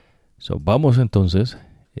 vamos entonces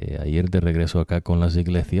a ir de regreso acá con las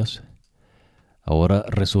iglesias. Ahora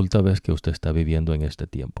resulta, ves, que usted está viviendo en este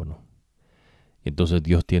tiempo, ¿no? Entonces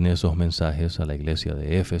Dios tiene esos mensajes a la iglesia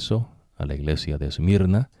de Éfeso, a la iglesia de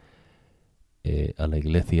Esmirna, a la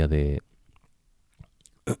iglesia de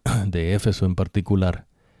Éfeso en particular.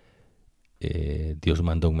 Dios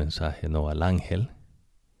manda un mensaje, ¿no?, al ángel,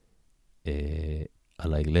 a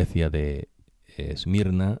la iglesia de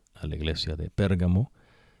Esmirna, a la iglesia de Pérgamo,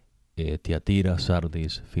 Tiatira,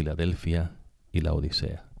 Sardis, Filadelfia y la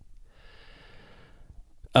Odisea.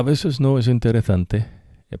 A veces no es interesante,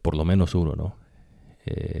 por lo menos uno, ¿no?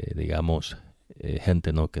 Digamos,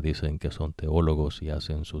 gente, ¿no?, que dicen que son teólogos y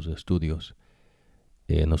hacen sus estudios.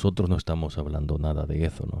 Nosotros no estamos hablando nada de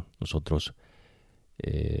eso, ¿no? Nosotros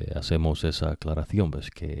hacemos esa aclaración, ¿ves?,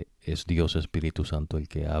 que es Dios Espíritu Santo el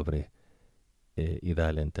que abre y da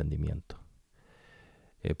el entendimiento.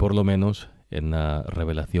 Por lo menos en la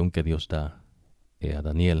revelación que Dios da a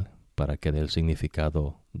Daniel para que dé el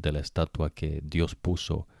significado de la estatua que Dios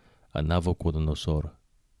puso a Nabucodonosor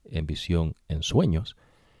en visión en sueños,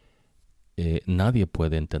 nadie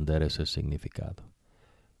puede entender ese significado.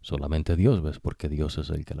 Solamente Dios, ¿ves?, porque Dios es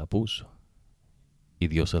el que la puso. Y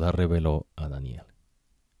Dios se la reveló a Daniel.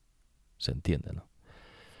 ¿Se entiende, no?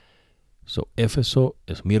 Éfeso,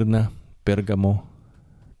 Esmirna, Pérgamo,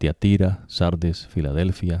 Tiatira, Sardis,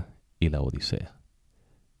 Filadelfia y la Odisea.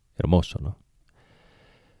 Hermoso, ¿no?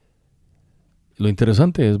 Lo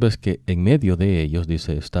interesante es, ves, que en medio de ellos,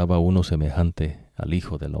 dice, estaba uno semejante al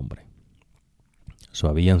Hijo del Hombre.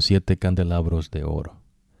 Habían 7 candelabros de oro,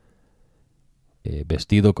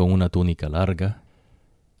 vestido con una túnica larga.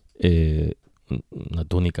 Una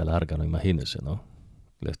túnica larga, no, imagínense, ¿no?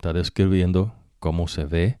 Le está describiendo cómo se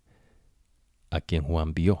ve a quien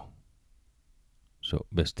Juan vio.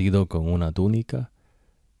 Vestido con una túnica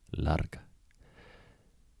larga.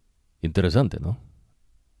 Interesante, ¿no?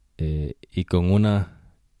 Y con una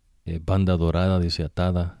banda dorada, dice,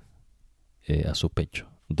 atada a su pecho.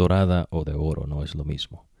 Dorada o de oro, no es lo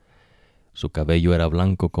mismo. Su cabello era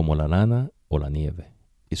blanco como la lana o la nieve,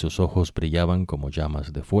 y sus ojos brillaban como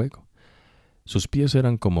llamas de fuego. Sus pies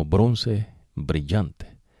eran como bronce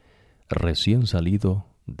brillante, recién salido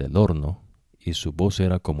del horno, y su voz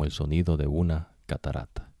era como el sonido de una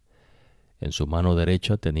catarata. En su mano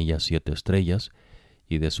derecha tenía 7 estrellas,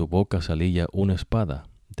 y de su boca salía una espada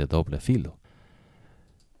de doble filo.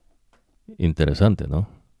 Interesante, ¿no?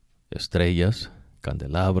 Estrellas,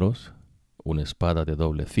 candelabros, una espada de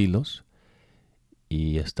doble filos,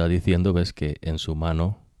 y está diciendo, ves, que en su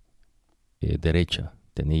mano derecha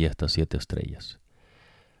tenía estas 7 estrellas.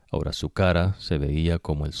 Ahora su cara se veía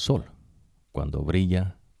como el sol, cuando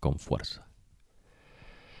brilla con fuerza.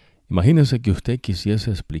 Imagínense que usted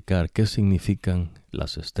quisiese explicar qué significan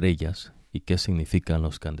las estrellas y qué significan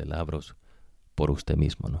los candelabros por usted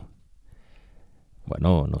mismo, ¿no?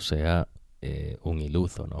 Bueno, no sea un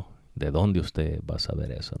iluso, ¿no? ¿De dónde usted va a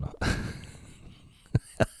saber eso, no?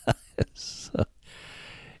 Eso.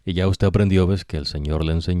 Y ya usted aprendió, ves, que el Señor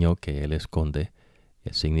le enseñó que Él esconde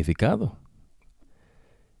el significado.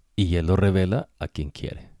 Y Él lo revela a quien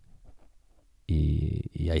quiere.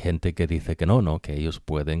 Y hay gente que dice que no, que ellos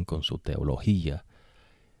pueden con su teología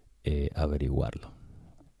averiguarlo.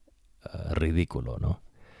 Ridículo, ¿no?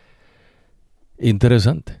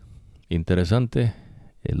 Interesante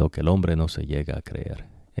lo que el hombre no se llega a creer.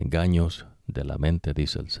 Engaños de la mente,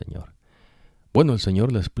 dice el Señor. Bueno, el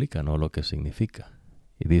Señor le explica, ¿no?, lo que significa.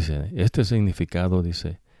 Y dice, este significado,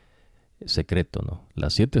 dice, secreto, ¿no?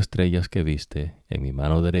 Las 7 estrellas que viste en mi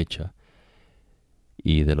mano derecha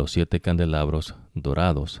y de los 7 candelabros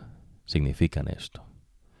dorados significan esto.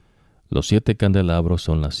 Los 7 candelabros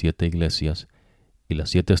son las 7 iglesias y las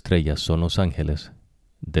 7 estrellas son los ángeles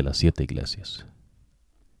de las 7 iglesias.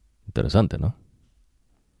 Interesante, ¿no?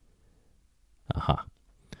 Ajá.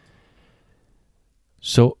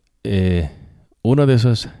 Uno de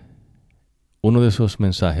esos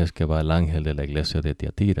mensajes que va al ángel de la iglesia de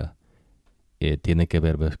Tiatira tiene que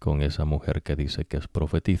ver, ¿ves?, con esa mujer que dice que es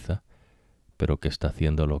profetiza, pero que está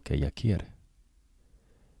haciendo lo que ella quiere.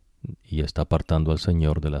 Y está apartando al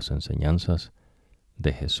Señor de las enseñanzas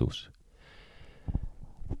de Jesús.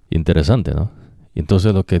 Interesante, ¿no? Y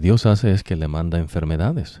entonces lo que Dios hace es que le manda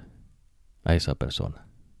enfermedades a esa persona.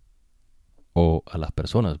 O a las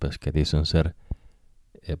personas, ¿ves?, que dicen ser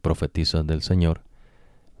profetizas del Señor,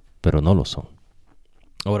 pero no lo son.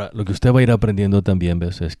 Ahora, lo que usted va a ir aprendiendo también,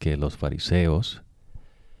 ¿ves?, es que los fariseos,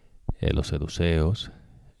 los seduceos,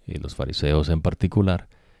 y los fariseos en particular,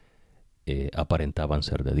 aparentaban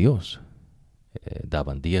ser de Dios.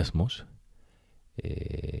 Daban diezmos,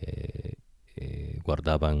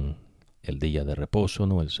 guardaban el día de reposo,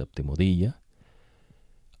 ¿no?, el séptimo día,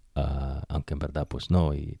 aunque en verdad pues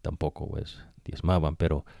no, y tampoco pues diezmaban,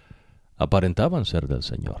 pero aparentaban ser del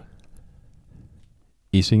Señor.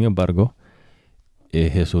 Y sin embargo,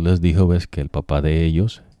 Jesús les dijo, ves, que el papá de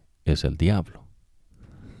ellos es el diablo.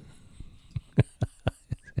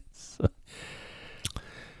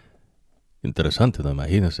 Interesante, ¿no?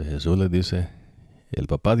 Imagínense, Jesús les dice, el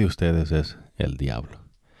papá de ustedes es el diablo.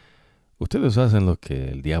 Ustedes hacen lo que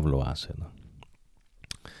el diablo hace, ¿no?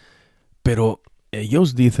 Pero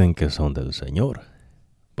ellos dicen que son del Señor.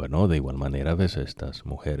 Bueno, de igual manera ves estas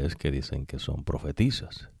mujeres que dicen que son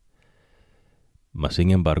profetizas. Mas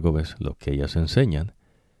sin embargo, ves, lo que ellas enseñan,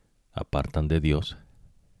 apartan de Dios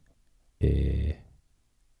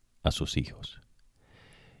a sus hijos.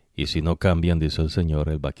 Y si no cambian, dice el Señor,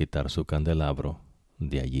 Él va a quitar su candelabro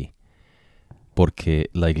de allí. Porque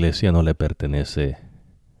la iglesia no le pertenece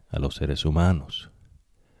a los seres humanos.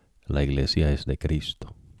 La iglesia es de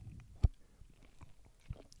Cristo.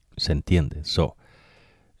 ¿Se entiende?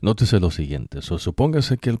 Nótese lo siguiente.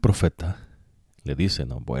 Supóngase que el profeta le dice,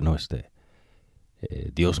 no, bueno,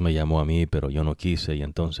 Dios me llamó a mí, pero yo no quise, y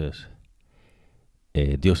entonces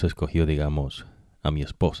Dios escogió, digamos, a mi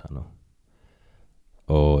esposa, ¿no?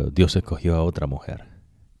 O Dios escogió a otra mujer.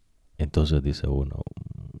 Entonces dice uno,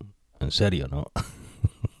 ¿en serio, no?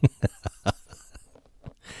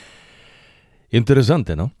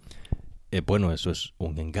 Interesante, ¿no? Bueno, eso es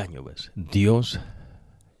un engaño, ¿ves? Dios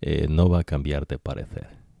no va a cambiar de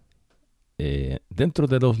parecer. Dentro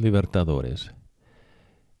de los libertadores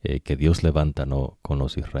que Dios levanta, ¿no?, con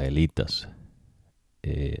los israelitas,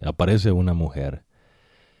 aparece una mujer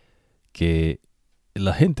que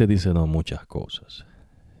la gente dice, no, muchas cosas.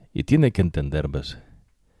 Y tiene que entender, ¿ves?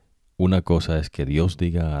 Una cosa es que Dios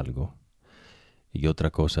diga algo y otra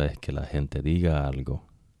cosa es que la gente diga algo.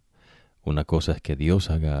 Una cosa es que Dios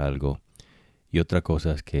haga algo y otra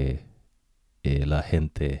cosa es que la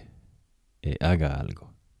gente haga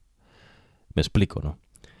algo. Me explico, ¿no?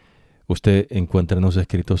 Usted encuentra en los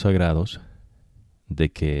escritos sagrados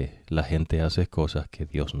de que la gente hace cosas que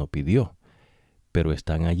Dios no pidió, pero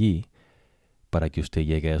están allí para que usted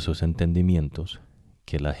llegue a esos entendimientos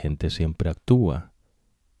que la gente siempre actúa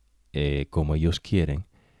como ellos quieren,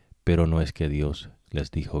 pero no es que Dios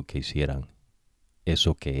les dijo que hicieran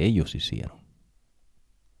eso que ellos hicieron.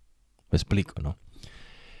 Me explico, ¿no?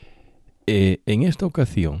 En esta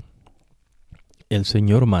ocasión, el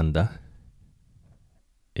Señor manda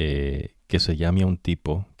que se llame a un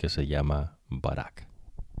tipo que se llama Barak.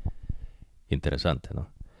 Interesante, ¿no?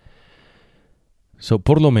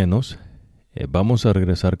 Por lo menos, vamos a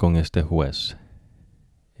regresar con este juez.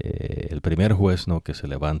 El primer juez, ¿no?, que se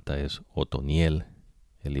levanta es Otoniel,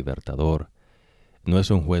 el libertador. No es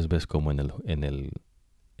un juez, ves, como en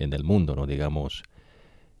el mundo, ¿no?, digamos,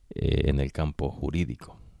 en el campo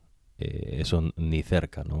jurídico. eso ni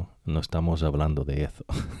cerca, ¿no? No estamos hablando de eso.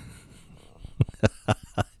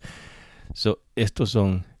 Estos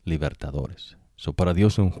son libertadores. Para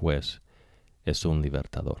Dios un juez es un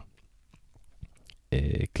libertador.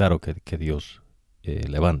 Claro que Dios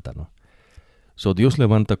levanta, ¿no? Dios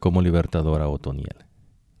levanta como libertador a Otoniel.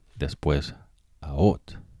 Después a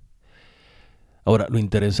Ot. Ahora, lo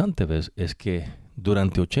interesante, ¿ves? Es que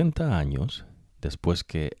durante 80 años, después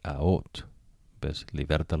que a Ot, ¿ves?,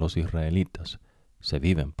 liberta a los israelitas, se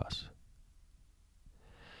vive en paz.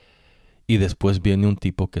 Y después viene un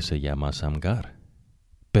tipo que se llama Samgar.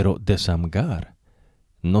 Pero de Samgar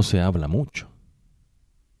no se habla mucho.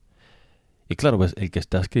 Y claro, ¿ves?, el que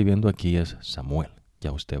está escribiendo aquí es Samuel.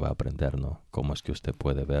 Ya usted va a aprender, ¿no?, cómo es que usted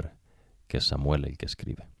puede ver que es Samuel el que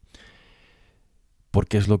escribe.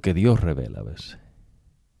 Porque es lo que Dios revela, ¿ves?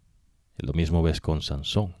 Lo mismo ves con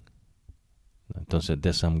Sansón. Entonces,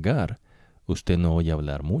 de Samgar usted no oye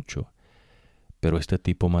hablar mucho. Pero este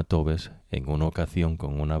tipo mató, ¿ves?, en una ocasión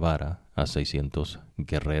con una vara a 600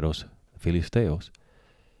 guerreros filisteos.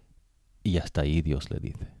 Y hasta ahí Dios le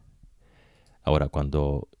dice. Ahora,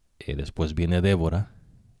 cuando después viene Débora,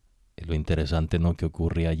 lo interesante, ¿no?, que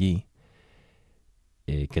ocurre allí,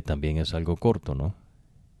 que también es algo corto, ¿no?,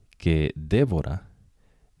 que Débora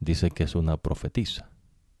dice que es una profetisa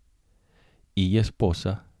y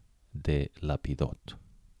esposa de Lapidot.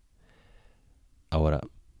 Ahora,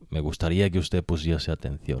 me gustaría que usted pusiese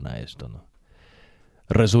atención a esto, ¿no?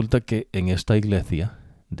 Resulta que en esta iglesia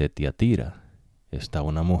de Tiatira está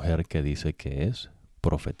una mujer que dice que es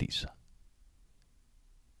profetisa.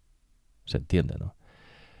 ¿Se entiende, no?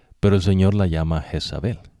 Pero el Señor la llama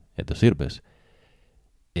Jezabel. Es decir, ¿ves?,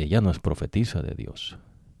 ella no es profetisa de Dios.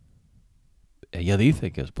 Ella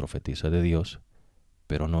dice que es profetisa de Dios,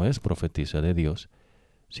 pero no es profetisa de Dios,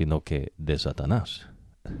 sino que de Satanás.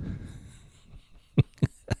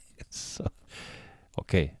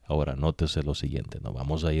 Ok, ahora nótese lo siguiente, ¿no?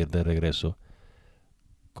 Vamos a ir de regreso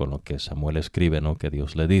con lo que Samuel escribe, ¿no?, que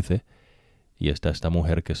Dios le dice, y está esta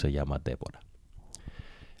mujer que se llama Débora.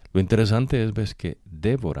 Lo interesante es, ves, que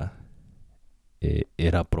Débora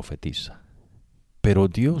era profetisa, pero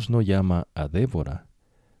Dios no llama a Débora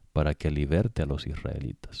para que liberte a los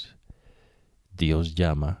israelitas. Dios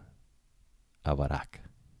llama a Barak.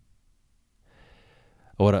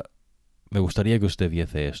 Ahora, me gustaría que usted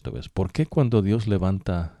viese esto, ¿ves? ¿Por qué cuando Dios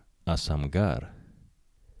levanta a Samgar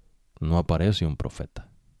no aparece un profeta?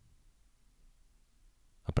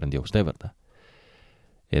 Aprendió usted, ¿verdad?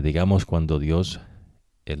 Digamos, cuando Dios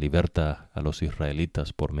liberta a los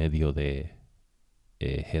israelitas por medio de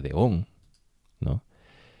Gedeón, ¿no?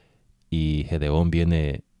 Y Gedeón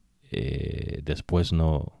viene después,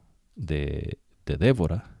 ¿no?, de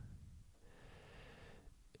Débora.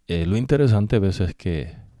 Lo interesante, ¿ves?, es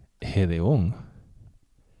que Gedeón,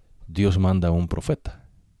 Dios manda a un profeta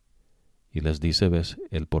y les dice, ¿ves?,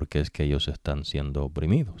 el por qué es que ellos están siendo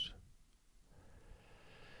oprimidos.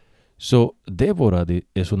 Débora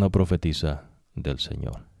es una profetisa del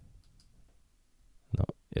Señor, ¿no?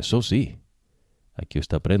 Eso sí, aquí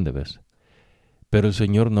usted aprende, ¿ves? Pero el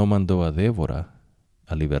Señor no mandó a Débora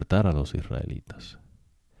a libertar a los israelitas.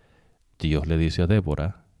 Dios le dice a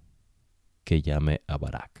Débora que llame a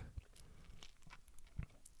Barak.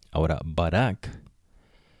 Ahora, Barak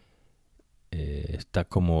está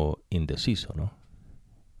como indeciso, ¿no?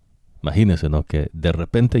 Imagínese, ¿no?, que de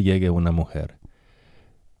repente llegue una mujer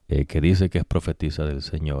que dice que es profetisa del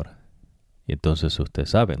Señor. Y entonces usted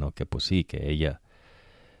sabe, ¿no?, que pues sí, que ella,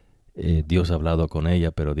 Dios ha hablado con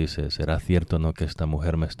ella, pero dice, ¿será cierto, no, que esta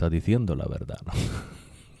mujer me está diciendo la verdad, no?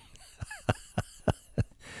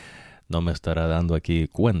 No me estará dando aquí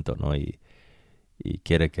cuento, ¿no? Y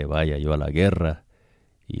quiere que vaya yo a la guerra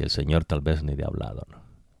y el Señor tal vez ni le ha hablado, ¿no?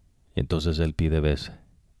 Y entonces él pide, ¿ves?,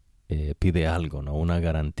 pide algo, ¿no?, una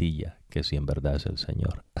garantía que si en verdad es el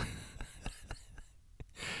Señor.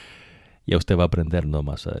 Ya usted va a aprender, ¿no?,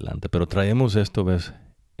 más adelante. Pero traemos esto, ¿ves?,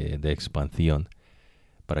 de expansión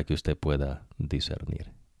para que usted pueda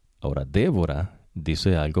discernir. Ahora, Débora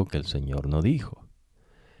dice algo que el Señor no dijo.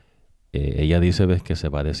 Ella dice, ¿ves?, que se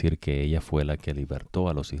va a decir que ella fue la que libertó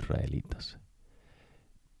a los israelitas.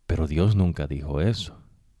 Pero Dios nunca dijo eso.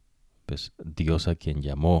 Pues Dios a quien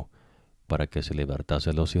llamó para que se libertase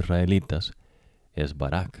a los israelitas es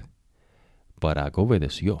Barak. Barak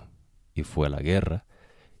obedeció y fue a la guerra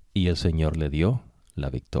y el Señor le dio la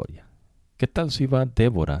victoria. ¿Qué tal si va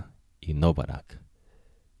Débora y no Barak?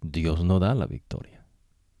 Dios no da la victoria.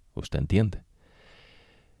 ¿Usted entiende?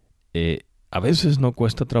 A veces no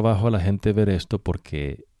cuesta trabajo a la gente ver esto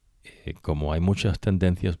porque como hay muchas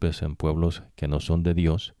tendencias, ves, en pueblos que no son de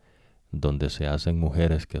Dios, donde se hacen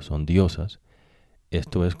mujeres que son diosas,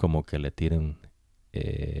 esto es como que le tiren,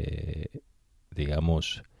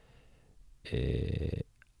 digamos,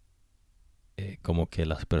 como que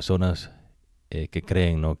las personas que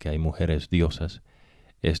creen, ¿no?, que hay mujeres diosas,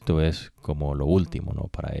 esto es como lo último, ¿no?,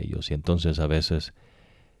 para ellos. Y entonces a veces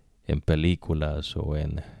en películas o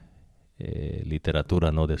en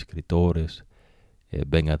literatura, ¿no?, de escritores,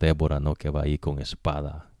 ven a Débora, ¿no?, que va ahí con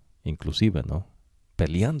espada, inclusive, ¿no?,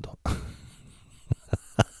 peleando.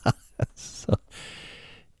 So,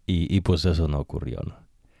 y pues eso no ocurrió, ¿no?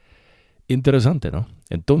 Interesante, ¿no?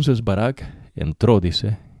 Entonces Barak entró,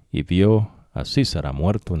 dice, y vio a Sísara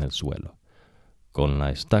muerto en el suelo, con la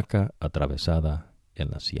estaca atravesada en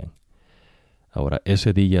la sien. Ahora,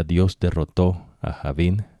 ese día Dios derrotó a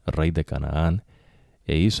Javín, rey de Canaán,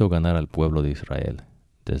 e hizo ganar al pueblo de Israel.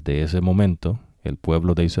 Desde ese momento, el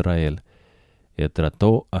pueblo de Israel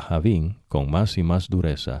trató a Javín con más y más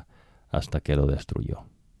dureza hasta que lo destruyó.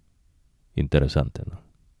 Interesante, ¿no?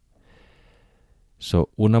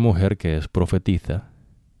 Una mujer que es profetiza,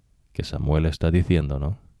 que Samuel está diciendo,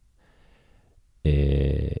 ¿no?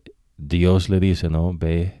 Dios le dice, ¿no?,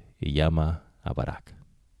 ve y llama a Barak.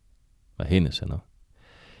 Imagínense, ¿no?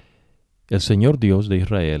 El Señor Dios de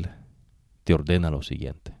Israel te ordena lo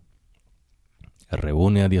siguiente.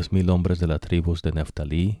 Reúne a 10,000 hombres de las tribus de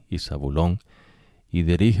Neftalí y Zabulón y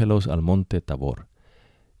dirígelos al monte Tabor.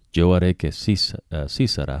 Yo haré que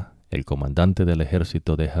Sísara, el comandante del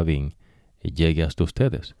ejército de Javín, llegue hasta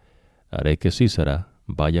ustedes. Haré que Sísara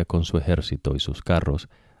vaya con su ejército y sus carros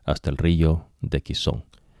hasta el río de Quizón,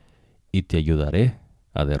 y te ayudaré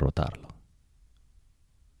a derrotarlo.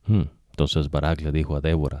 Entonces Barak le dijo a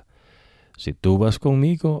Débora, si tú vas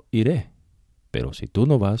conmigo, iré, pero si tú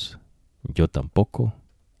no vas, yo tampoco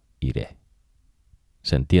iré.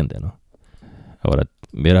 ¿Se entiende, no? Ahora,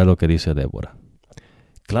 mira lo que dice Débora.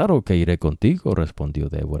 Claro que iré contigo, respondió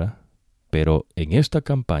Débora, pero en esta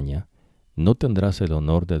campaña no tendrás el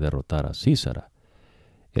honor de derrotar a Sísara.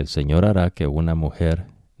 El Señor hará que una mujer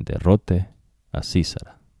derrote a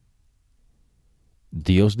Sísara.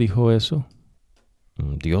 ¿Dios dijo eso?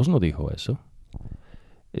 Dios no dijo eso.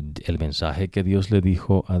 El mensaje que Dios le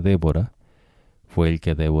dijo a Débora fue el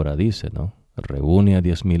que Débora dice, ¿no? Reúne a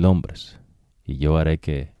 10,000 hombres y yo haré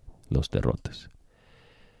que los derrotes.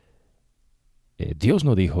 Dios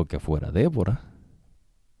no dijo que fuera Débora.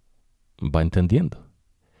 ¿Va entendiendo?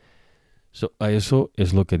 A eso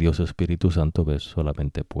es lo que Dios Espíritu Santo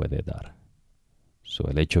solamente puede dar.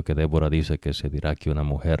 El hecho que Débora dice que se dirá que una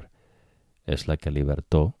mujer es la que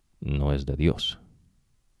libertó no es de Dios.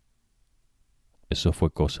 Eso fue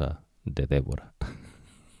cosa de Débora.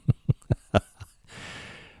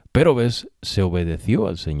 Pero se obedeció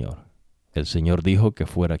al Señor. El Señor dijo que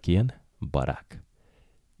fuera ¿quién? Barak.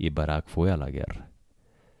 Y Barak fue a la guerra.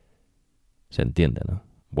 ¿Se entiende, no?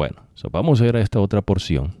 Bueno, vamos a ir a esta otra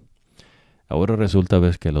porción. Ahora resulta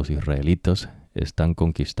que los israelitas están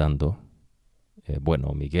conquistando,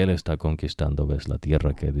 Miguel está conquistando, la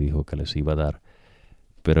tierra que dijo que les iba a dar,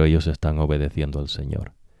 pero ellos están obedeciendo al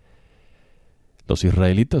Señor. Los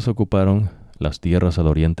israelitas ocuparon las tierras al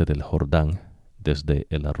oriente del Jordán, desde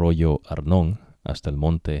el arroyo Arnón hasta el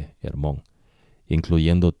monte Hermón,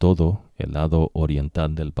 incluyendo todo el lado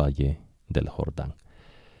oriental del valle del Jordán.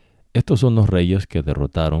 Estos son los reyes que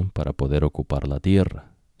derrotaron para poder ocupar la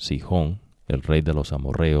tierra. Sihón, el rey de los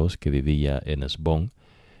amorreos que vivía en Hesbón,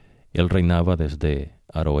 él reinaba desde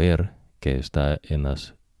Aroer, que está en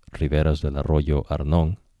las riberas del arroyo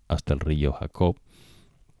Arnón, hasta el río Jacob.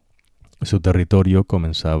 Su territorio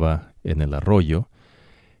comenzaba en el arroyo,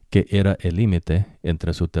 que era el límite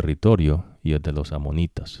entre su territorio y el de los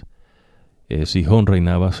amonitas. Sihón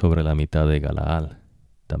reinaba sobre la mitad de Galaal.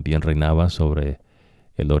 También reinaba sobre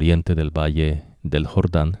el oriente del valle del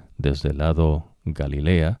Jordán, desde el lado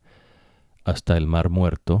Galilea hasta el mar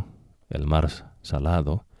muerto, el mar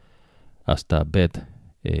salado, hasta Bet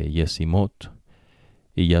Yesimot,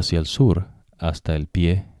 y hacia el sur hasta el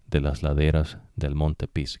pie de las laderas del monte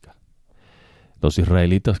Pisga. Los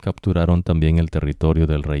israelitas capturaron también el territorio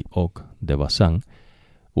del rey Og de Basán,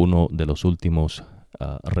 uno de los últimos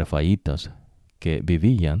refaitas que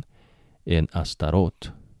vivían en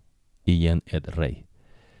Astarot y en Edrei.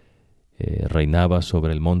 Reinaba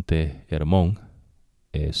sobre el monte Hermón,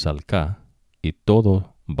 Salcá y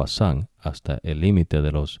todo Basán hasta el límite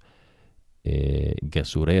de los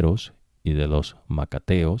Gesureros y de los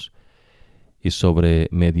Macateos, y sobre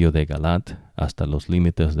medio de Galat hasta los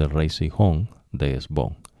límites del rey Sihón de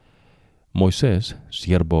Hesbón. Moisés,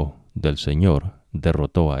 siervo del Señor,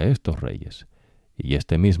 derrotó a estos reyes, y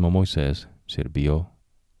este mismo Moisés siervo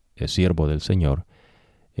del Señor,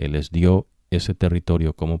 él les dio ese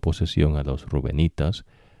territorio como posesión a los rubenitas,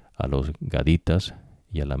 a los gaditas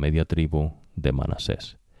y a la media tribu de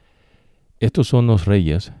Manasés. Estos son los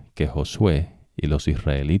reyes que Josué y los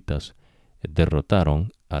israelitas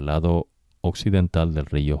derrotaron al lado occidental del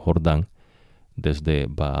río Jordán, desde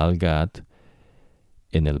Baal-Gad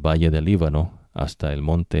en el valle del Líbano hasta el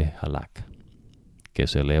monte Jalac, que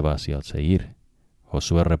se eleva hacia el Seir.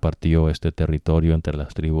 Josué repartió este territorio entre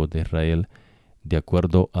las tribus de Israel de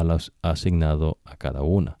acuerdo a las asignado a cada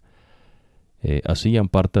una. Hacían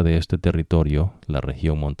parte de este territorio la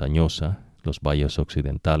región montañosa, los valles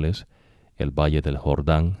occidentales, el valle del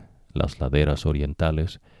Jordán, las laderas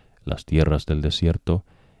orientales, las tierras del desierto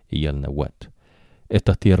y el Nehuet.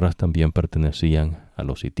 Estas tierras también pertenecían a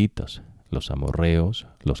los hititas, los amorreos,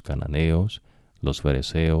 los cananeos, los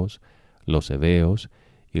fereceos, los heveos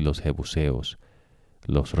y los jebuseos.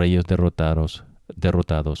 Los reyes derrotados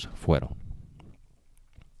fueron.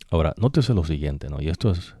 Ahora, nótese lo siguiente, ¿no? Y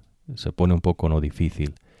esto se pone un poco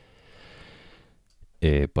difícil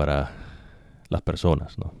para las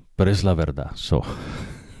personas, ¿no? Pero es la verdad.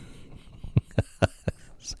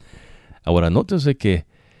 Ahora, nótese que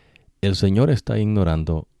el Señor está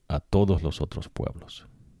ignorando a todos los otros pueblos,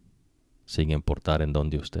 sin importar en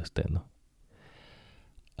dónde usted esté, ¿no?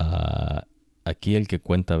 Aquí el que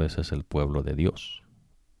cuenta a veces es el pueblo de Dios,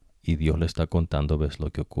 y Dios le está contando a veces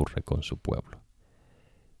lo que ocurre con su pueblo.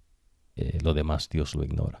 Lo demás Dios lo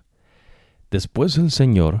ignora. Después el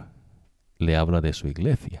Señor le habla de su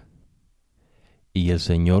iglesia, y el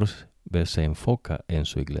Señor se enfoca en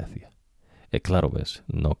su iglesia. Claro, ves,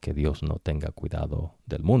 no que Dios no tenga cuidado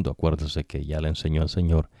del mundo. Acuérdese que ya le enseñó al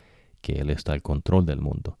Señor que Él está al control del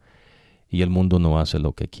mundo. Y el mundo no hace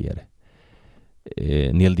lo que quiere.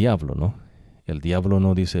 Ni el diablo, ¿no? El diablo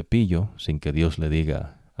no dice pillo sin que Dios le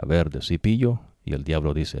diga, a ver, decí pillo, y el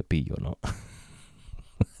diablo dice pillo, ¿no?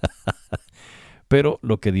 Pero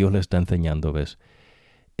lo que Dios le está enseñando, ves,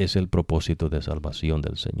 es el propósito de salvación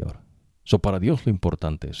del Señor. Para Dios lo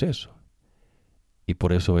importante es eso. Y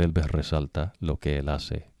por eso Él resalta lo que Él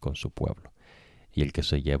hace con su pueblo. Y el que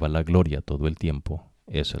se lleva la gloria todo el tiempo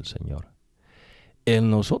es el Señor.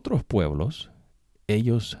 En los otros pueblos,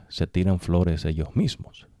 ellos se tiran flores ellos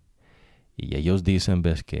mismos. Y ellos dicen,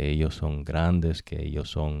 ves, que ellos son grandes, que ellos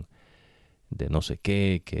son de no sé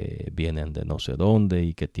qué, que vienen de no sé dónde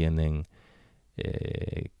y que tienen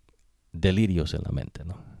delirios en la mente,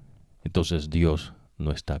 ¿no? Entonces Dios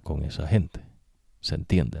no está con esa gente. ¿Se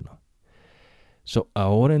entiende, no?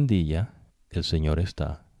 Ahora en día el Señor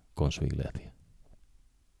está con su iglesia,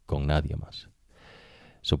 con nadie más.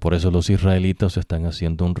 Por eso los israelitas están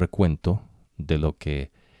haciendo un recuento de lo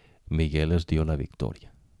que Miguel les dio la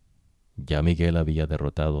victoria. Ya Miguel había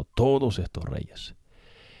derrotado todos estos reyes.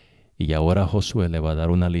 Y ahora Josué le va a dar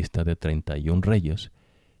una lista de 31 reyes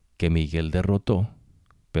que Miguel derrotó,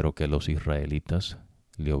 pero que los israelitas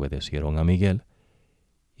le obedecieron a Miguel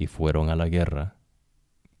y fueron a la guerra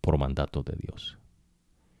por mandato de Dios.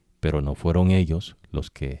 Pero no fueron ellos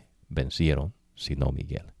los que vencieron, sino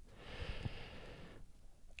Miguel.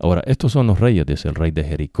 Ahora, estos son los reyes, dice el rey de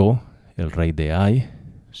Jericó, el rey de Ai,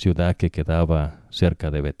 ciudad que quedaba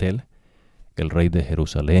cerca de Betel, el rey de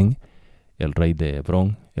Jerusalén, el rey de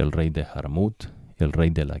Hebrón, el rey de Jarmut, el rey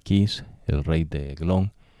de Laquis, el rey de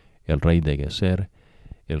Eglón, el rey de Geser,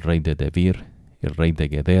 el rey de Debir, el rey de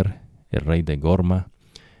Geder, el rey de Gorma,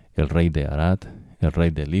 el rey de Arad, el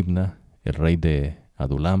rey de Libna, el rey de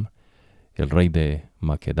Adulam, el rey de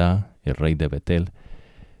Maquedá, el rey de Betel,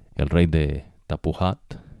 el rey de Tapuhat,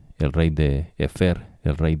 el rey de Efer,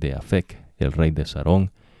 el rey de Afec, el rey de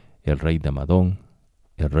Sarón, el rey de Madón,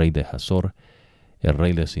 el rey de Hazor, el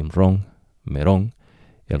rey de Simrón, Merón,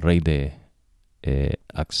 el rey de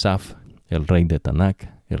Aksaf, el rey de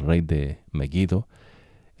Tanac, el rey de Megiddo,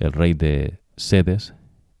 el rey de Sedes,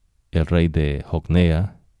 el rey de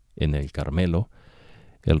Jocnea en el Carmelo,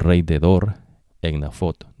 el rey de Dor en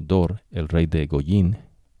Nafot Dor, el rey de Goyín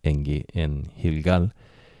en Gilgal,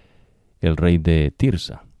 el rey de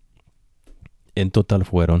Tirsa. En total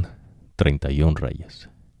fueron 31 reyes.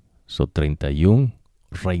 Son 31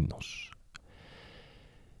 reinos.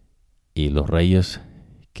 Y los reyes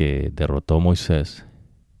que derrotó Moisés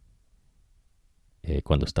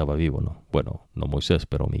cuando estaba vivo, ¿no? Bueno, no Moisés,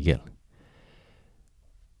 pero Miguel.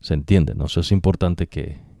 ¿Se entiende? ¿No? Eso es importante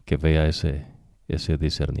que vea ese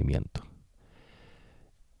discernimiento.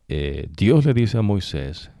 Dios le dice a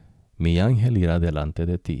Moisés, mi ángel irá delante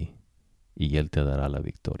de ti y él te dará la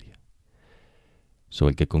victoria.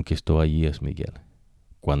 El que conquistó allí es Miguel.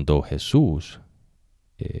 Cuando Jesús,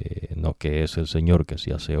 no que es el Señor que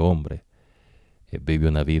se hace hombre, vive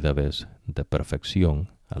una vida de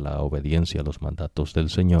perfección a la obediencia a los mandatos del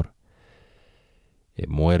Señor,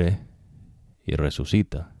 muere y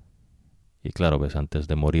resucita Y claro, ves, antes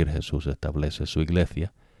de morir Jesús establece su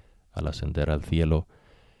iglesia. Al ascender al cielo,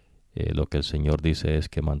 lo que el Señor dice es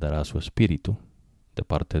que mandará a su Espíritu de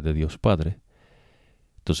parte de Dios Padre.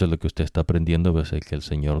 Entonces lo que usted está aprendiendo es que el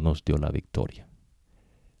Señor nos dio la victoria.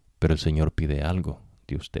 Pero el Señor pide algo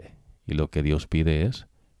de usted. Y lo que Dios pide es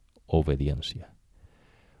obediencia.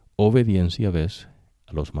 Obediencia, ves,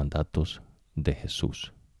 a los mandatos de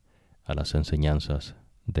Jesús, a las enseñanzas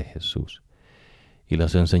de Jesús. Y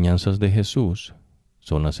las enseñanzas de Jesús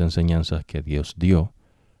son las enseñanzas que Dios dio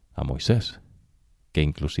a Moisés, que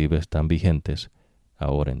inclusive están vigentes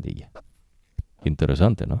ahora en día.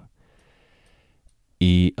 Interesante, ¿no?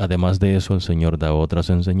 Y además de eso, el Señor da otras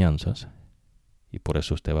enseñanzas, y por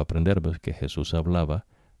eso usted va a aprender, ¿ves?, que Jesús hablaba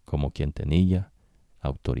como quien tenía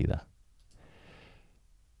autoridad.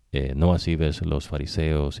 No así, ves, los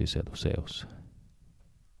fariseos y saduceos.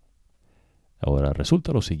 Ahora,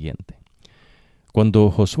 resulta lo siguiente.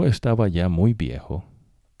 Cuando Josué estaba ya muy viejo,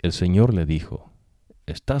 el Señor le dijo: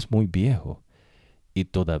 estás muy viejo y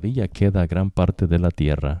todavía queda gran parte de la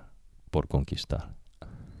tierra por conquistar.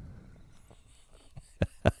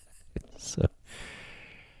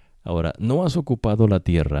 Ahora, no has ocupado la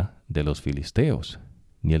tierra de los filisteos,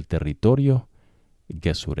 ni el territorio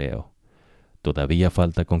gesureo. Todavía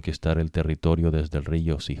falta conquistar el territorio desde el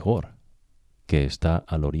río Sihor, que está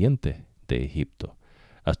al oriente de Egipto,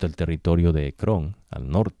 hasta el territorio de Ecrón, al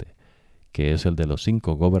norte, que es el de los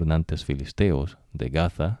 5 gobernantes filisteos de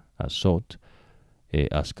Gaza, Asot,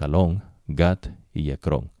 Ascalón, Gat y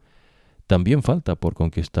Ecrón. También falta por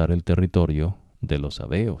conquistar el territorio de los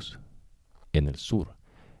sabeos, en el sur,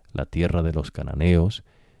 la tierra de los cananeos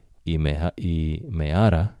y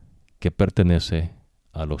Meara, que pertenece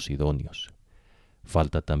a los sidonios.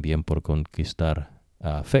 Falta también por conquistar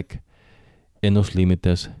a Afec, en los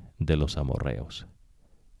límites de los amorreos,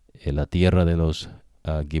 la tierra de los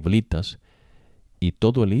giblitas y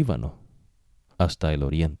todo el Líbano hasta el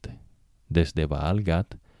oriente, desde Baal-Gad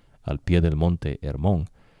al pie del monte Hermón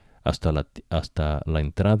hasta la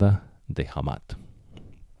entrada de Hamat.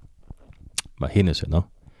 Imagínense,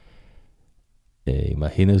 ¿no?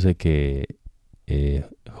 Imagínense que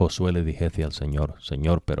Josué le dijese al Señor: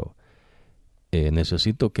 Señor, pero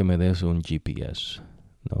necesito que me des un GPS,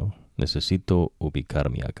 ¿no? Necesito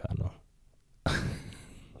ubicarme acá, ¿no?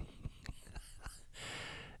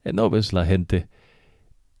 No, ves, la gente,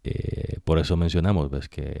 por eso mencionamos, ves,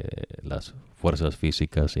 que las fuerzas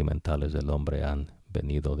físicas y mentales del hombre han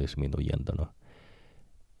venido disminuyendo, ¿no?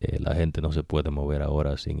 La gente no se puede mover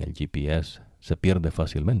ahora sin el GPS, se pierde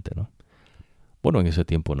fácilmente, ¿no? Bueno, en ese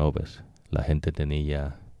tiempo no, ves, la gente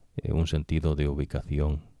tenía un sentido de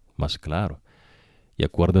ubicación más claro. Y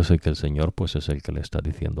acuérdese que el Señor, pues, es el que le está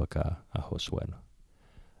diciendo acá a Josué, ¿no?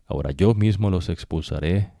 Ahora, yo mismo los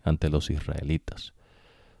expulsaré ante los israelitas.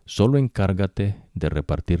 Solo encárgate de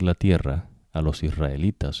repartir la tierra a los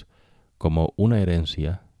israelitas como una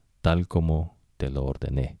herencia, tal como te lo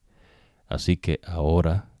ordené. Así que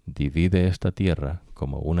ahora divide esta tierra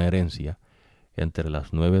como una herencia entre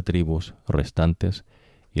las 9 tribus restantes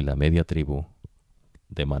y la media tribu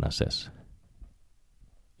de Manasés.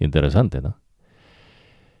 Interesante, ¿no?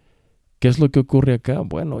 ¿Qué es lo que ocurre acá?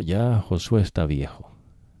 Bueno, ya Josué está viejo.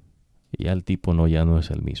 Y ya el tipo ya no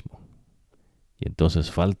es el mismo. Y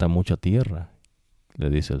entonces falta mucha tierra, le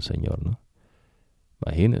dice el Señor, ¿no?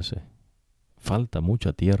 Imagínense, falta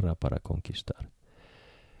mucha tierra para conquistar.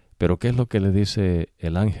 Pero ¿qué es lo que le dice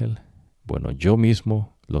el ángel? Bueno, yo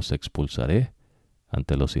mismo los expulsaré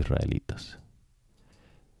ante los israelitas.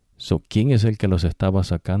 ¿Quién es el que los estaba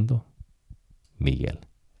sacando? Miguel.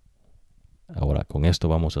 Ahora, con esto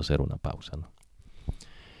vamos a hacer una pausa, ¿no?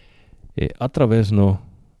 A través, ¿no?,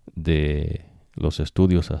 de los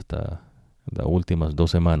estudios hasta las últimas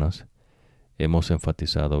 2 semanas, hemos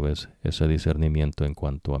enfatizado, ¿ves?, ese discernimiento en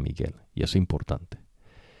cuanto a Miguel. Y es importante.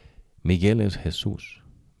 Miguel es Jesús.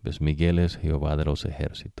 ¿Ves? Miguel es Jehová de los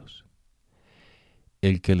ejércitos.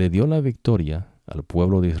 El que le dio la victoria al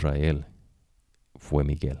pueblo de Israel fue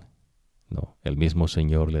Miguel, ¿no? El mismo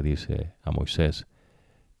Señor le dice a Moisés: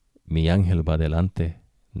 mi ángel va delante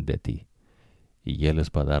de ti y él les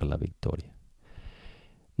va a dar la victoria.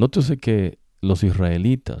 Nótese que los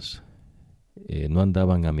israelitas no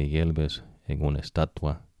andaban a Miguel, ¿ves?, en una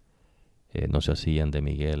estatua, no se hacían de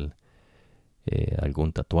Miguel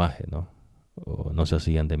algún tatuaje, ¿no? O no se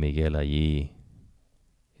hacían de Miguel allí,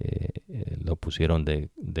 lo pusieron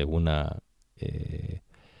de una,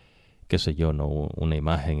 qué sé yo, ¿no?, una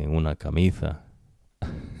imagen en una camisa.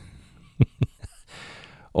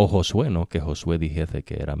 O Josué, ¿no?, que Josué dijese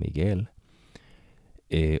que era Miguel,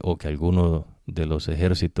 o que alguno de los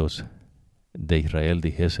ejércitos de Israel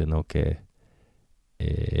dijese, ¿no?, que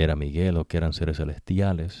era Miguel o que eran seres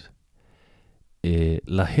celestiales.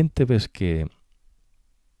 La gente ves que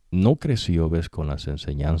no creció, ves, con las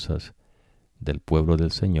enseñanzas del pueblo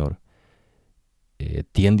del Señor,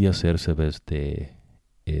 tiende a hacerse, ves, de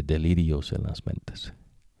delirios en las mentes.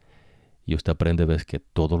 Y usted aprende, ves, que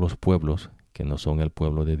todos los pueblos que no son el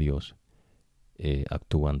pueblo de Dios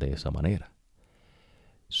actúan de esa manera.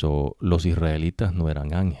 Los israelitas no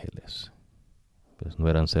eran ángeles, pues no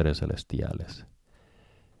eran seres celestiales.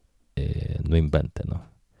 No inventen, ¿no?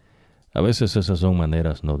 A veces esas son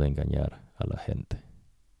maneras no de engañar a la gente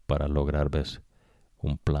para lograr, ves,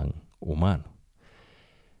 un plan humano.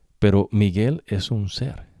 Pero Miguel es un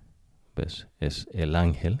ser, ves, es el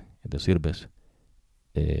ángel, es decir, ves,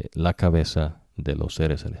 la cabeza de los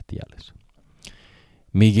seres celestiales.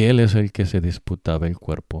 Miguel es el que se disputaba el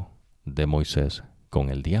cuerpo de Moisés con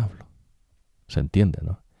el diablo. ¿Se entiende,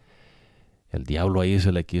 no? El diablo ahí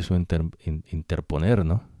se le quiso interponer,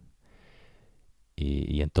 ¿no?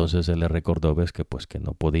 Y entonces él le recordó, ves, que pues que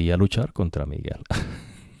no podía luchar contra Miguel.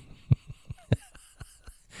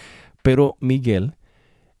 Pero Miguel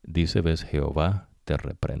dice, ves, Jehová te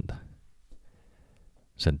reprenda.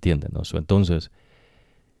 ¿Se entiende, no? Entonces,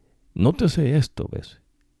 nótese esto, ves.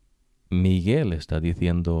 Miguel está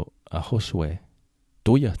diciendo a Josué,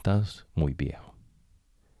 tú ya estás muy viejo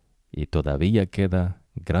y todavía queda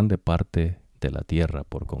grande parte de la tierra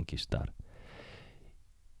por conquistar.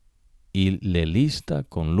 Y le lista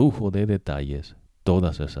con lujo de detalles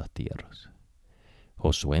todas esas tierras.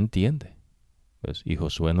 Josué entiende, ¿ves? Y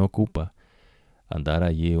Josué no ocupa andar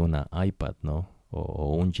allí una iPad, ¿no?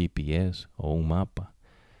 O un GPS o un mapa.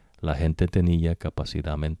 La gente tenía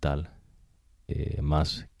capacidad mental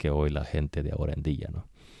más que hoy la gente de ahora en día, ¿no?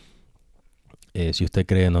 Si usted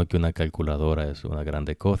cree, ¿no?, que una calculadora es una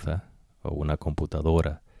grande cosa o una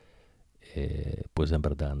computadora, pues en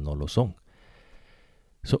verdad no lo son.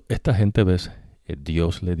 Esta gente, ves,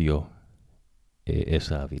 Dios le dio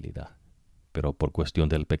esa habilidad, pero por cuestión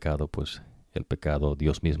del pecado, pues el pecado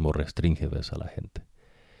Dios mismo restringe, ves, a la gente.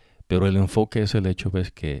 Pero el enfoque es el hecho,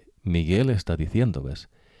 ves, que Miguel está diciendo, ves,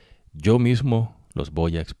 yo mismo los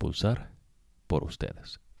voy a expulsar por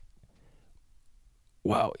ustedes.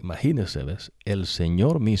 Wow, imagínense, ves, el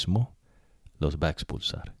Señor mismo los va a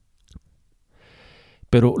expulsar.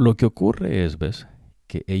 Pero lo que ocurre es, ves,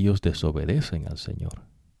 que ellos desobedecen al Señor.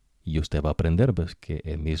 Y usted va a aprender, ves, que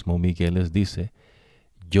el mismo Miguel les dice,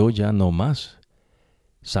 yo ya no más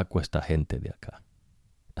saco a esta gente de acá.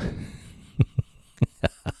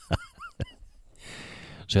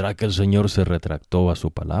 ¿Será que el Señor se retractó a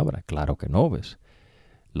su palabra? Claro que no, ves.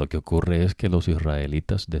 Lo que ocurre es que los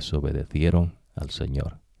israelitas desobedecieron al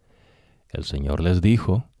Señor. El Señor les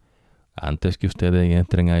dijo, antes que ustedes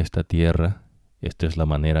entren a esta tierra, esta es la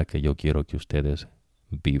manera que yo quiero que ustedes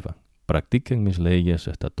vivan. Practiquen mis leyes,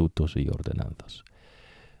 estatutos y ordenanzas.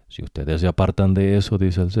 Si ustedes se apartan de eso,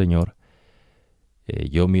 dice el Señor,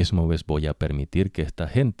 yo mismo les voy a permitir que esta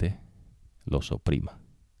gente los oprima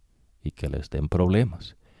y que les den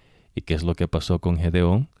problemas. ¿Y qué es lo que pasó con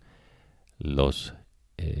Gedeón? Los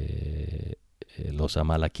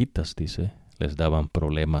amalequitas, dice, les daban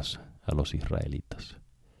problemas a los israelitas.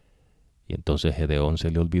 Y entonces Gedeón se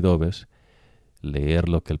le olvidó, ves, leer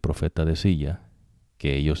lo que el profeta decía,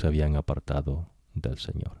 que ellos se habían apartado del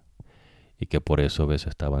Señor y que por eso, ves,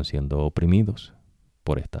 estaban siendo oprimidos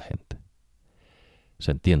por esta gente. ¿Se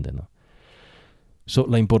entiende, no?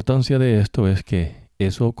 La importancia de esto es que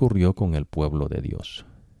eso ocurrió con el pueblo de Dios.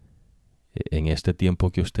 En este tiempo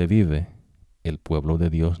que usted vive, el pueblo de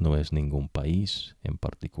Dios no es ningún país en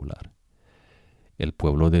particular. El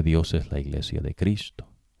pueblo de Dios es la iglesia de Cristo.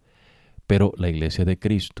 Pero la iglesia de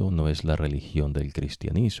Cristo no es la religión del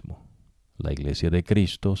cristianismo. La iglesia de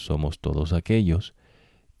Cristo somos todos aquellos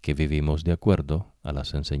que vivimos de acuerdo a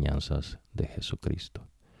las enseñanzas de Jesucristo.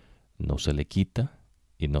 No se le quita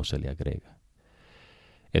y no se le agrega.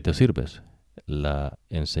 Es decir, ves, la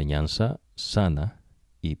enseñanza sana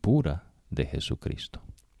y pura de Jesucristo.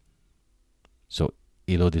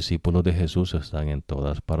 Y los discípulos de Jesús están en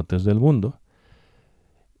todas partes del mundo,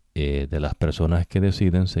 de las personas que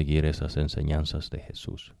deciden seguir esas enseñanzas de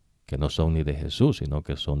Jesús, que no son ni de Jesús, sino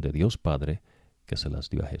que son de Dios Padre, que se las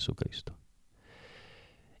dio a Jesucristo.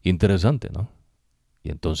 Interesante, ¿no? Y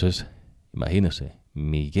entonces, imagínese,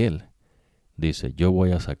 Miguel dice, yo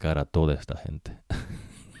voy a sacar a toda esta gente.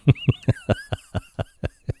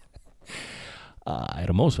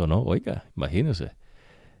 Hermoso, ¿no? Oiga, imagínese.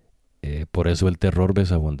 Por eso el terror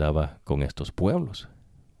abundaba con estos pueblos,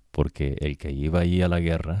 porque el que iba allí a la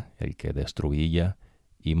guerra, el que destruía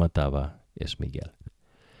y mataba, es Miguel.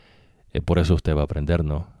 Por eso usted va a aprender,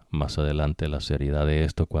 ¿no?, más adelante la seriedad de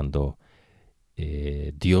esto cuando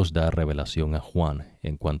Dios da revelación a Juan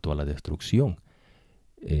en cuanto a la destrucción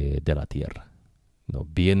de la tierra. ¿No?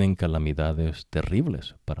 Vienen calamidades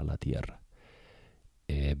terribles para la tierra.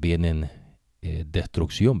 Vienen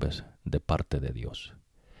destrucción, ¿ves?, de parte de Dios.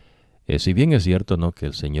 Si bien es cierto, ¿no?, que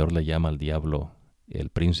el Señor le llama al diablo el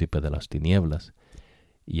príncipe de las tinieblas,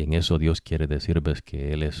 y en eso Dios quiere decir, ¿ves?,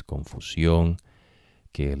 que Él es confusión,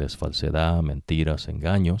 que Él es falsedad, mentiras,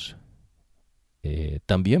 engaños.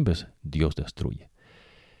 También, ¿ves?, Dios destruye.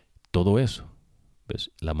 Todo eso,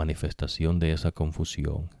 ¿ves?, la manifestación de esa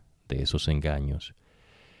confusión, de esos engaños.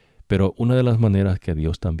 Pero una de las maneras que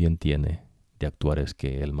Dios también tiene de actuar es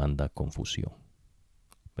que Él manda confusión.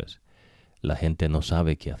 ¿Ves? La gente no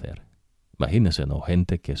sabe qué hacer. Imagínense, ¿no?,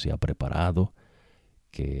 gente que se ha preparado,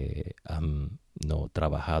 que han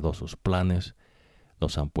trabajado sus planes,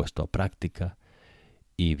 los han puesto a práctica,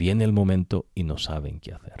 y viene el momento y no saben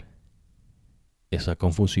qué hacer. Esa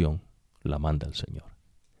confusión la manda el Señor.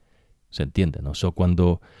 ¿Se entiende, no?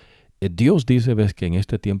 Cuando Dios dice, ves, que en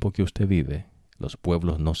este tiempo que usted vive, los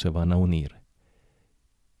pueblos no se van a unir,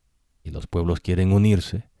 y los pueblos quieren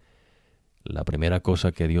unirse, la primera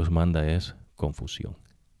cosa que Dios manda es confusión.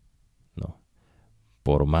 ¿No?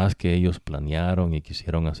 Por más que ellos planearon y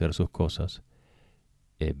quisieron hacer sus cosas,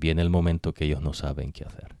 viene el momento que ellos no saben qué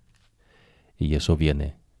hacer. Y eso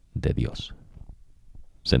viene de Dios.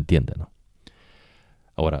 ¿Se entiende, no?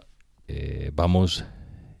 Ahora, vamos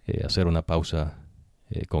a hacer una pausa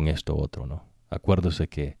con esto otro, ¿no? Acuérdese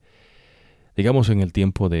que, digamos, en el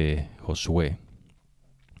tiempo de Josué,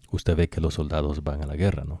 usted ve que los soldados van a la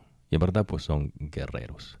guerra, ¿no? Y en verdad, pues son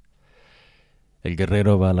guerreros. El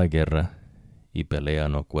guerrero va a la guerra y pelea,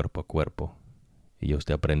 ¿no?, cuerpo a cuerpo. Y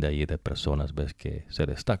usted aprende ahí de personas, ves, que se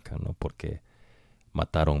destacan, ¿no?, porque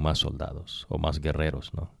mataron más soldados o más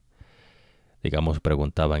guerreros, ¿no? Digamos,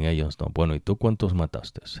 preguntaban ellos, ¿no?, bueno, ¿y tú cuántos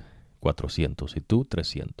mataste? 400. ¿Y tú?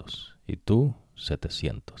 300. ¿Y tú?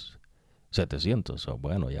 700. 700.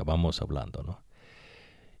 Bueno, ya vamos hablando, ¿no?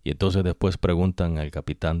 Y entonces después preguntan al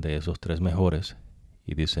capitán de esos 3 mejores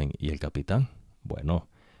y dicen, ¿y el capitán? Bueno,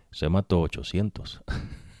 se mató 800.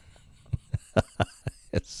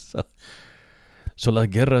 Eso. Las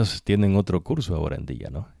guerras tienen otro curso ahora en día,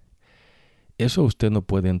 ¿no? Eso usted no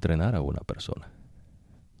puede entrenar a una persona.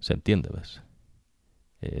 ¿Se entiende, ves?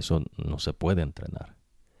 Eso no se puede entrenar.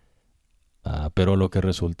 Pero lo que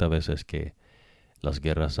resulta a veces es que las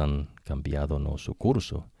guerras han cambiado, ¿no?, su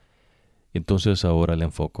curso. Entonces ahora el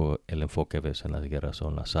enfoque, ves, en las guerras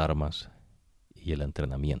son las armas y el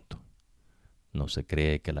entrenamiento. No se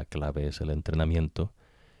cree que la clave es el entrenamiento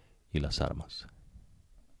y las armas.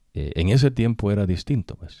 En ese tiempo era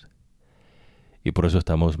distinto, ¿ves? Y por eso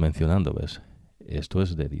estamos mencionando, ¿ves? Esto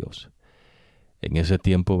es de Dios. En ese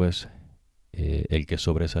tiempo, ¿ves?, el que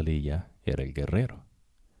sobresalía era el guerrero,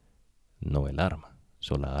 no el arma.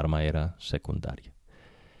 La arma era secundaria.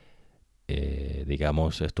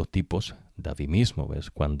 Digamos, estos tipos, David mismo,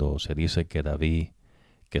 ¿ves?, cuando se dice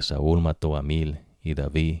que Saúl mató a 1000 y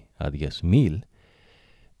David a 10,000,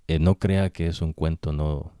 no crea que es un cuento,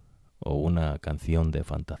 no, o una canción de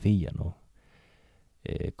fantasía, ¿no?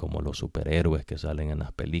 Como los superhéroes que salen en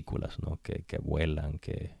las películas, ¿no?, que vuelan,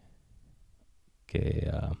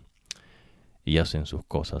 y hacen sus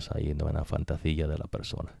cosas ahí, ¿no?, en la fantasía de la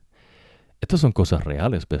persona. Estas son cosas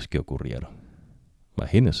reales, ves, que ocurrieron.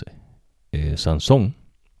 Imagínense, Sansón,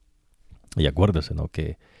 y acuérdese, ¿no?,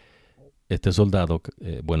 que este soldado,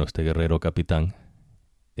 este guerrero capitán,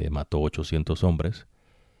 mató 800 hombres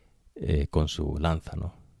con su lanza,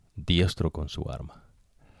 ¿no?, diestro con su arma.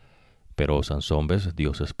 Pero Sansón, ves,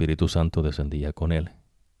 Dios Espíritu Santo descendía con él,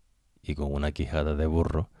 y con una quijada de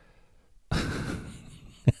burro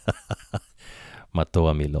mató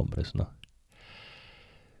a 1000 hombres, ¿no?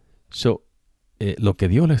 Lo que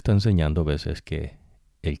Dios le está enseñando, ves, es que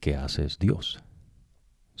el que hace es Dios.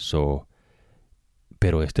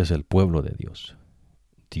 Pero este es el pueblo de Dios.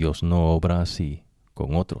 Dios no obra así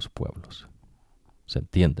con otros pueblos. ¿Se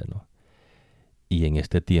entiende, no? Y en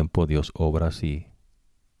este tiempo Dios obra así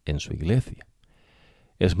en su iglesia.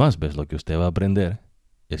 Es más, ves, lo que usted va a aprender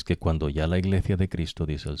es que cuando ya la iglesia de Cristo,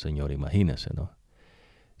 dice el Señor, imagínese, ¿no?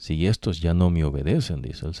 Si estos ya no me obedecen,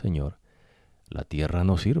 dice el Señor, la tierra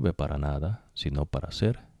no sirve para nada, sino para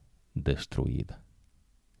ser destruida.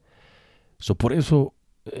 Por eso,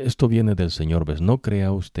 esto viene del Señor, ¿ves? No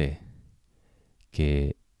crea usted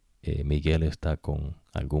que Miguel está con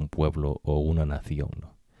algún pueblo o una nación,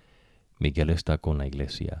 ¿no? Miguel está con la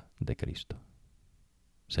iglesia de Cristo.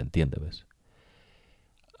 ¿Se entiende, ves?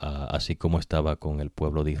 Así como estaba con el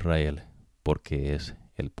pueblo de Israel, porque es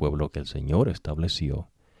el pueblo que el Señor estableció,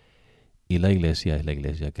 y la iglesia es la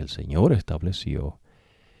iglesia que el Señor estableció,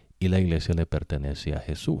 y la iglesia le pertenece a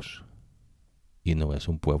Jesús y no es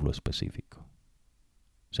un pueblo específico.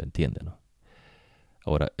 ¿Se entiende, no?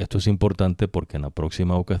 Ahora, esto es importante porque en la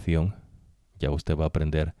próxima ocasión ya usted va a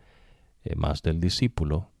aprender más del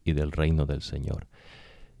discípulo y del reino del Señor.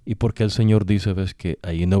 Y porque el Señor dice, ves, que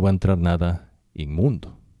ahí no va a entrar nada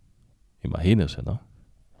inmundo. Imagínese, ¿no?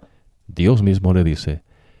 Dios mismo le dice,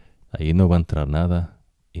 ahí no va a entrar nada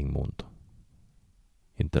inmundo.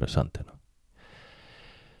 Interesante, ¿no?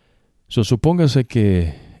 Supóngase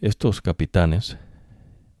que estos capitanes,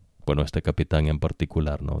 bueno, este capitán en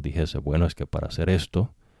particular, ¿no? Dijese, bueno, es que para hacer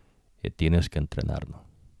esto tienes que entrenarnos.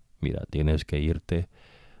 Mira, tienes que irte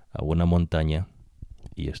a una montaña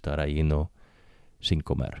y estar ahí, ¿no? Sin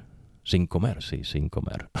comer. Sin comer, sí, sin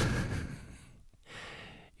comer.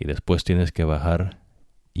 Y después tienes que bajar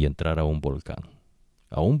y entrar a un volcán.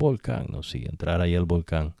 A un volcán, ¿no? Sí, entrar ahí al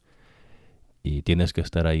volcán y tienes que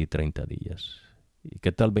estar ahí 30 días. ¿Y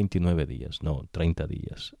qué tal 29 días? No, 30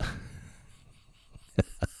 días.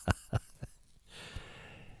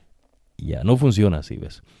 Ya, no funciona así,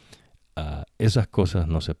 ¿ves? Esas cosas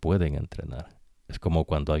no se pueden entrenar. Es como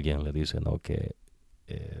cuando alguien le dice, ¿no? Que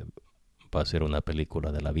va a ser una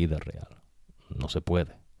película de la vida real. No se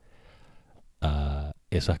puede.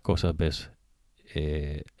 Esas cosas, ¿ves?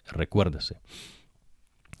 Recuérdese.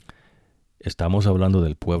 Estamos hablando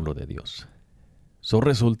del pueblo de Dios.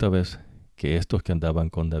 Resulta, ¿ves? Que estos que andaban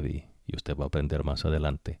con David, y usted va a aprender más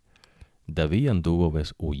adelante, David anduvo,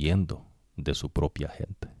 ¿ves? Huyendo de su propia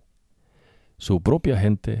gente. Su propia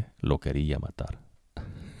gente lo quería matar.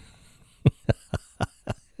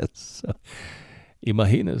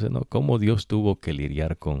 Imagínense, ¿no? Cómo Dios tuvo que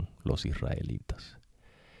lidiar con los israelitas.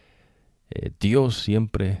 Dios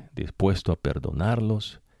siempre dispuesto a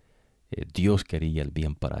perdonarlos. Dios quería el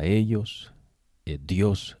bien para ellos.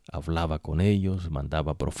 Dios hablaba con ellos,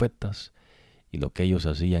 mandaba profetas. Y lo que ellos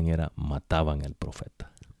hacían era mataban al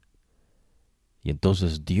profeta. Y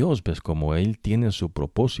entonces Dios, ves, como Él tiene su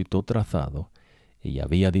propósito trazado, y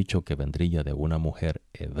había dicho que vendría de una mujer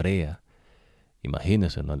hebrea.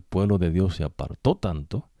 Imagínense, ¿no? El pueblo de Dios se apartó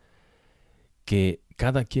tanto que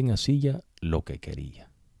cada quien hacía lo que quería.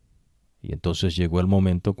 Y entonces llegó el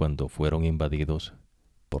momento cuando fueron invadidos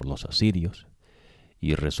por los asirios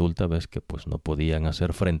y resulta, ves, que pues no podían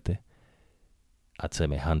hacer frente a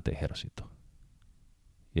semejante ejército.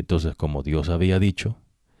 Y entonces, como Dios había dicho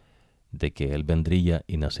de que Él vendría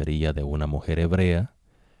y nacería de una mujer hebrea,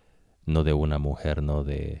 no de una mujer, no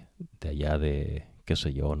de allá de, qué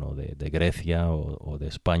sé yo, no de Grecia o de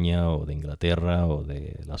España o de Inglaterra o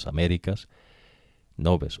de las Américas.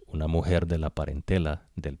 No, ves, una mujer de la parentela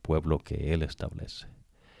del pueblo que Él establece.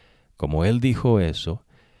 Como Él dijo eso,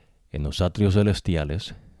 en los atrios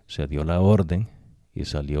celestiales se dio la orden y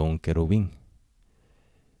salió un querubín.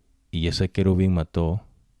 Y ese querubín mató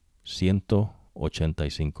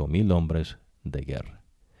 185,000 hombres de guerra.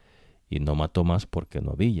 Y no mató más porque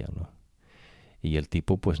no había, ¿no? Y el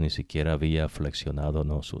tipo pues ni siquiera había flexionado,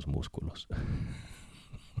 ¿no?, sus músculos.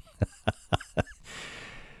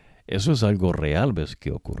 Eso es algo real, ¿ves?,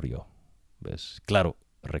 que ocurrió. ¿Ves? Claro,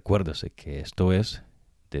 recuérdese que esto es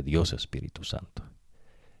de Dios Espíritu Santo.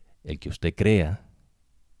 El que usted crea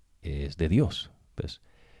es de Dios. ¿Ves?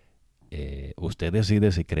 Usted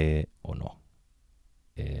decide si cree o no.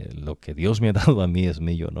 Lo que Dios me ha dado a mí es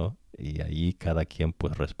mío, ¿no? Y ahí cada quien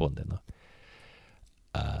pues responde, ¿no?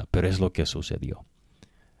 Pero es lo que sucedió.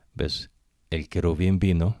 ¿Ves? El querubín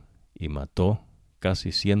vino y mató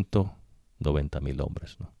casi 190,000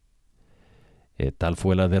 hombres, ¿no? Tal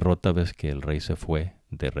fue la derrota, ves, que el rey se fue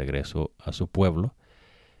de regreso a su pueblo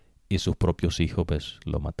y sus propios hijos, ves,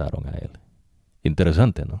 lo mataron a él.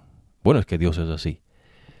 Interesante, ¿no? Bueno, es que Dios es así.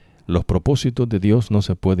 Los propósitos de Dios no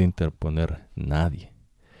se puede interponer nadie.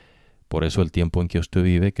 Por eso el tiempo en que usted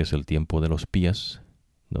vive, que es el tiempo de los pies,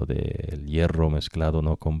 ¿no?, del hierro mezclado,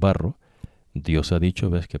 ¿no?, con barro, Dios ha dicho,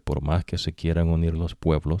 ves, que por más que se quieran unir los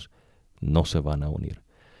pueblos, no se van a unir.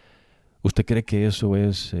 ¿Usted cree que eso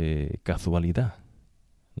es casualidad?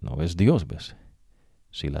 No, es Dios, ¿ves?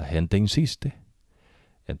 Si la gente insiste,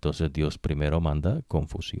 entonces Dios primero manda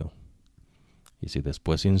confusión. Y si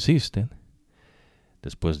después insisten,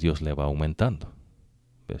 después Dios le va aumentando,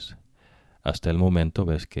 ¿ves? Hasta el momento,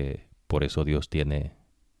 ves, que por eso Dios tiene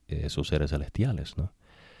sus seres celestiales, ¿no?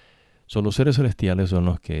 Los seres celestiales son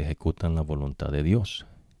los que ejecutan la voluntad de Dios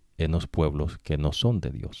en los pueblos que no son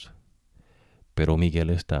de Dios. Pero Miguel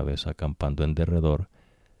está, ves, acampando en derredor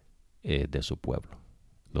de su pueblo.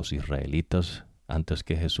 Los israelitas antes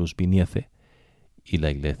que Jesús viniese y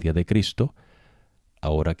la iglesia de Cristo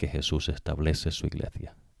ahora que Jesús establece su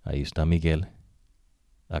iglesia. Ahí está Miguel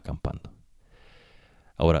acampando.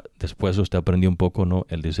 Ahora, después usted aprendió un poco, ¿no?,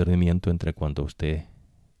 el discernimiento entre cuando usted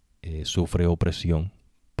sufre opresión,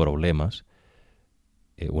 problemas.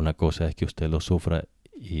 Una cosa es que usted lo sufra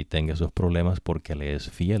y tenga esos problemas porque le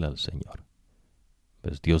es fiel al Señor.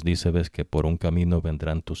 Pues Dios dice, ves, que por un camino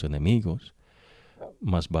vendrán tus enemigos,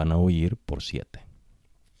 mas van a huir por 7.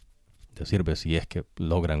 Es decir, ves, si es que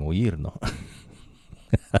logran huir, ¿no?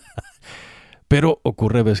 Pero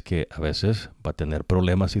ocurre, ves, que a veces va a tener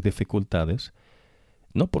problemas y dificultades,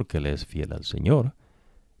 no porque le es fiel al Señor,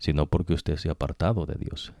 sino porque usted se ha apartado de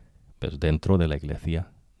Dios, ves, dentro de la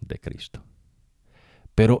iglesia de Cristo.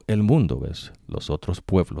 Pero el mundo, ves, los otros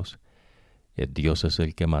pueblos, Dios es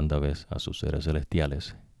el que manda, ves, a sus seres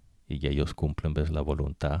celestiales, y ellos cumplen, ves, la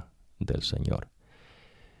voluntad del Señor.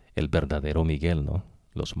 El verdadero Miguel, ¿no?,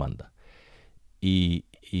 los manda. Y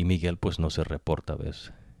Miguel, pues, no se reporta,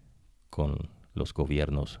 ves, con los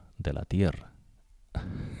gobiernos de la tierra.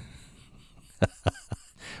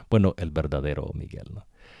 Bueno, el verdadero Miguel, ¿no?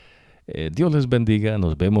 Dios les bendiga,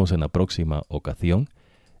 nos vemos en la próxima ocasión.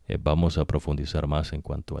 Vamos a profundizar más en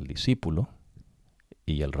cuanto al discípulo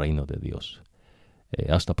y el reino de Dios.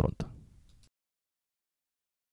 Hasta pronto.